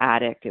dual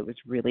addict, it was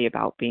really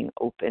about being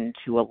open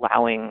to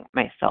allowing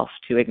myself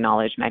to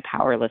acknowledge my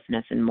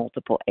powerlessness in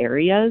multiple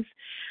areas,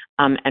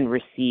 and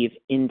receive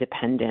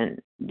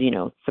independent,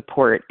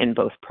 support in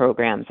both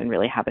programs and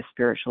really have a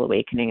spiritual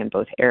awakening in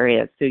both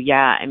areas. So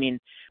yeah,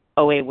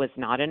 OA was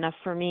not enough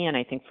for me. And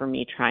I think for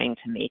me, trying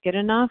to make it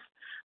enough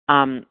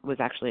was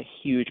actually a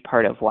huge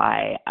part of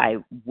why I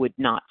would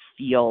not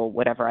feel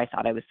whatever I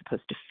thought I was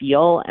supposed to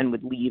feel, and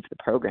would leave the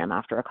program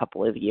after a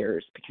couple of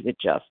years because it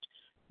just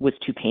was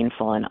too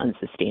painful and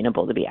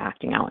unsustainable to be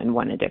acting out in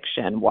one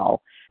addiction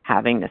while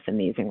having this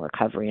amazing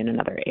recovery in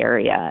another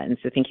area. And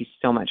so thank you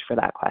so much for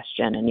that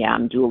question. And yeah,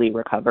 I'm dually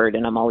recovered,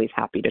 and I'm always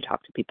happy to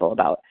talk to people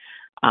about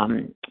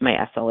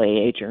my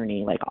SLAA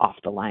journey, off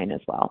the line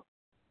as well.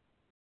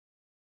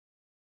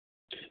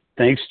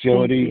 Thanks,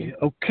 Jody.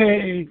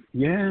 Okay,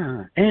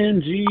 yeah.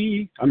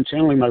 Angie, I'm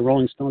channeling my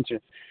Rolling Stones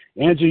here.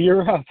 Angie,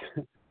 you're up.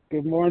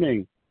 Good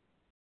morning.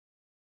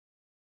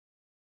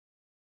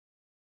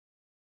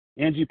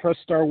 Angie, press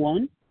star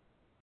 1.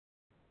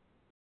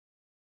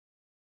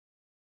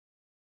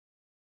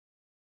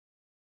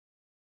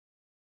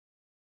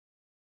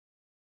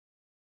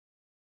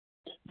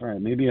 All right,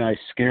 maybe I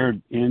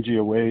scared Angie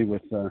away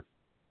with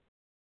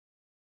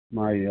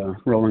my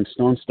Rolling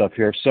Stone stuff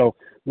here. So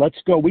let's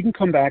go. We can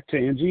come back to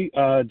Angie.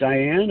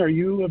 Diane, are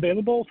you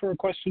available for a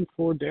question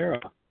for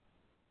Dara?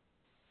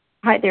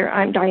 Hi there,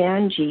 I'm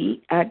Diane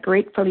G., a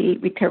gratefully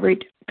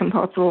recovered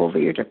compulsive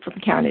overeater from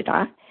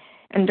Canada.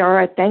 And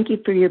Dara, thank you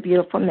for your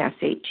beautiful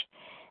message.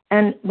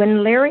 And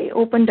when Larry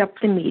opened up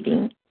the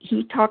meeting,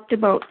 he talked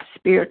about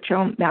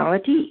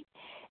spirituality,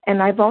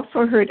 and I've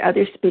also heard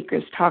other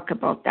speakers talk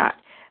about that.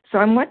 So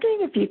I'm wondering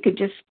if you could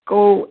just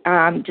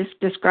just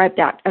describe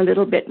that a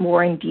little bit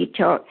more in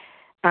detail,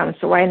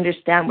 so I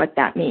understand what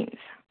that means.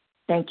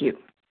 Thank you.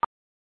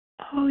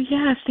 Oh,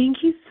 yeah, thank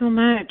you so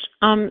much.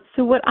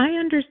 So what I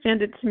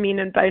understand it to mean,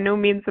 and by no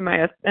means am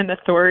I an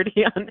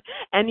authority on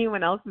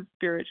anyone else's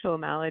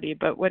spirituality,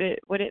 but what it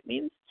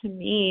means to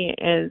me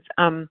is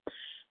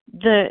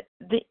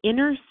the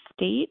inner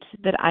state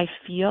that I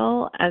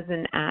feel as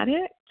an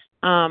addict,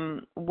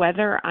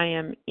 whether I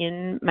am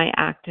in my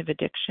active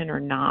addiction or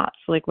not.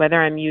 So like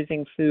whether I'm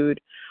using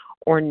food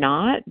or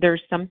not,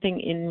 there's something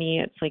in me.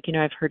 It's like,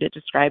 I've heard it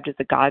described as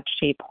a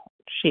God-shaped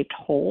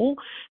hole.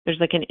 There's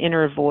like an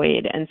inner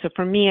void. And so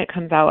for me, it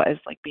comes out as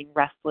like being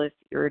restless,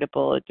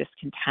 irritable,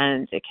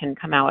 discontent. It can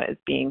come out as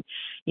being,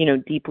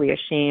 deeply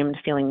ashamed,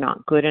 feeling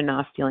not good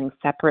enough, feeling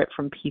separate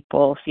from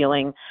people,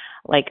 feeling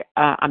like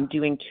I'm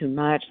doing too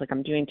much, like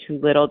I'm doing too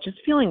little, just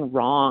feeling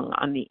wrong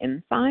on the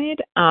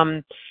inside.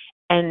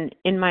 And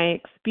in my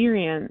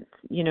experience,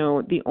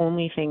 the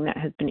only thing that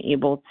has been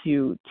able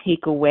to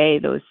take away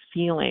those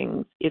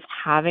feelings is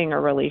having a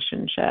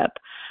relationship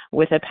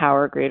with a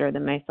power greater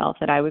than myself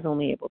that I was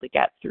only able to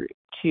get through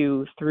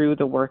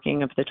the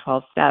working of the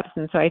 12 steps.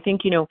 And so I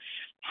think,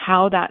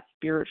 how that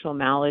spiritual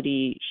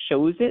malady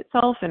shows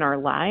itself in our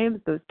lives,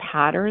 those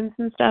patterns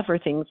and stuff are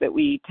things that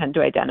we tend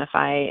to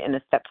identify in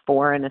a step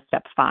 4 and a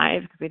step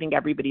 5, because I think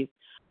everybody's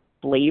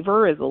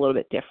flavor is a little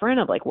bit different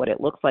of like what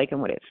it looks like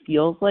and what it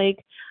feels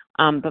like.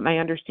 But my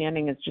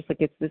understanding is just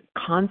like it's this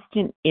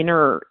constant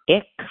inner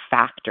ick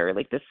factor,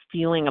 like this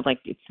feeling of like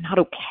it's not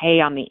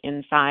okay on the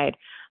inside.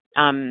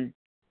 And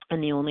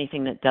the only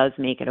thing that does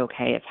make it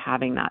okay is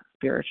having that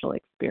spiritual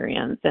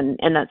experience. And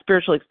that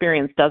spiritual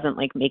experience doesn't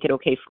like make it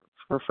okay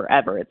for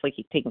forever. It's like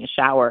taking a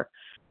shower,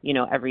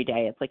 every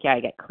day. It's like, yeah, I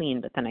get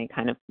clean, but then I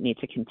kind of need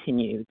to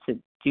continue to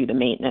do the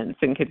maintenance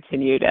and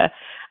continue to,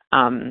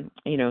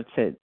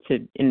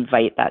 to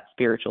invite that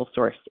spiritual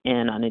source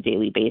in on a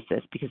daily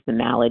basis, because the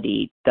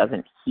malady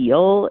doesn't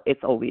heal.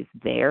 It's always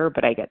there,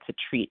 but I get to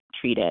treat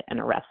it and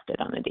arrest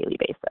it on a daily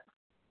basis.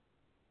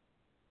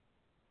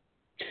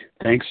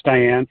 Thanks,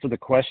 Diane, for the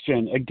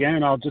question.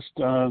 Again, I'll just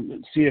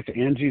see if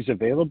Angie's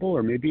available,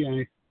 or maybe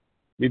I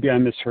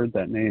misheard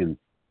that name.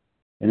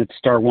 And it's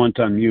 *1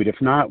 to unmute. If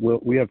not,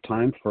 we have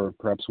time for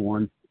perhaps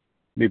one,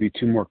 maybe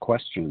two more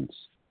questions.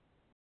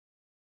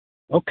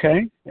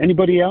 Okay.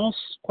 Anybody else?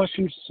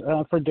 Questions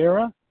for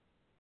Dara?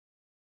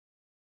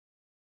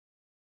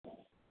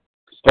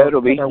 *1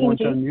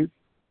 to unmute.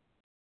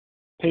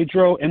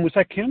 Pedro, and was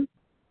that Kim?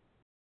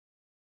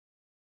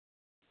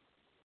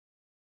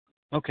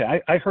 Okay,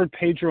 I heard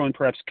Pedro and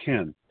perhaps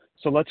Kim.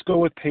 So let's go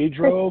with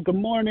Pedro. Good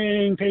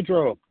morning,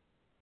 Pedro.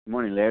 Good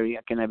morning, Larry.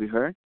 Can I be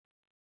heard?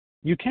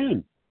 You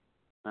can.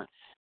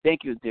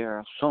 Thank you,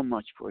 Dara, so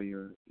much for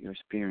your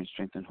experience,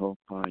 strength, and hope.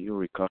 Your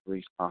recovery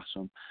is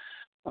awesome.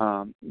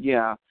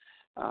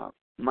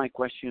 My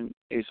question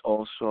is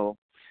also,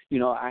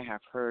 I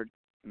have heard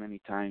many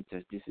times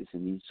that this is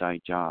an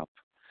inside job.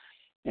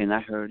 And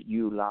I heard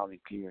you loud and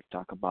clear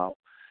talk about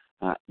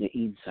the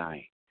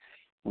inside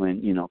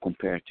when,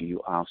 compared to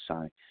you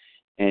outside.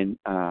 And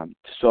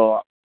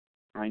so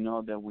I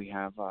know that we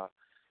have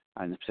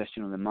an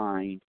obsession of the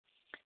mind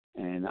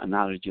and a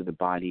knowledge of the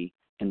body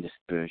and the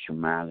spiritual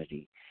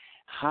malady.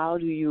 How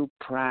do you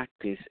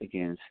practice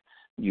against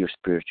your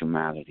spiritual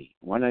malady?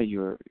 What are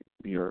your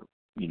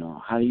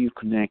how do you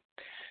connect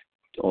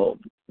or,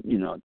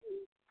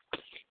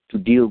 to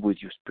deal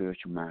with your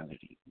spiritual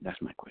malady? That's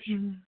my question.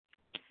 Mm-hmm.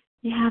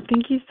 Yeah,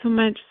 thank you so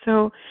much.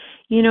 So,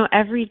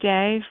 every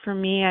day for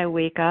me, I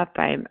wake up,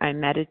 I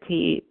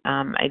meditate.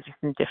 I do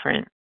some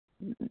different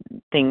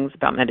things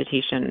about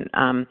meditation,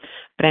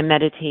 but I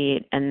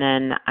meditate and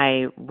then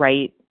I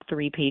write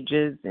 3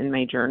 pages in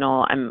my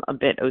journal. I'm a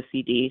bit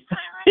OCD, so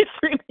I write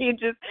 3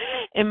 pages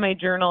in my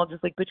journal,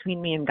 just like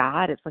between me and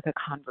God. It's like a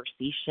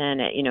conversation.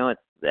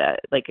 It's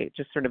like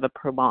just sort of a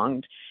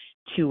prolonged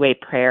 2-way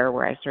prayer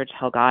where I sort of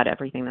tell God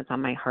everything that's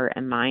on my heart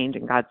and mind,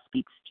 and God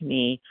speaks to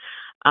me.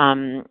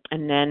 And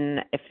then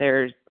if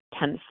there's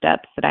 10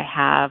 steps that I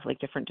have, like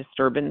different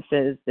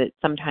disturbances that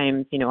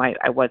sometimes,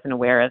 I wasn't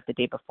aware of the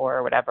day before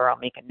or whatever, I'll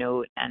make a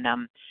note, and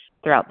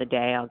throughout the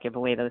day I'll give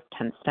away those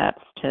 10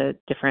 steps to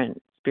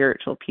different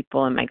spiritual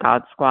people in my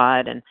God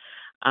squad, and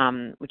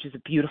which is a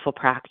beautiful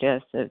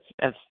practice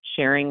of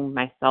sharing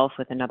myself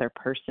with another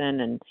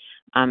person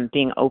and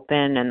being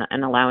open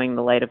and allowing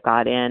the light of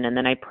God in. And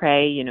then I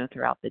pray,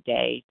 throughout the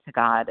day to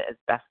God as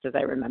best as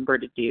I remember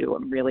to do.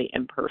 I'm really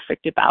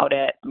imperfect about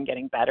it. I'm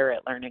getting better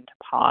at learning to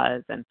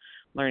pause and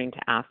learning to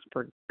ask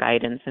for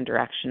guidance and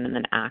direction and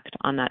then act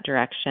on that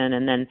direction.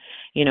 And then,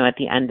 at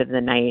the end of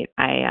the night,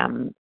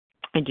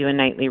 I do a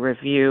nightly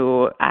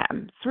review.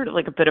 I'm sort of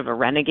like a bit of a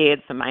renegade,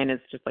 so mine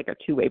is just like a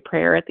 2-way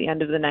prayer at the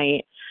end of the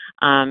night.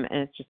 And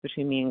it's just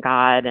between me and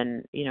God,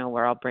 and,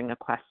 where I'll bring a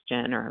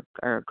question or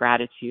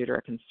gratitude or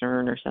a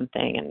concern or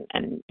something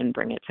and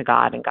bring it to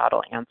God, and God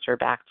will answer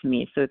back to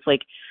me. So it's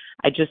like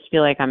I just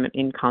feel like I'm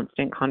in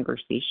constant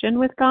conversation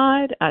with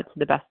God to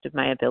the best of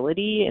my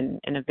ability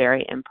in a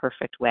very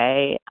imperfect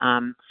way.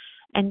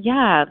 And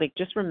yeah, like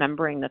just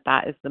remembering that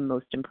that is the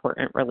most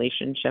important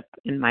relationship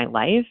in my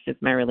life is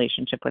my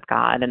relationship with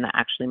God, and that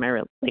actually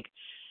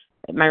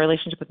my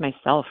relationship with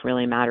myself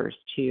really matters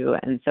too.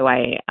 And so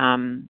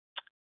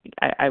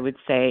I would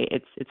say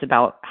it's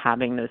about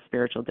having those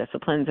spiritual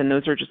disciplines, and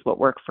those are just what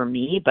work for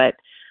me. But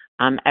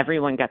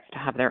everyone gets to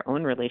have their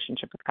own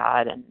relationship with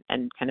God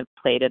and kind of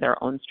play to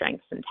their own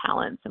strengths and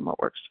talents and what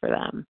works for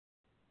them.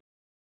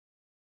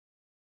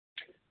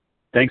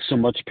 Thanks so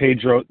much,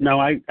 Pedro.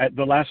 Now,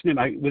 the last name,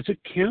 was it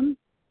Kim?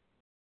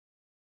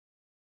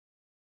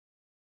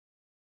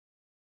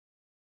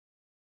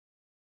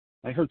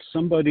 I heard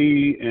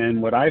somebody,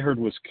 and what I heard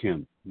was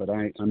Kim, but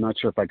I'm not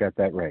sure if I got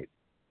that right.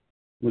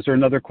 Was there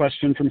another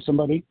question from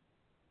somebody?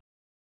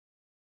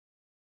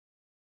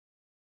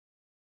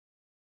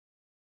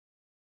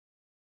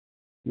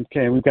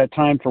 Okay, we've got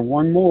time for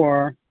one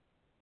more.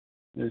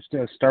 There's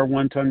star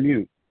one to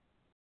unmute.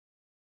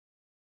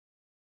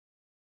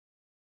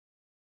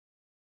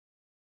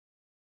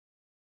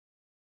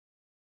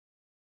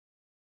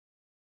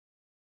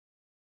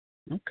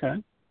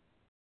 Okay.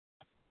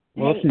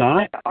 Well, hey, if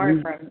not,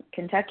 R from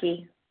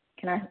Kentucky.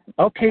 Can I?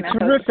 Okay, can I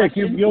terrific.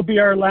 You'll be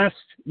our last.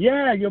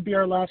 Yeah, you'll be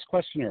our last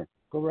questioner.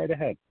 Go right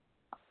ahead.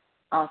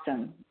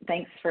 Awesome.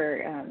 Thanks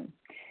for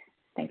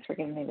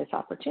giving me this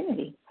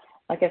opportunity.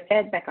 Like I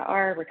said, Becca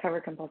R.,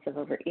 recovered compulsive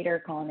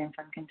overeater, calling in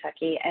from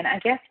Kentucky. And I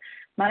guess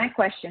my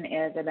question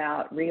is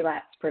about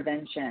relapse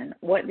prevention.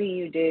 What do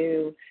you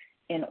do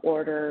in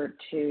order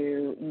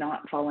to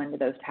not fall into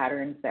those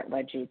patterns that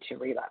led you to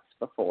relapse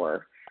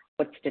before?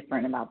 What's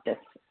different about this?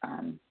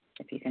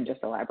 If you can just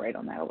elaborate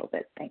on that a little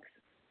bit. Thanks.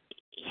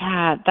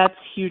 Yeah, that's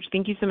huge.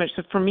 Thank you so much.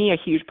 So for me, a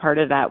huge part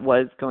of that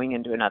was going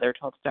into another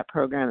 12-step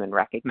program and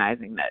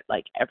recognizing that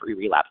like every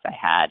relapse I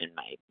had in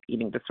my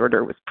eating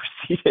disorder was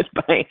preceded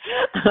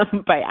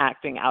by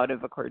acting out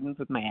of accordance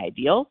with my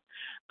ideals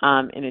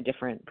in a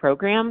different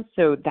program.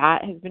 So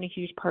that has been a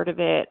huge part of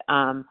it.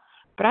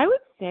 But I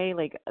would say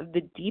like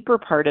the deeper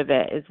part of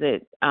it is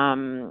that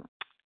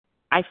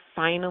I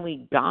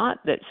finally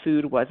got that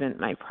food wasn't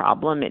my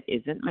problem. It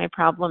isn't my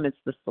problem. It's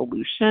the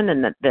solution,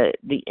 and that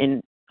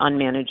the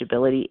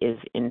unmanageability is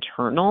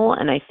internal.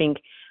 And I think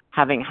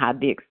having had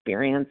the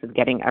experience of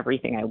getting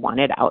everything I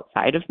wanted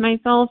outside of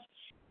myself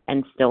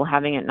and still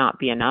having it not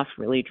be enough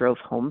really drove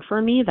home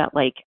for me that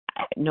like,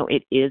 no,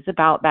 it is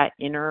about that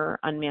inner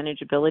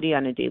unmanageability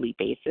on a daily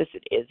basis.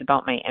 It is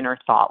about my inner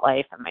thought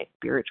life and my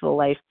spiritual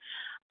life.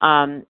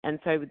 And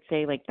so I would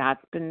say like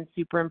that's been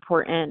super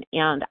important.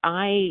 And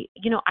I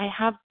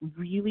have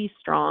really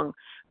strong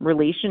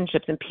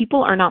relationships, and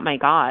people are not my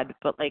God,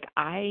 but like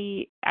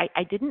I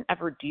didn't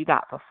ever do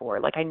that before.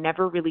 Like I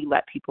never really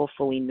let people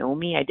fully know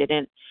me. I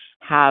didn't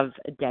have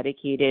a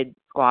dedicated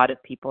squad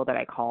of people that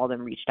I called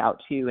and reached out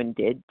to and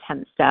did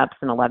 10 steps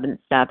and 11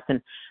 steps.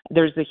 And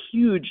there's a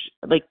huge,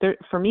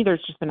 for me,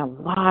 there's just been a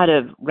lot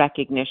of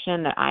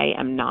recognition that I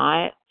am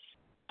not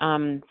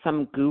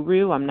some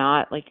guru. I'm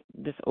not like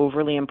this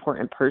overly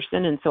important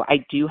person. And so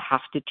I do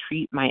have to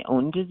treat my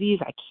own disease.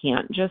 I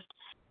can't just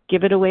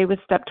give it away with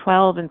step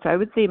 12. And so I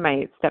would say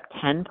my step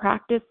 10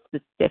 practice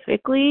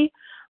specifically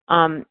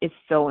is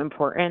so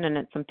important. And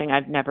it's something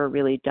I've never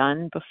really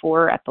done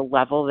before at the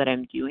level that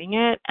I'm doing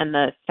it. And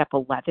the step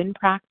 11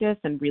 practice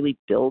and really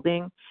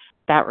building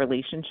that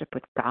relationship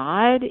with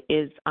God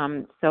is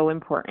so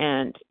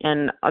important.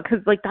 And because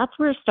like that's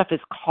where stuff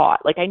is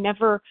caught. Like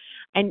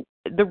and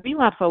the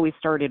relapse always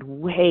started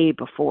way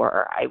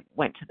before I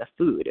went to the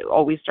food. It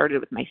always started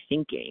with my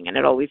thinking, and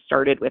it always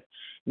started with,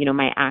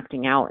 my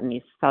acting out in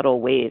these subtle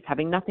ways,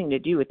 having nothing to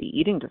do with the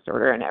eating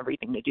disorder and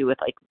everything to do with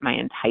like my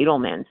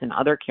entitlement and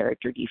other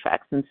character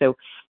defects. And so,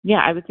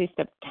 yeah, I would say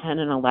steps 10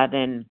 and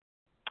 11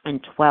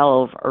 and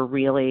 12 are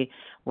really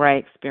where I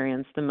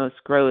experience the most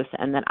growth,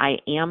 and that I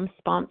am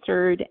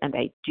sponsored and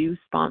I do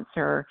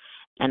sponsor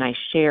and I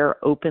share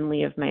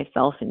openly of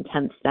myself in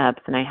 10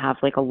 steps. And I have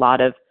like a lot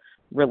of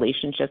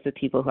relationships with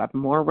people who have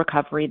more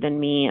recovery than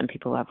me and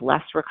people who have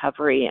less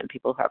recovery and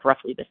people who have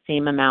roughly the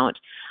same amount.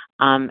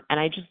 And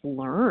I just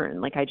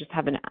learn, like I just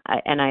have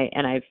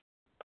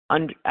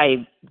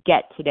I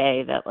get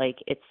today that like,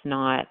 it's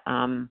not,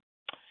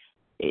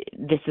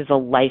 this is a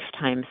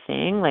lifetime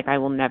thing. Like I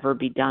will never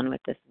be done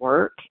with this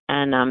work.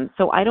 And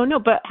so I don't know,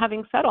 but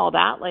having said all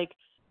that, like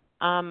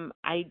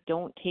I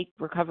don't take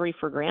recovery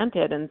for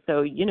granted. And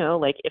so,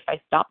 like if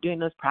I stop doing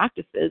those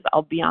practices,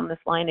 I'll be on this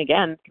line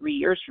again 3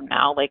 years from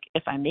now, like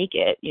if I make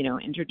it,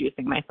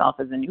 introducing myself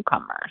as a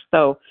newcomer.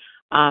 So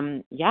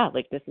yeah,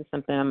 like this is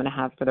something I'm going to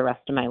have for the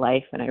rest of my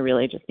life. And I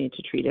really just need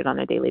to treat it on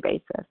a daily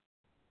basis.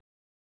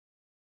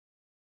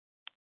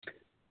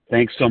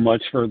 Thanks so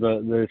much for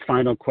the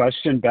final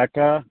question,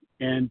 Becca.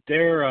 And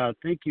Dara,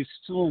 thank you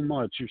so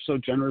much. You're so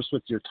generous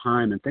with your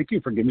time. And thank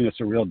you for giving us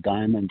a real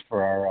diamond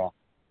for our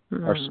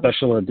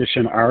special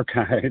edition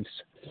archives.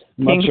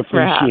 Much Thanks appreciated.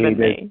 for having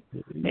me.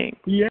 Thanks.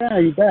 Yeah,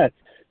 you bet.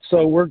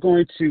 So we're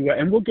going to,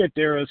 and we'll get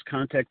Dara's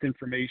contact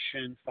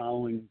information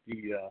following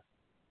the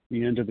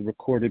the end of the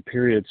recorded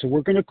period. So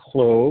we're going to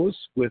close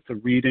with a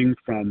reading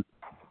from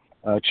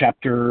a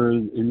chapter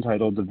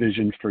entitled The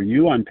Vision for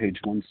You on page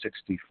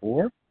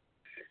 164.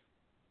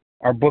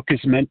 Our book is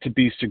meant to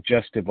be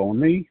suggestive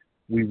only.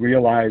 We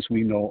realize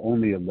we know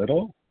only a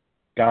little.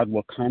 God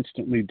will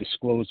constantly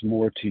disclose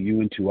more to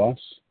you and to us.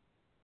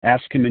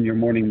 Ask him in your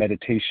morning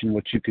meditation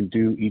what you can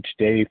do each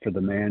day for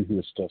the man who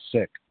is still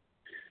sick.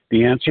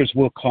 The answers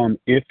will come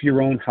if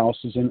your own house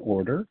is in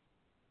order,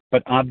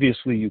 but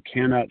obviously you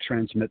cannot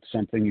transmit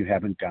something you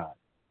haven't got.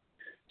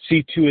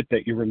 See to it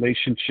that your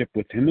relationship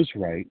with him is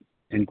right,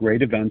 and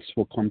great events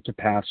will come to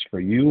pass for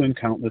you and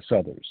countless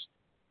others.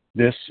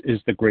 This is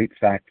the great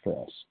fact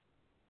for us.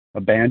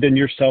 Abandon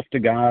yourself to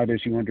God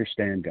as you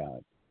understand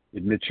God.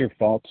 Admit your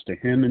faults to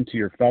him and to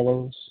your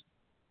fellows.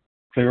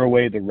 Clear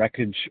away the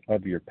wreckage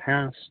of your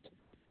past.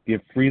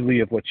 Give freely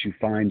of what you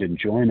find and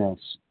join us.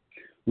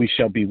 We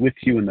shall be with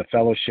you in the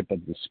fellowship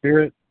of the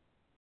Spirit,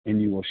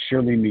 and you will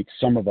surely meet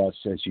some of us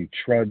as you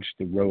trudge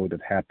the road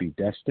of happy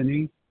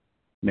destiny.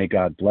 May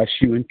God bless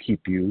you and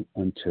keep you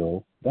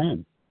until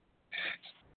then.